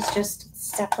 This was just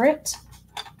separate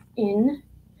in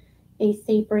a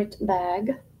favorite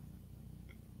bag.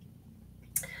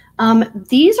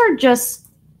 These are just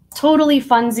totally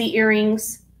funsy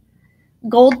earrings.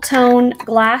 Gold tone,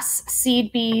 glass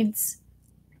seed beads,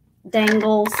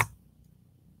 dangles.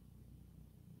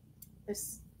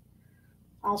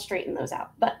 I'll straighten those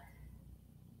out, but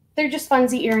they're just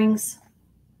funsy earrings.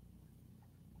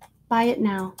 Buy it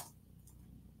now.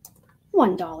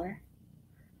 $1.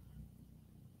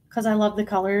 Because I love the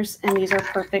colors, and these are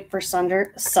perfect for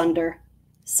summer.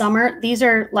 These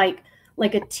are like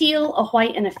a teal, a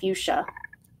white, and a fuchsia.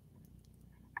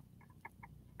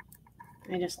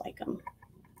 I just like them.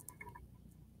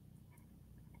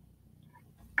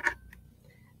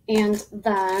 And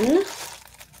then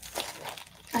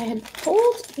I had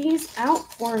pulled these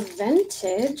out for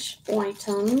vintage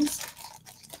items.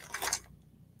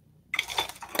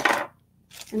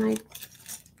 And I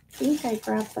think I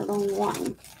grabbed the wrong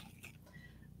one.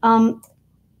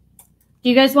 Do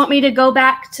you guys want me to go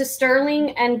back to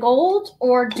sterling and gold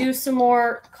or do some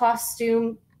more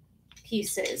costume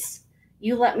pieces?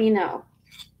 You let me know.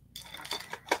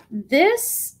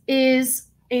 This is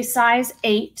a size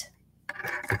 8.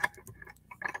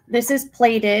 This is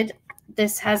plated.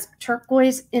 This has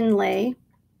turquoise inlay.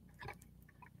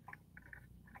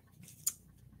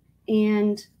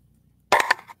 And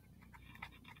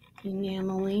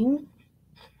enameling.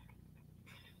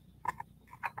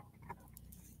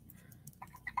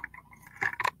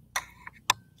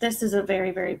 This is a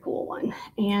very, very cool one.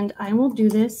 And I will do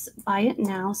this, buy it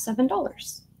now,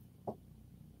 $7.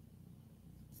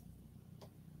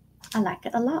 I like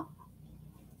it a lot.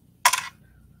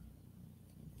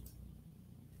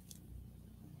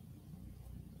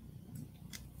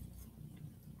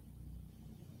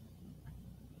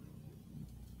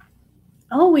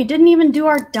 Oh, we didn't even do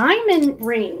our diamond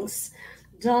rings.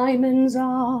 Diamonds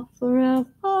are forever.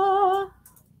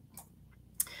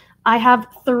 I have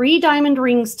 3 diamond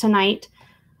rings tonight,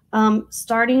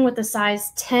 starting with the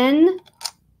size 10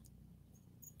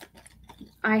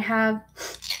 I have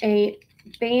a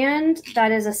band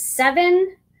that is a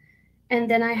 7, and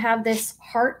then I have this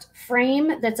heart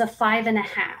frame that's a 5.5.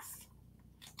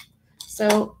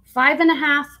 So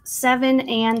 5.5, 7,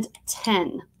 and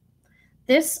 10.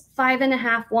 This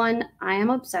 5.5 one I am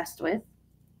obsessed with.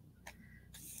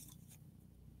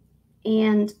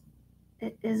 And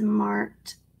it is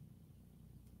marked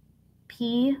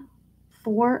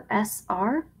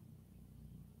P4SR.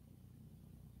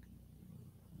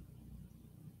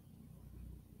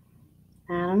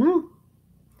 I don't know.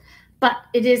 But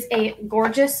it is a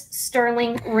gorgeous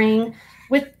sterling ring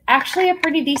with actually a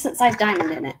pretty decent sized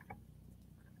diamond in it.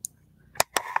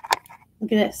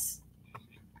 Look at this.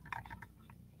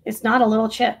 It's not a little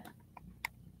chip.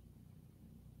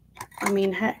 I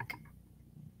mean, heck.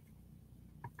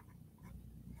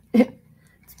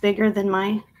 It's bigger than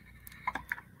my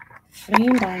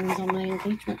frame diamonds on my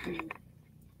engagement ring.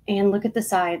 And look at the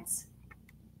sides.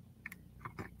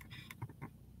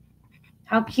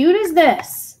 How cute is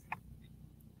this?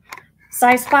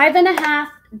 Size 5.5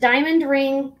 diamond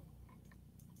ring.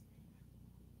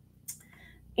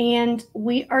 And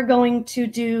we are going to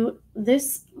do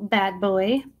this bad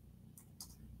boy.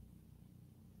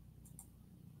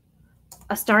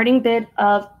 A starting bid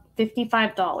of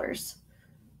 $55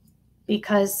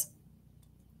 because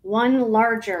one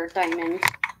larger diamond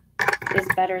is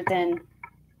better than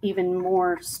even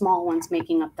more small ones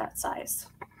making up that size.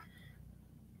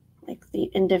 Like the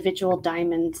individual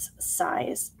diamond's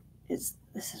size is,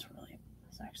 this is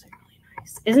actually really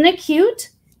nice. Isn't it cute?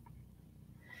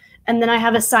 And then I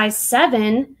have a size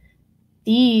 7.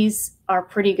 These are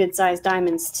pretty good size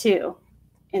diamonds too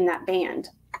in that band.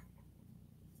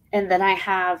 And then I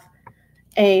have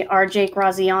a RJ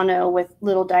Graziano with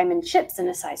little diamond chips in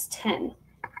a size 10.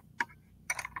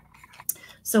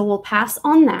 So we'll pass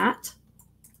on that.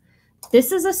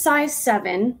 This is a size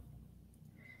 7.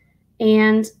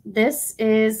 And this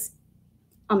is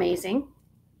amazing.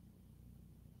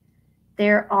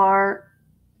 There are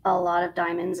a lot of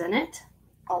diamonds in it.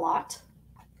 A lot.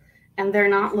 And they're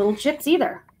not little chips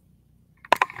either.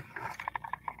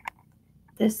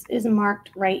 This is marked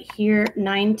right here,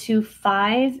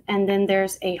 925, and then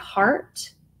there's a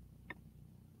heart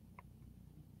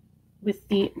with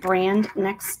the brand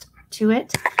next to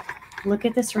it. Look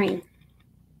at this ring.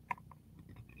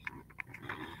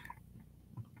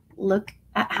 Look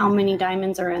at how many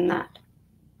diamonds are in that.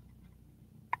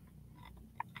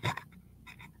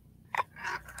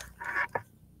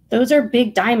 Those are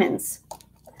big diamonds.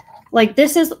 Like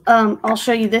this is, I'll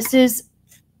show you, this is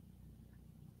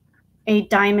a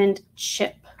diamond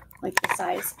chip, like the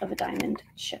size of a diamond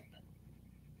chip.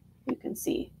 You can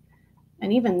see.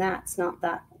 And even that's not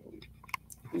that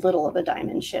little of a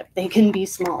diamond chip. They can be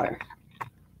smaller.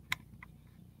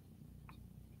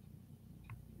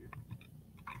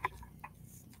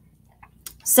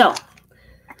 So,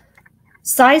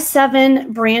 size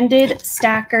 7 branded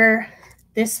stacker.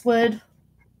 This would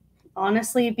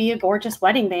honestly be a gorgeous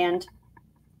wedding band.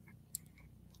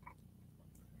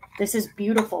 This is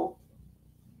beautiful.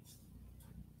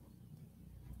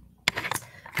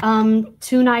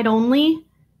 2-night only,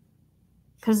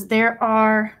 because there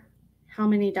are how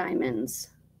many diamonds?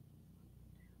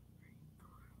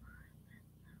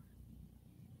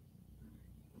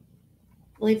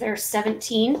 I believe there are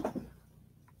 17.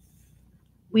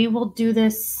 We will do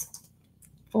this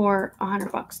for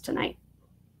 $100 tonight.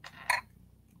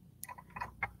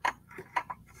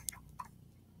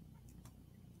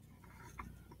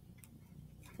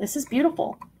 This is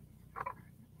beautiful.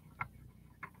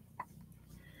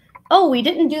 Oh, we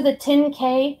didn't do the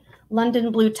 10K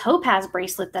London Blue Topaz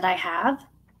bracelet that I have,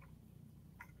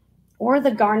 or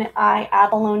the Garnet Eye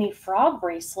Abalone Frog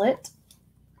bracelet.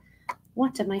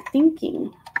 What am I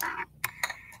thinking?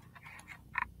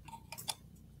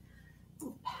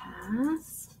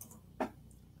 Pass.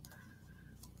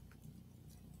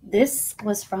 This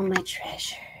was from my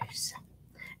treasures.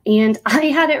 And I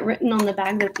had it written on the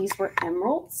bag that these were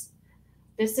emeralds.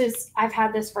 This is, I've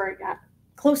had this for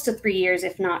close to 3 years,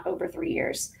 if not over 3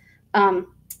 years.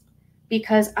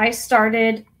 Because I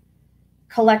started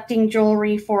collecting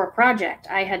jewelry for a project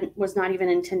I was not even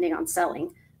intending on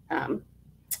selling.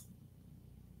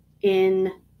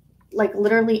 In like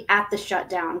literally at the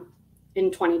shutdown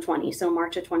in 2020, so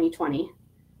March of 2020.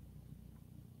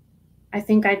 I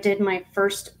think I did my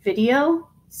first video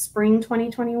spring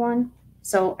 2021.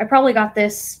 So I probably got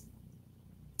this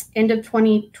end of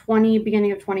 2020,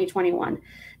 beginning of 2021.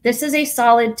 This is a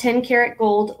solid 10 karat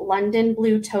gold London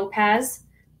Blue Topaz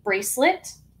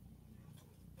bracelet.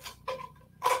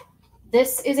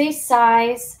 This is a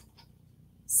size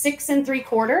 6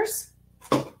 3/4.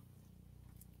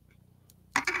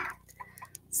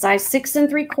 size 6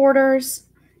 3/4.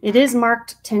 It is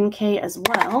marked 10K as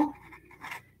well.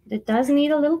 It does need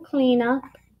a little cleanup,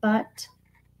 but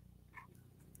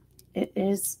it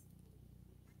is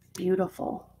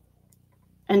beautiful.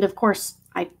 And of course,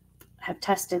 I have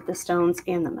tested the stones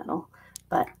and the metal,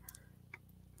 but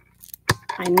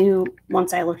I knew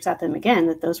once I looked at them again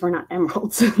that those were not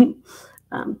emeralds.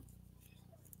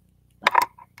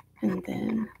 And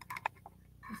then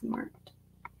it's marked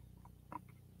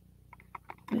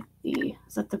with the,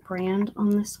 is that the brand on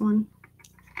this one?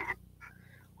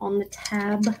 On the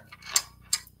tab.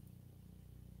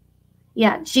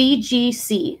 Yeah,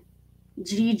 GGC.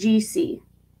 GGC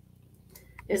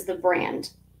is the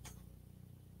brand.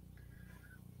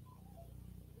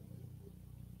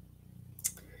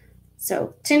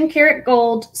 So 10 karat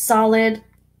gold, solid.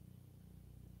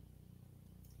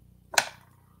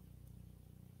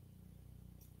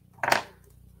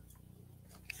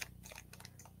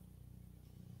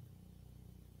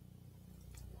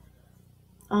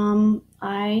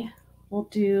 I will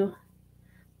do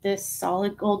this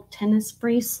solid gold tennis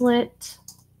bracelet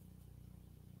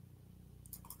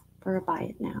for a buy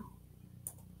it now.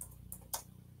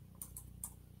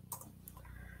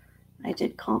 I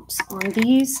did comps on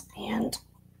these and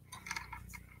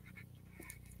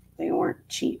they weren't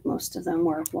cheap. Most of them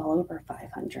were well over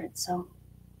 500, so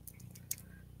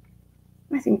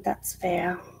I think that's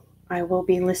fair. I will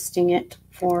be listing it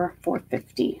for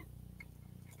 $450.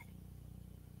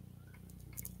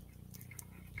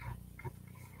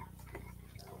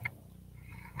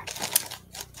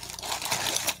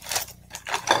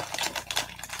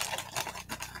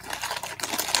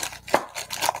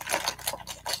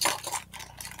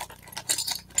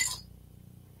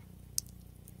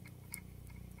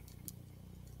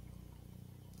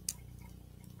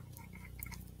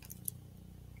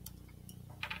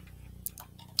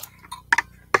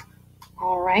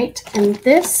 All right, and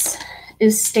this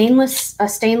is a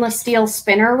stainless steel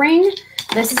spinner ring.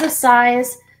 This is a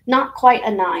size, not quite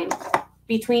a 9,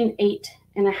 between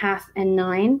 8.5 and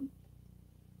 9.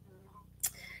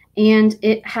 And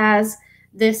it has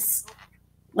this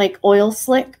like oil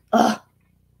slick. Ugh.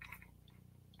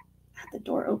 I had the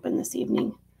door open this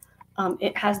evening.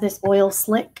 It has this oil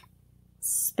slick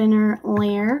spinner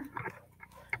layer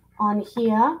on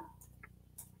here.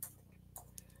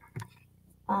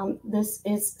 This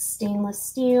is stainless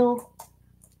steel.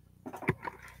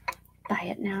 Buy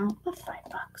it now for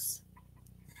 $5.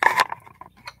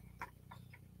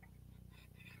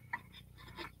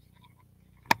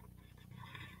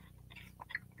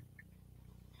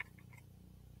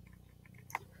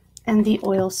 And the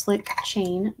oil slick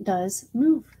chain does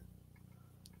move.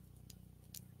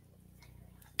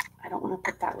 I don't want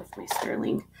to put that with my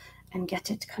sterling and get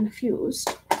it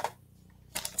confused.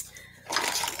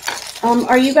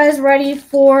 Are you guys ready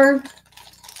for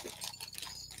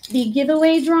the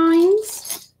giveaway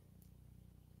drawings?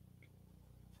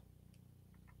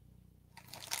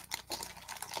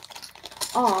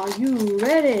 Are you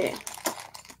ready?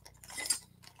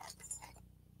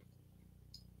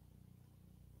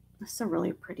 This is a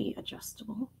really pretty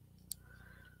adjustable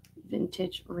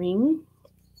vintage ring.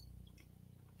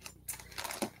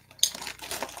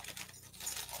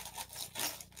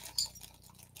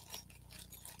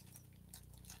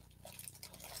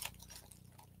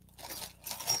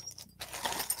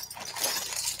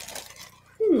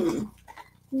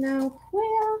 Now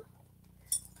where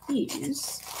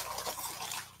these?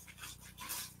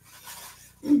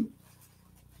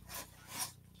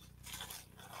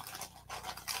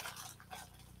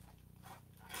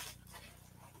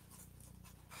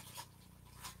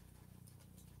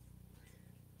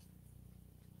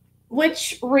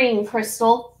 Which ring,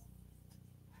 Crystal?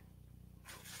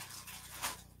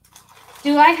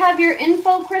 Do I have your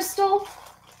info, Crystal?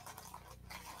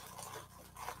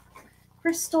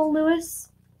 Crystal Lewis?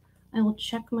 I will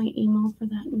check my email for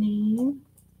that name.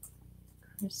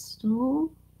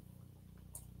 Crystal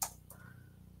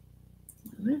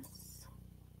Lewis.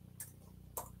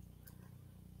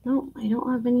 No, I don't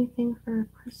have anything for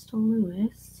Crystal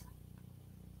Lewis.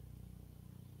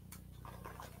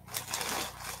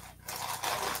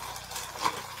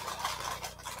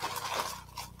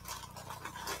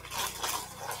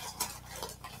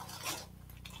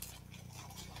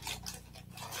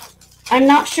 I'm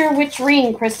not sure which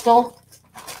ring, Crystal.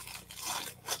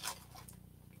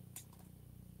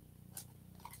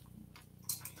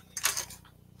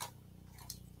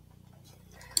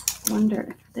 Wonder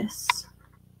if this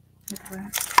would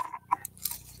work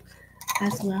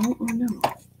as well or no.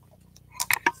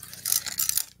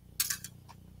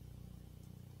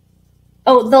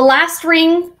 Oh, the last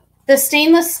ring The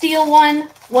stainless steel one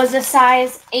was a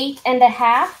size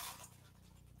 8.5.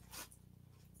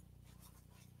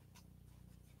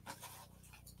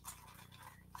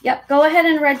 Yep, go ahead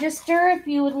and register if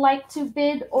you would like to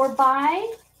bid or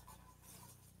buy.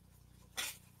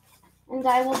 And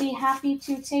I will be happy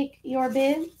to take your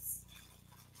bids.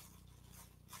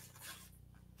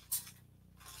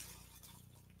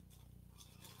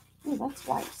 Oh, that's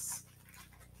Weiss.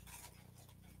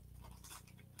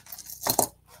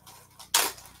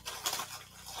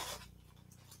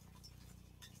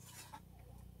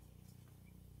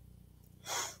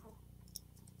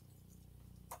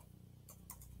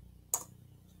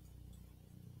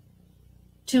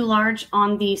 Too large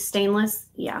on the stainless,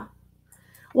 yeah.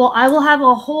 Well, I will have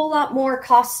a whole lot more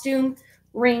costume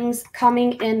rings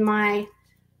coming in my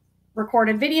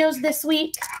recorded videos this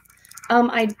week.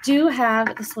 I do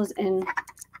have, this was in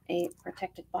a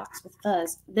protected box with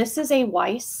fuzz. This is a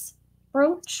Weiss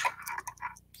brooch.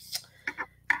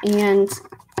 And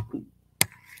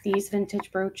these vintage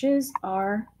brooches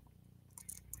are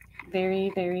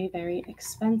very, very, very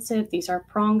expensive. These are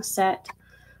prong set.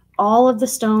 All of the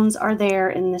stones are there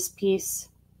in this piece.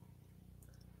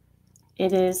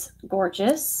 It is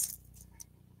gorgeous.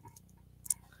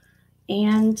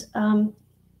 And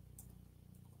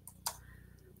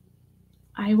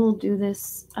I will do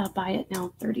this buy it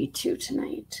now 32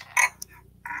 tonight.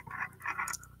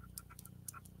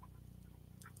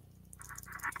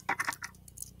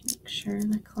 Make sure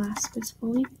the clasp is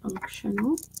fully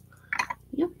functional.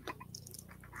 Yep.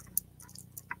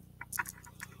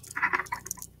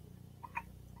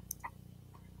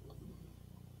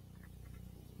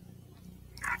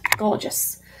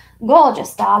 Gorgeous.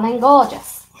 Gorgeous, darling,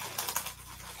 gorgeous.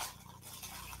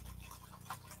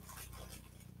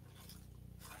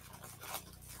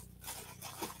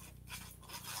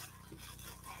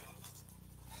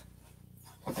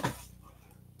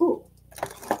 Ooh.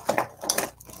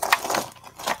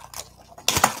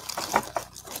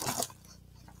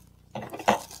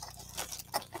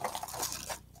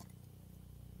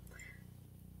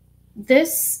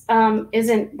 This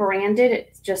isn't branded.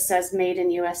 It just says made in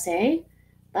USA,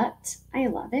 but I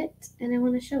love it and I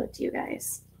want to show it to you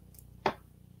guys.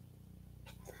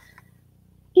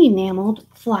 Enameled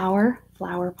flower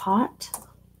pot.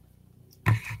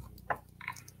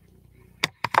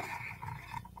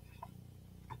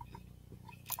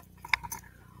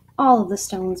 All of the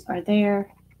stones are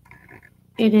there.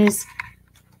 It is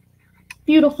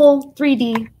beautiful,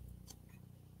 3D.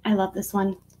 I love this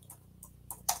one.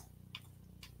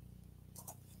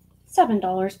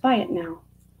 $7, buy it now.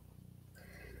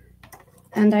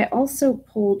 And I also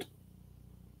pulled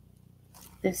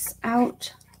this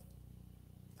out.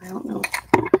 I don't know if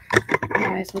you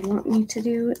guys would want me to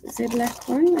do the black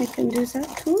one. I can do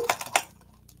that too.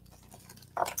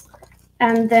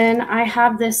 And then I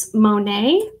have this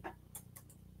Monet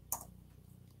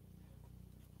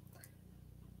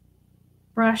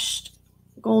brushed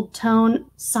gold tone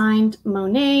signed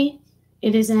Monet.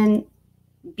 It is in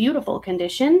beautiful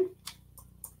condition.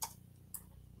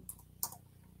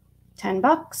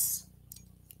 $10.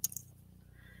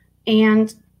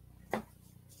 And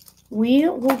we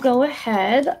will go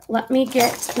ahead. Let me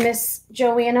get Miss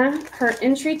Joanna her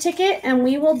entry ticket and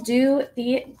we will do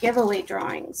the giveaway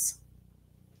drawings.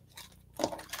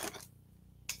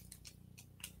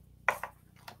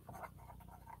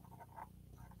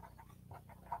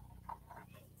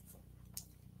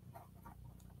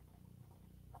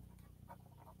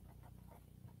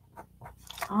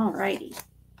 All righty.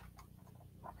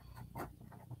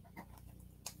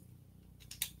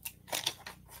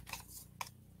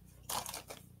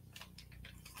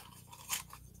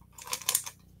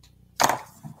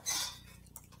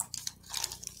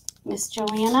 Miss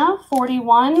Joanna,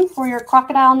 41 for your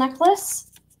crocodile necklace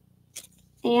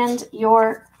and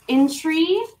your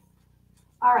entry.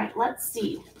 All right, let's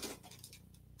see.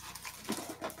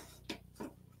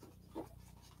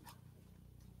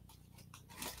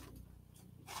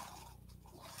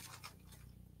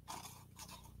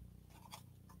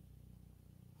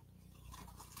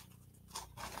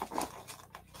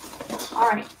 All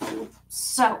right,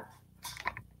 so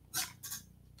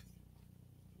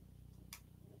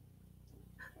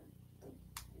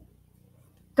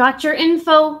got your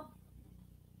info.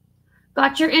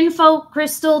 Got your info,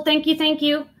 Crystal. Thank you, thank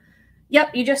you.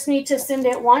 Yep, you just need to send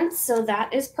it once, so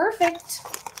that is perfect.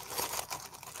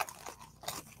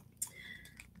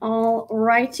 All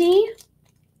righty.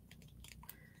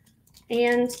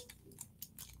 And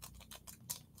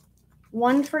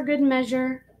one for good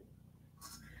measure.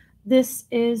 This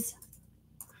is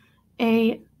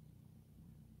a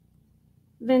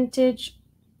vintage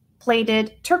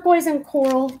plated turquoise and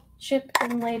coral chip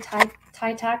inlay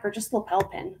tie tack, or just lapel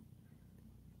pin.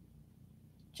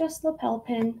 Just lapel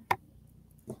pin.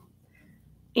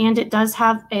 And it does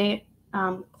have a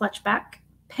clutch back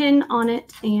pin on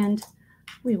it, and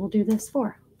we will do this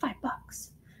for $5.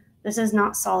 This is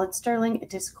not solid sterling.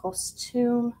 It is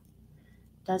costume.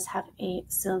 It does have a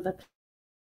silver.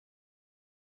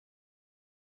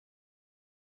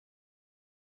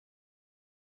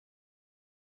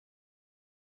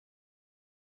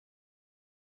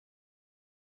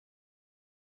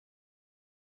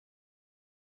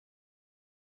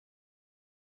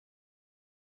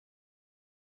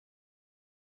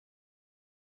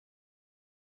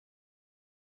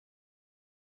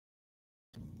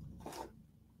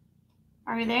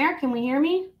 Are you there? Can we hear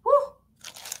me? Woo!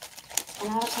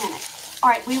 I'm out of panic. All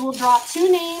right, we will draw 2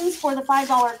 names for the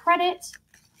 $5 credit.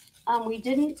 We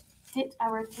didn't hit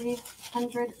our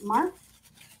 300 mark,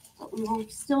 but we will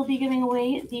still be giving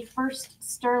away the first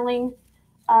sterling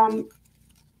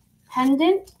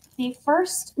pendant. The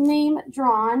first name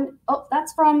drawn, oh,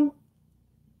 that's from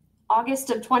August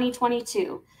of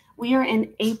 2022. We are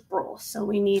in April, so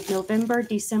we need November,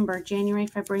 December, January,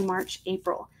 February, March,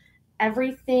 April.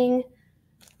 Everything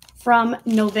from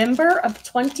November of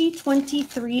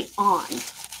 2023 on.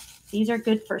 These are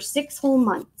good for 6 whole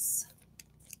months.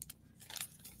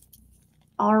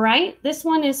 All right, this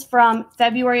one is from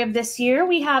February of this year.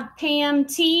 We have Pam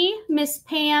T, Miss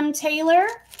Pam Taylor.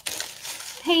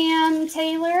 Pam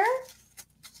Taylor.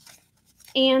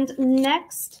 And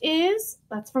next is,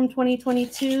 that's from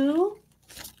 2022.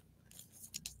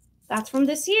 That's from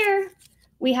this year.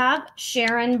 We have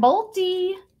Sharon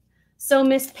Bolte. So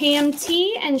Miss Pam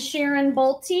T and Sharon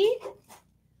Bolte,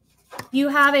 you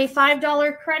have a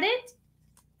 $5 credit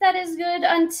that is good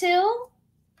until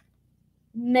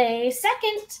May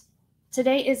 2nd.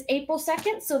 Today is April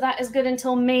 2nd, so that is good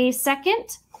until May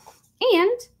 2nd.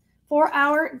 And for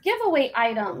our giveaway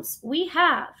items, we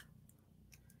have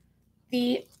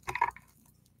the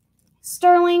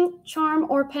sterling charm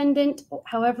or pendant,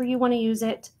 however you want to use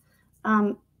it.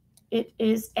 It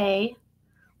is a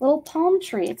little palm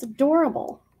tree. It's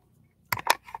adorable.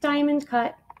 Diamond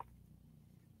cut.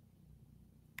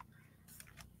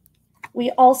 We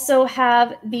also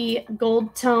have the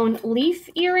gold tone leaf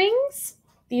earrings.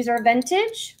 These are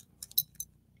vintage.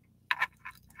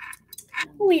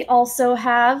 We also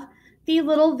have the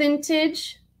little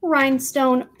vintage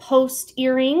rhinestone post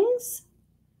earrings.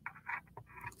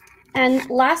 And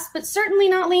last but certainly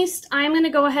not least, I'm going to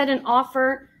go ahead and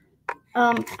offer,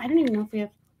 I don't even know if we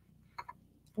have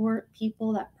 4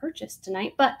 people that purchased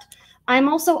tonight, but I'm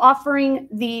also offering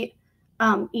the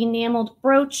enameled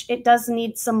brooch. It does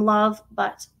need some love,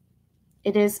 but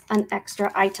it is an extra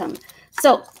item.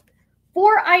 So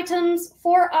 4 items,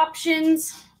 4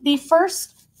 options. The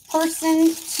first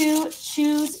person to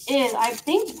choose is, I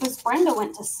think Miss Brenda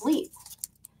went to sleep.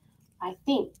 I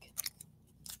think.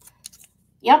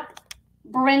 Yep.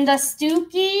 Brenda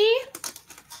Stuckey.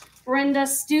 Brenda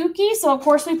Stuckey. So of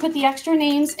course we put the extra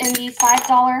names in the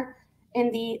 $5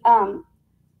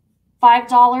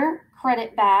 $5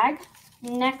 credit bag.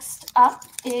 Next up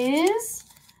is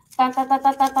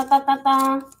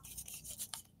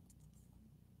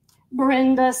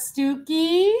Brenda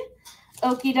Stuckey.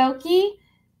 Okie dokie.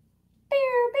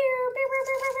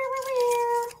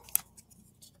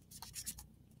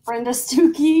 Brenda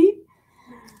Stuckey.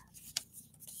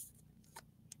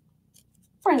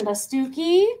 Brenda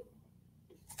Stuckey.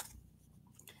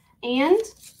 And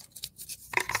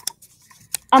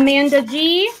Amanda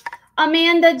G.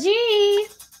 Amanda G.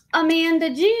 Amanda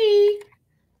G.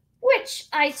 Which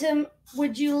item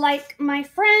would you like, my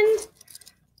friend?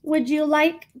 Would you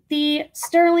like the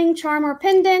sterling charm or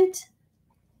pendant,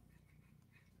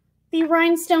 the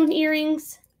rhinestone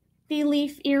earrings, the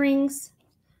leaf earrings,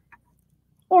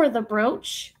 or the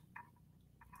brooch?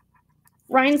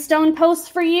 Rhinestone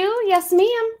post for you? Yes,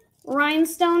 ma'am.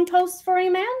 Rhinestone post for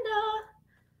Amanda.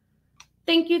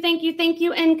 Thank you, thank you, thank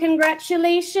you, and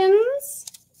congratulations.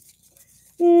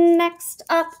 Next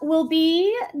up will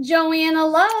be Joanna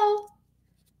Lowe.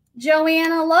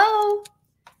 Joanna Lowe,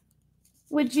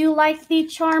 would you like the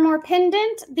charm or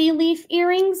pendant, the leaf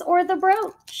earrings, or the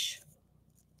brooch?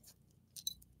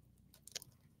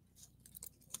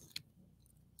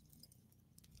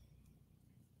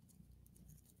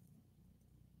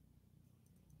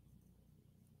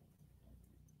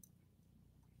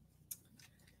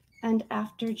 And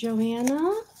after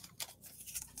Joanna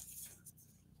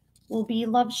will be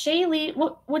Love Shaylee.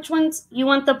 Which ones? You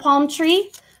want the palm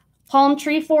tree? Palm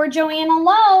tree for Joanna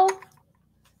Lowe.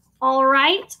 All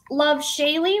right. Love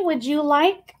Shaylee, would you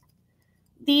like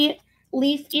the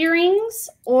leaf earrings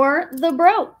or the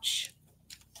brooch.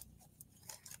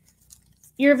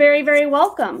 You're very, very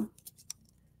welcome.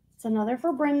 It's another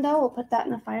for Brenda. We'll put that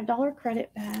in the $5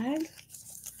 credit bag.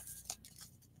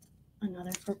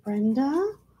 Another for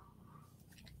Brenda.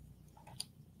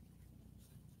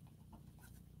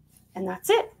 And that's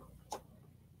it.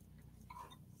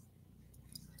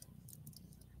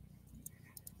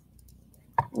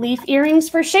 Leaf earrings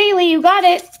for Shaylee. You got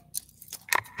it.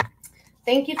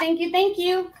 Thank you, thank you, thank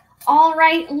you. All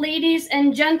right, ladies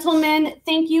and gentlemen,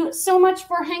 thank you so much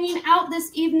for hanging out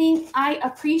this evening. I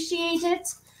appreciate it.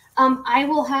 I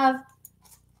will have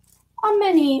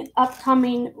many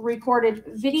upcoming recorded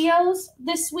videos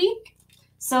this week,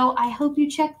 so I hope you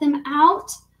check them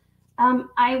out.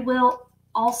 I will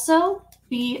also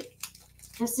be,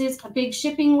 this is a big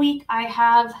shipping week. I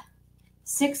have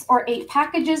 6 or 8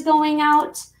 packages going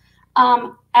out.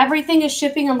 Everything is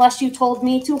shipping unless you told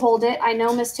me to hold it. I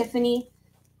know Miss Tiffany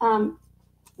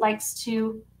likes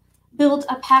to build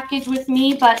a package with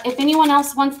me, but if anyone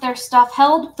else wants their stuff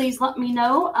held, please let me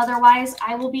know. Otherwise,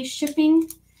 I will be shipping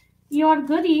your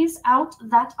goodies out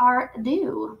that are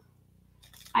due.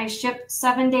 I ship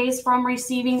 7 days from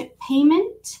receiving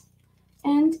payment.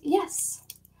 And yes,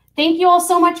 thank you all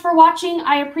so much for watching.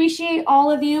 I appreciate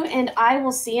all of you, and I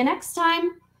will see you next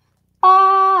time.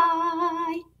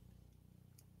 Bye.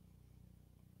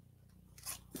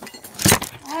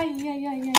 Ay, ay, ay, ay.